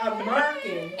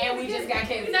 American. And we just got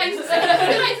Kevin. You know, I used to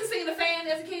sing the fan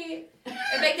as a kid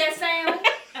and make that sound.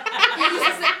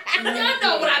 Y'all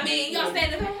know what I mean. Y'all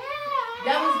stand the fan.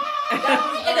 That was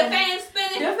and the fan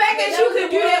spinning. The fact that you could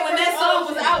do that when that song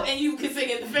was out and you could sing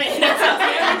in the fan. That's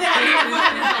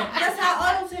how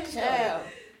auto-tune started.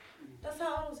 That's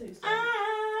how auto-tune started.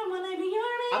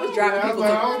 I was driving people. I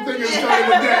don't think it started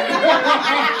with that.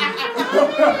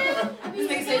 This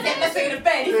nigga said, let's sing in the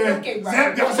fan. He said, okay, bro.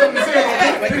 Zach got something to say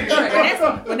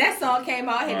about When that song came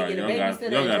out, I had to get a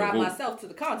babysitter and drive vote. myself to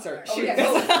the concert. Oh, yeah,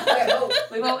 vote.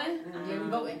 We voting? Yeah, we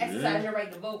voting. Exercise your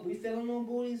right to vote. We feeling on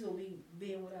booties or we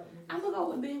being without niggas? I'm gonna go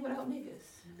with being without niggas.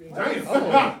 Damn.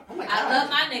 I love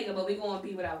my nigga, but we gonna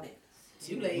be without niggas.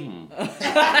 Too late.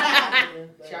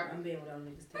 Sharp. I'm being without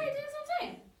niggas too. Right, that's what I'm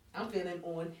saying. I'm feeling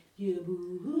on your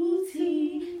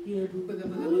booty, your booty,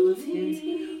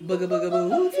 booga booga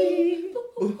booty,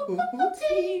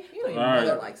 booty. You know your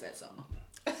mother likes that song.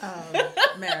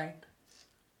 Mary.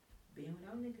 Being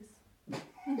without niggas.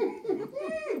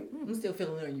 I'm still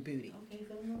feeling on your booty. Okay,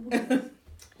 feeling on booty.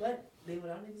 But being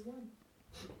without niggas won.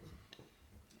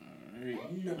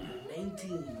 Alright. Number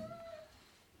 19.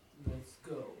 Let's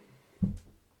go.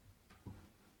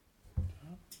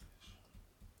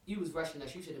 You was rushing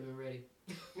us. You should have been ready.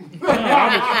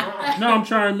 I'm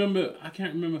trying to remember. I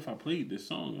can't remember if I played this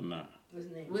song or not. What's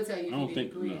his name? We'll tell you. I don't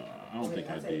think. No, I don't think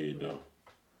I did though.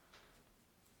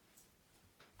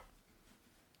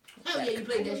 Oh yeah, you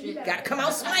played that shit. Gotta come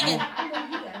out swinging.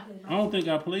 I don't think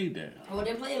I played that. Oh,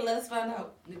 then play it. Let us find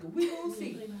out. Nigga, we gonna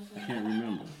see. I can't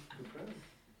remember. I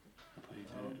played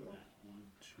that. 1,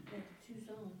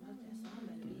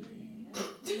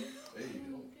 2.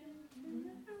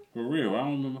 For real, I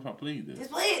don't remember if I played this.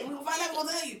 Let's play it. We're gonna find out. We're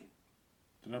gonna tell you.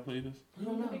 Did I play this? I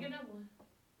don't know. Pick another one.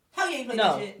 How you ain't played No,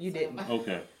 that shit? you didn't.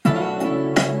 Okay.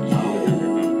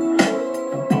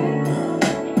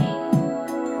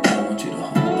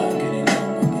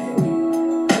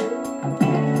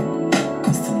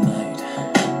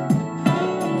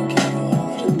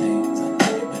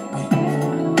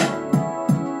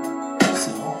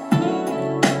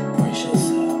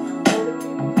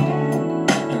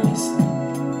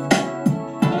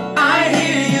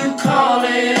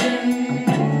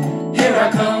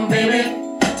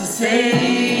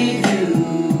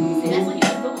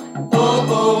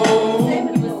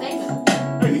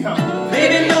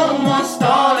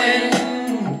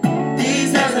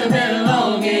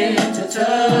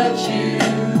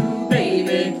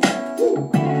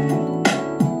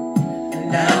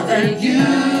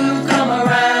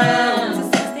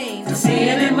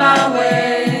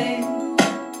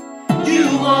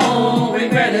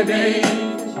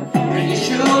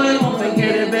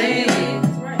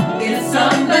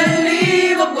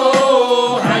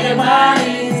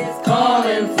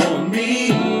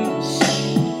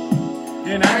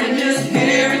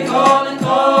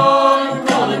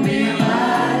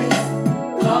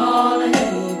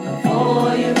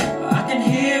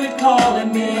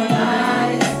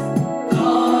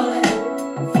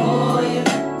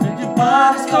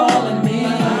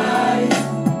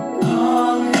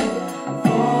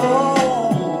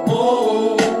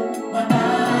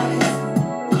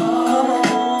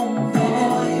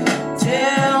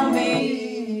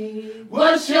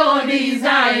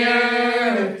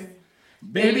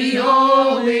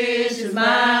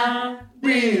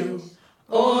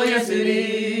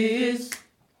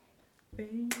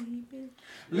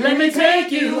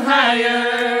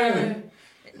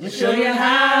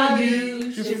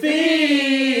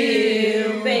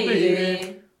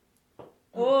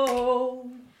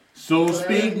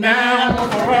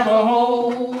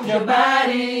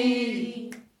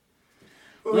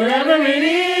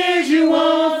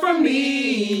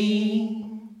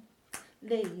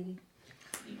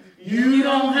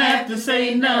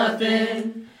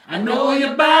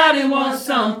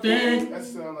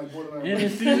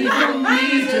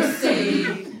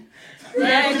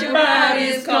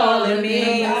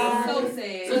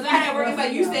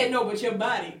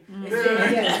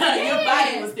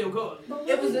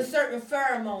 It was a certain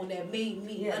pheromone that made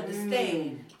me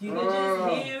understand You can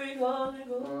just hear it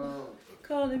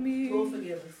calling me. Lord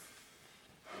forgive us.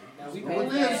 Now we past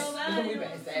that. We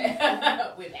past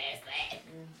that. We past that.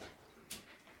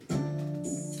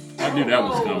 I knew that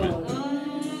was coming.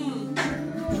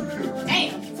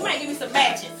 Damn, somebody give me some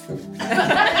matches.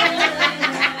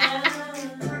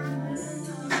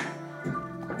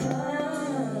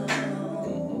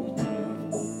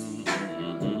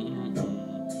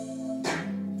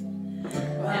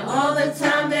 And all the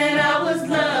time that I was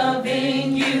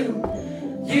loving you,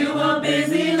 you were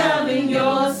busy loving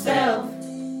yourself.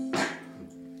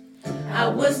 I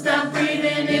would stop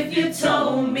breathing if you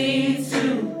told me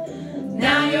to.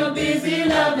 Now you're busy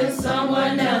loving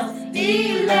someone else.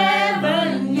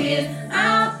 11 years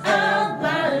out of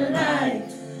my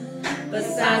life.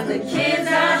 Besides the kids,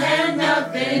 I had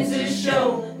nothing to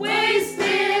show.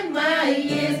 Wasted my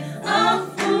years, a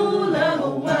fool of a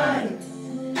wife.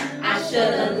 I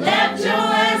should have left your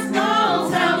ass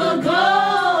long time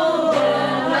ago.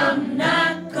 I'm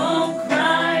not gonna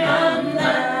cry, I'm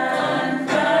not gonna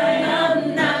cry,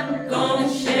 I'm not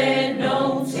gonna shed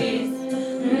no tears.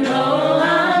 No,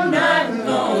 I'm not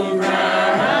gonna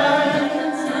cry,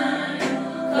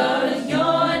 'cause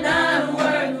you're not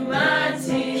worth my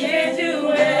tears. Can't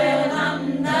do it,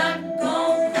 I'm not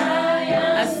gonna cry.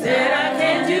 I said I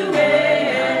can't do it.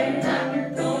 I'm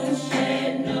not gonna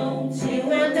shed no tears. You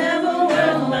were never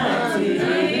worth my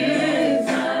tears.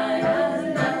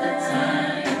 Not the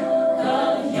time,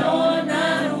 'cause you're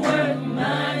not worth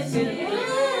my tears.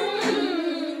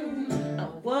 I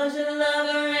was your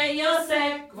lover and your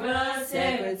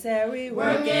secretary,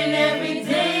 working every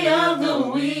day of the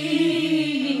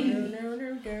week.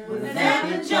 Without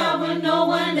the job when no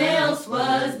one else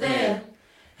was there,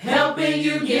 helping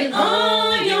you get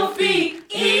on your feet.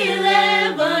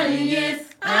 11 years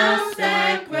I'll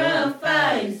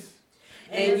sacrifice.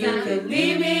 And you could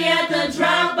leave me at the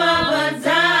drop of a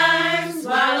dime.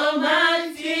 Swallow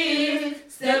my tears,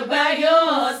 step by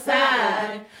your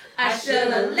side. I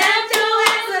should have left your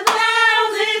ass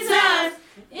 1,000 times.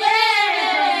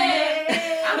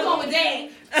 Yeah, I'm going with that.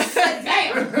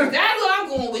 Damn, that's what I'm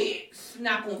going with.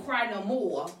 Not gonna cry no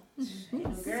more.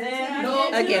 No,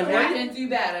 Again, I didn't do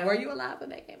better. Were you alive when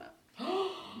that came out?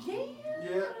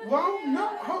 Yeah. Well,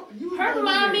 no. You Her were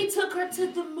mommy there. took her to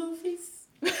the movies.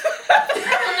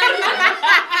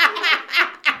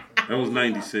 That was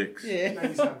 96. Yeah.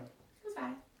 97.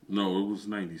 No, it was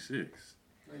 96.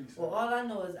 Well, all I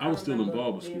know is I was still in remember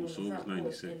barber being school, on the so it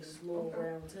was front porch in 96. this little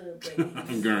round tub that I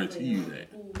can guarantee you that.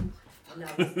 And I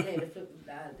was standing flipping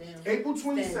down. April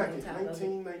standing 22nd, on top of it,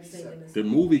 1997. singing The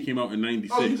movie came out in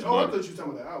 96. Oh, I but- thought you were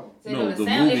talking about the album. No, the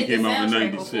movie came out in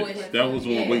 96. That was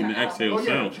on Waiting to Exhale Oh, yeah,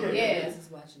 soundtrack. yeah.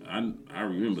 I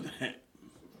remember that.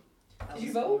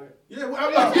 You vote? Yeah, well,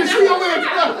 I'm like, she over there.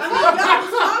 Y'all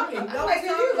was talking. Y'all was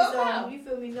talking, so you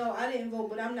feel me? No, I didn't vote,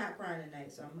 but I'm not crying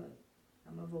tonight, so I'm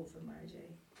gonna vote for Mary J.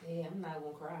 Yeah, I'm not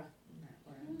gonna cry.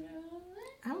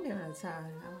 I'm giving it a tie.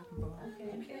 I'm not gonna vote.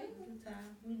 Okay. Good time.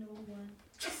 We know who won.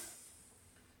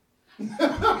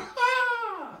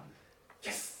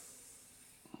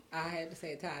 I had to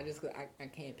say a tie just because I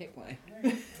can't pick one.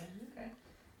 Okay.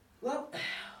 Well,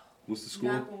 What's the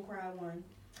score? not gonna cry one.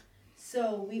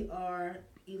 So we are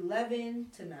 11-9.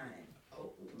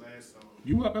 Last song.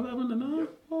 You up 11-9?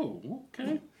 Oh,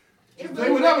 okay. It They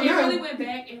really, went up and it down. really went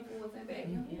back and forth and back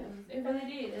and forth. It really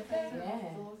did. That's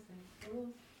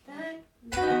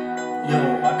Yo, I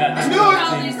got I knew it. I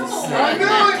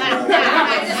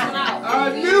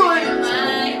knew it.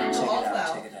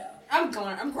 I'm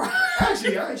crying.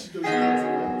 Actually, I actually do.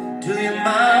 Do you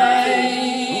mind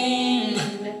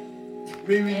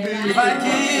Baby, if I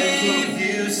give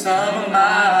you some of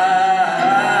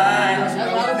mine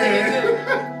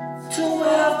to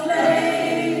well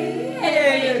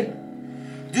play?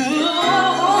 Do you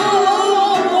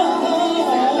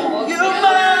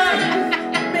mind,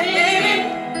 baby?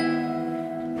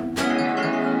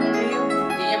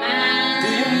 Do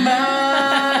you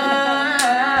mind?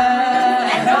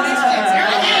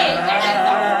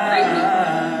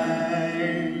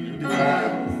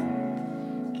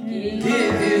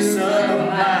 Give you some of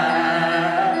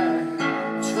mine.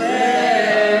 12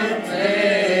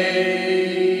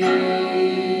 play.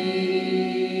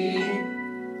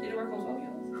 Did it work on both?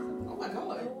 Oh my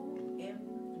god.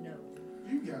 No.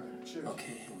 You got it. Chill.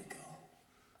 Okay, here we go.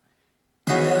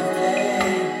 12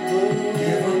 play.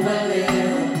 Give 'em a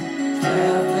little.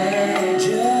 12 play.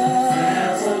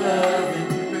 Just for loving.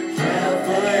 12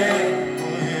 play.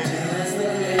 Just a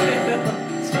little.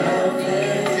 12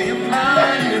 play. Do you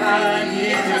mind if I give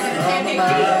you some of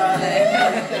mine?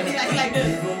 Give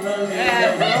 'em a little.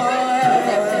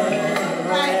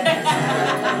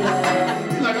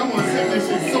 You like,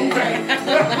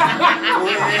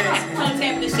 Tongue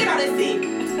tapping the shit out of his teeth.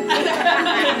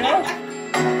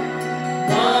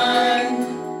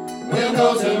 One will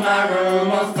go to my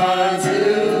room of fun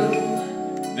too.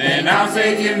 Then I'll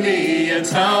say give me a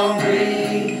tongue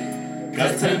ring.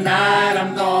 'Cause tonight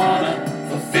I'm gonna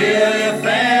fulfill your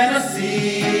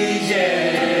fantasies,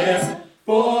 yes.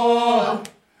 4,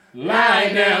 lie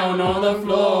down on the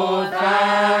floor.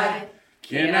 5,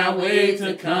 cannot wait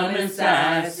to come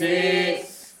inside.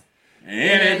 6,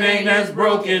 anything that's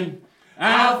broken,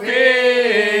 I'll fix.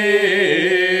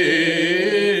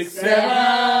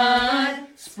 7,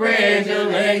 spread your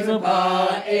legs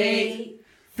apart. 8,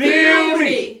 feel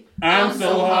me, I'm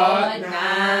so hard.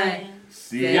 9,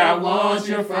 see, I want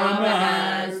you from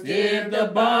behind. Skip the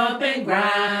bump and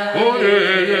grind. Oh,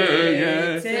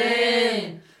 yeah.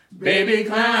 10, baby,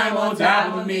 climb on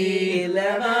top of me.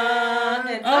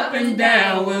 11, up and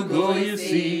down we'll go, you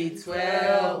see.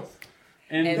 12,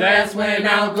 and that's when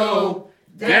I'll go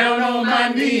down on my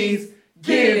knees,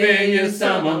 giving you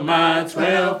some of my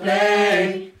 12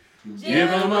 play. Give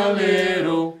them a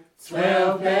little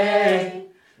 12 play,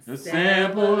 a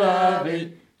sample of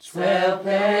it. 12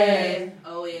 play.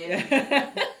 Oh yeah.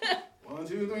 1,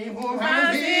 2, 3, 4,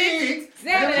 5, 6,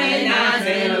 7, 8, 9,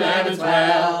 10, 11,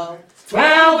 12.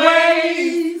 12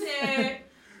 ways.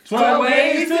 12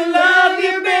 ways to love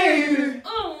you, baby.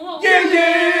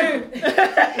 Yeah.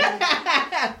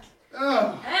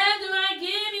 After I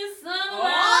give you some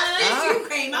love. You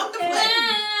came out the play.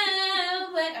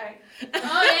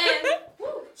 Oh yeah.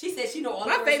 She said she know all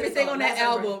My the favorite thing on that That's her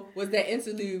album was that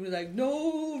interlude. It was like,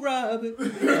 no, Robin,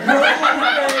 no way,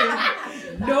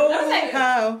 no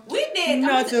how. We did.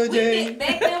 Not We today. did.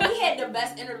 Back then, we had the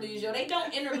best interludes, yo. They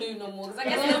don't interlude no more. Because I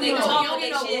guess they talk with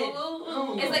they shit.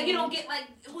 It's like you don't get like,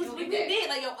 we did.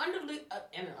 Like, yo,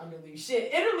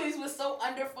 interludes was so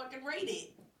under fucking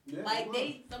rated. Yeah, like,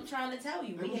 I'm trying to tell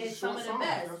you, we had some of the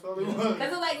best. That's all it was.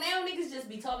 Because like now niggas just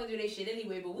be talking through their shit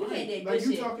anyway, but we had that good like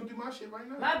you shit. talking through my shit right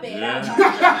now. My bad. Yeah.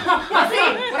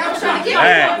 What I was trying to give you, I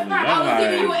was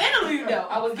giving you an interlude though.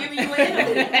 I was giving you an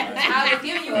interlude. And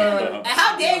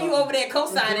how dare you over there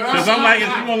co-signing? Because I'm like, if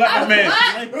you gonna let my man,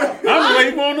 I'm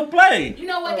waiting for him to play. You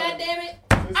know what? Goddamn it,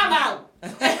 I'm out.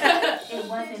 It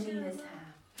wasn't me this time.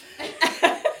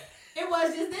 It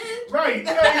was just then. Right.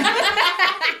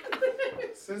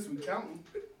 Since we counting.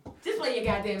 Just play your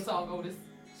goddamn song, Otis.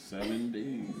 7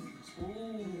 days.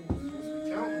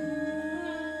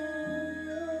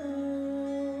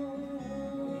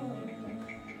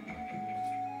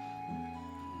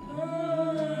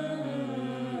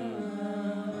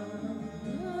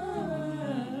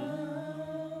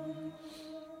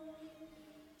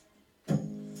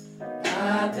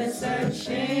 I've been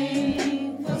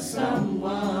searching for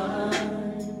someone,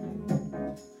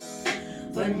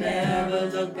 but never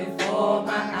looked before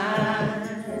my eyes.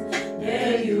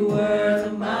 There you were,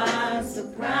 to my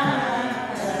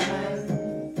surprise.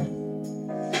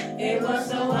 It was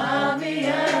so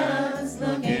obvious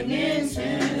looking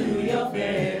into your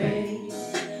face.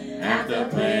 After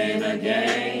playing a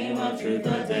game of truth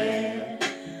or dare,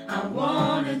 I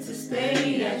wanted to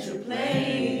stay at your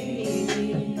place.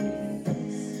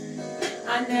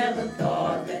 I never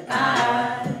thought that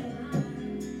I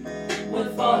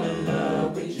would fall in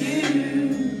love with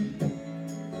you,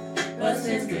 but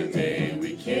since the day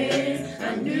we kissed,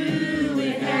 I knew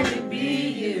it had to be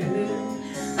you.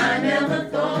 I never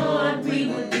thought we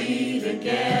would be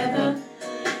together.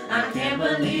 I can't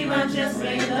believe I just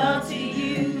made love to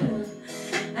you.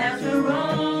 After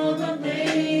all the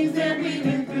things that we've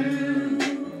been through,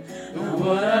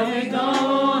 what are we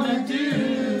gonna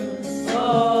do?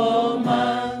 Oh,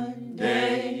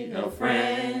 Monday, a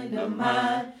friend of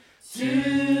mine.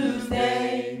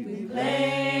 Tuesday, we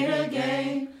played a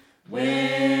game.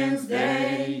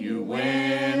 Wednesday, you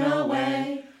went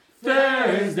away.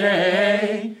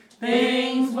 Thursday,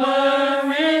 things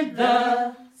weren't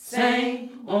the same.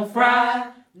 On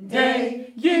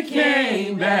Friday, you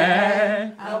came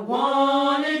back. I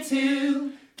wanted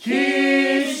to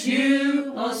kiss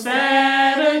you on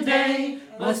Saturday,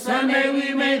 but Sunday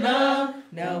we made love.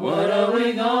 Now what are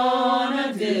we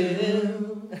gonna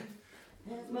do?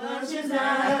 As much as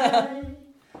I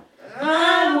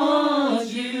want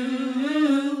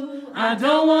you, I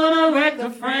don't wanna wreck a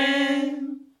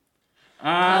friend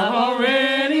I've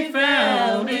already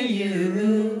found in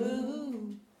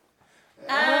you.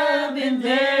 I've been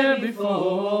there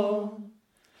before,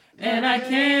 and I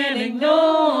can't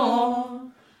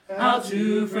ignore how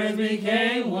two friends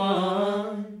became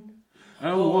one.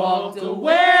 I walked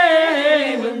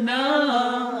away with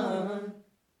none.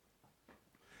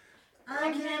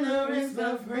 I can't erase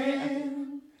my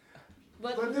friend,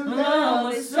 but the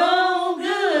love was so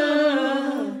good.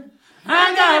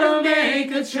 gotta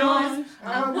make a choice.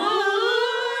 I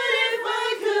would if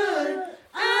I could.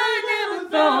 I never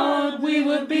Thought we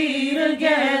would be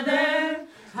together.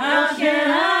 How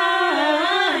can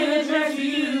I address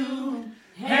you?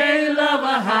 Hey,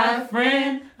 lover, hi,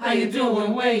 friend. How you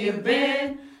doing? Where you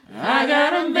been? I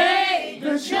gotta make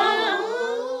a choice.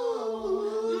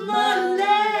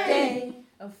 Monday,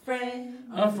 a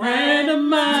friend of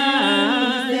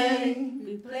mine. Tuesday,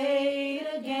 we played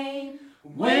a game.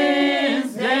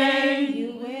 Wednesday,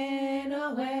 you went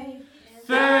away.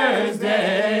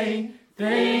 Thursday,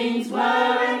 things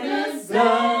weren't the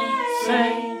same.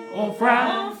 On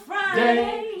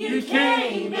Friday, you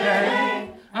came back.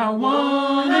 I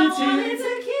wanted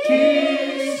to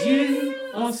kiss you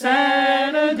on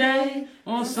Saturday.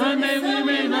 On Sunday, we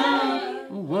made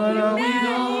up. What are we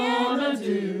gonna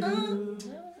do?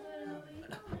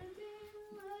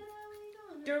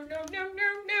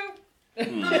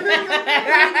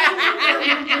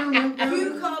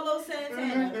 You Carlos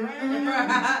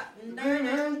Santana.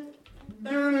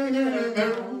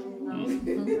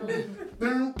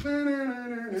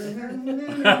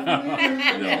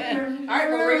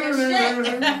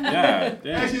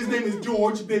 Actually, his name is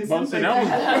George Benson.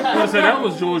 That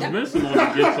was George Benson on the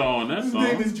guitar on that song.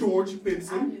 His name is George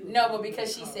Benson. No, but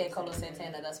because she said Carlos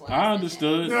Santana, that's why. I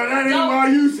understood. No, that ain't why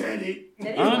you said it.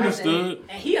 That is I why understood. said it.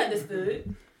 And he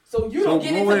understood. So you don't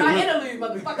get into my interlude,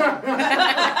 motherfucker.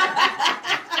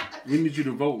 We need you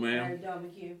to vote, man. We're gonna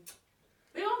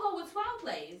go with 12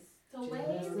 plays. So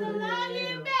ways to love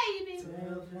you, baby.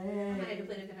 12 plays. I'm ready to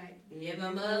play it tonight. Give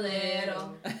him a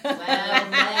little 12 plays.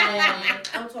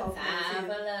 I'm 12 Time for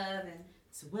loving.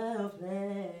 12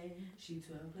 plays. She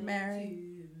 12 plays. Mary.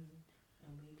 Too.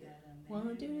 And we got a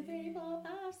 1, 2, 3, 4,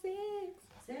 5, 6,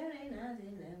 7, 8, 9, 10,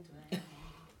 11, 12.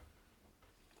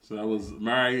 So that was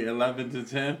Mary 11 to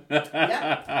 10. Yep,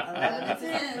 11 to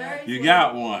 10. Mary You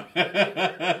got one. You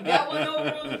got one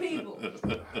over the people.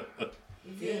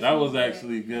 That was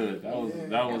actually good. That was a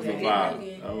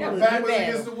vibe. That back was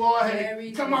against the wall. I had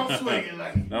to come out swinging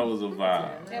like. That was a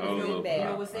vibe. That was really bad. You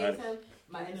know what vibe. saved him?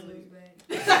 My interlude.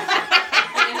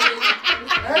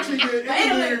 Actually,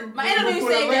 My interlude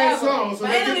saved the album.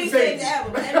 My interlude saved the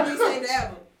album. My interlude saved the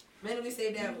album. My interlude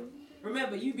saved the album.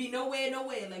 Remember, you be nowhere,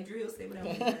 like Drew Hill said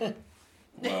whatever.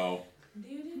 Well,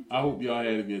 I hope y'all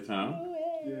had a good time.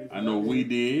 I know we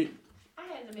did. I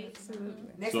had an amazing time.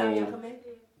 Next time y'all come in.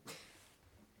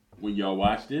 When y'all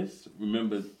watch this,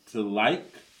 remember to like,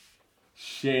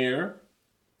 share,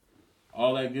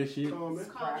 all that good shit.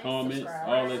 Comments,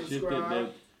 all that shit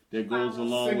that goes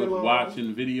along with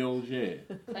watching videos. Yeah,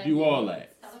 do all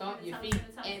that. Stomp your feet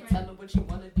and tell them what you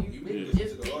want to do. We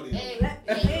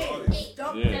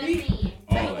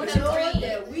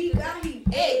got heat.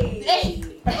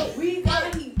 We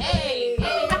got heat.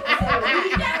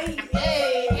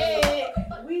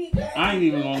 I ain't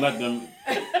even gonna let them.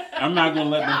 I'm not gonna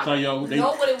let them tell y'all. They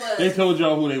told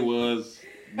y'all who they was.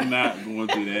 We're not going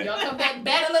to do that. Y'all come back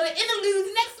battle of the interludes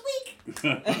next week.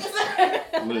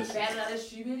 Listen,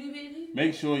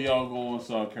 make sure y'all go on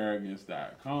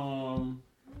SawCarrigans.com.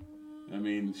 I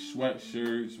mean,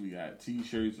 sweatshirts, we got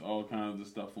t-shirts, all kinds of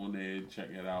stuff on there. Check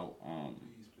it out.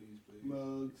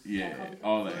 Mugs. Yeah,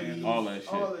 all that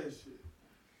shit.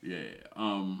 Yeah.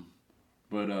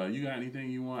 But you got anything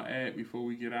you want to add before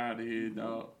we get out of here,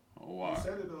 dog? Or what? You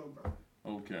said it all, bro.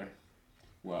 Okay.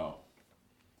 Well,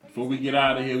 before we get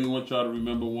out of here, we want y'all to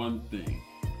remember one thing.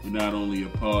 We're not only a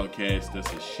podcast,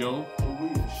 that's a show.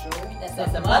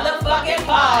 That's a motherfucking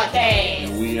podcast.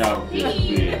 And we out this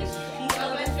bitch.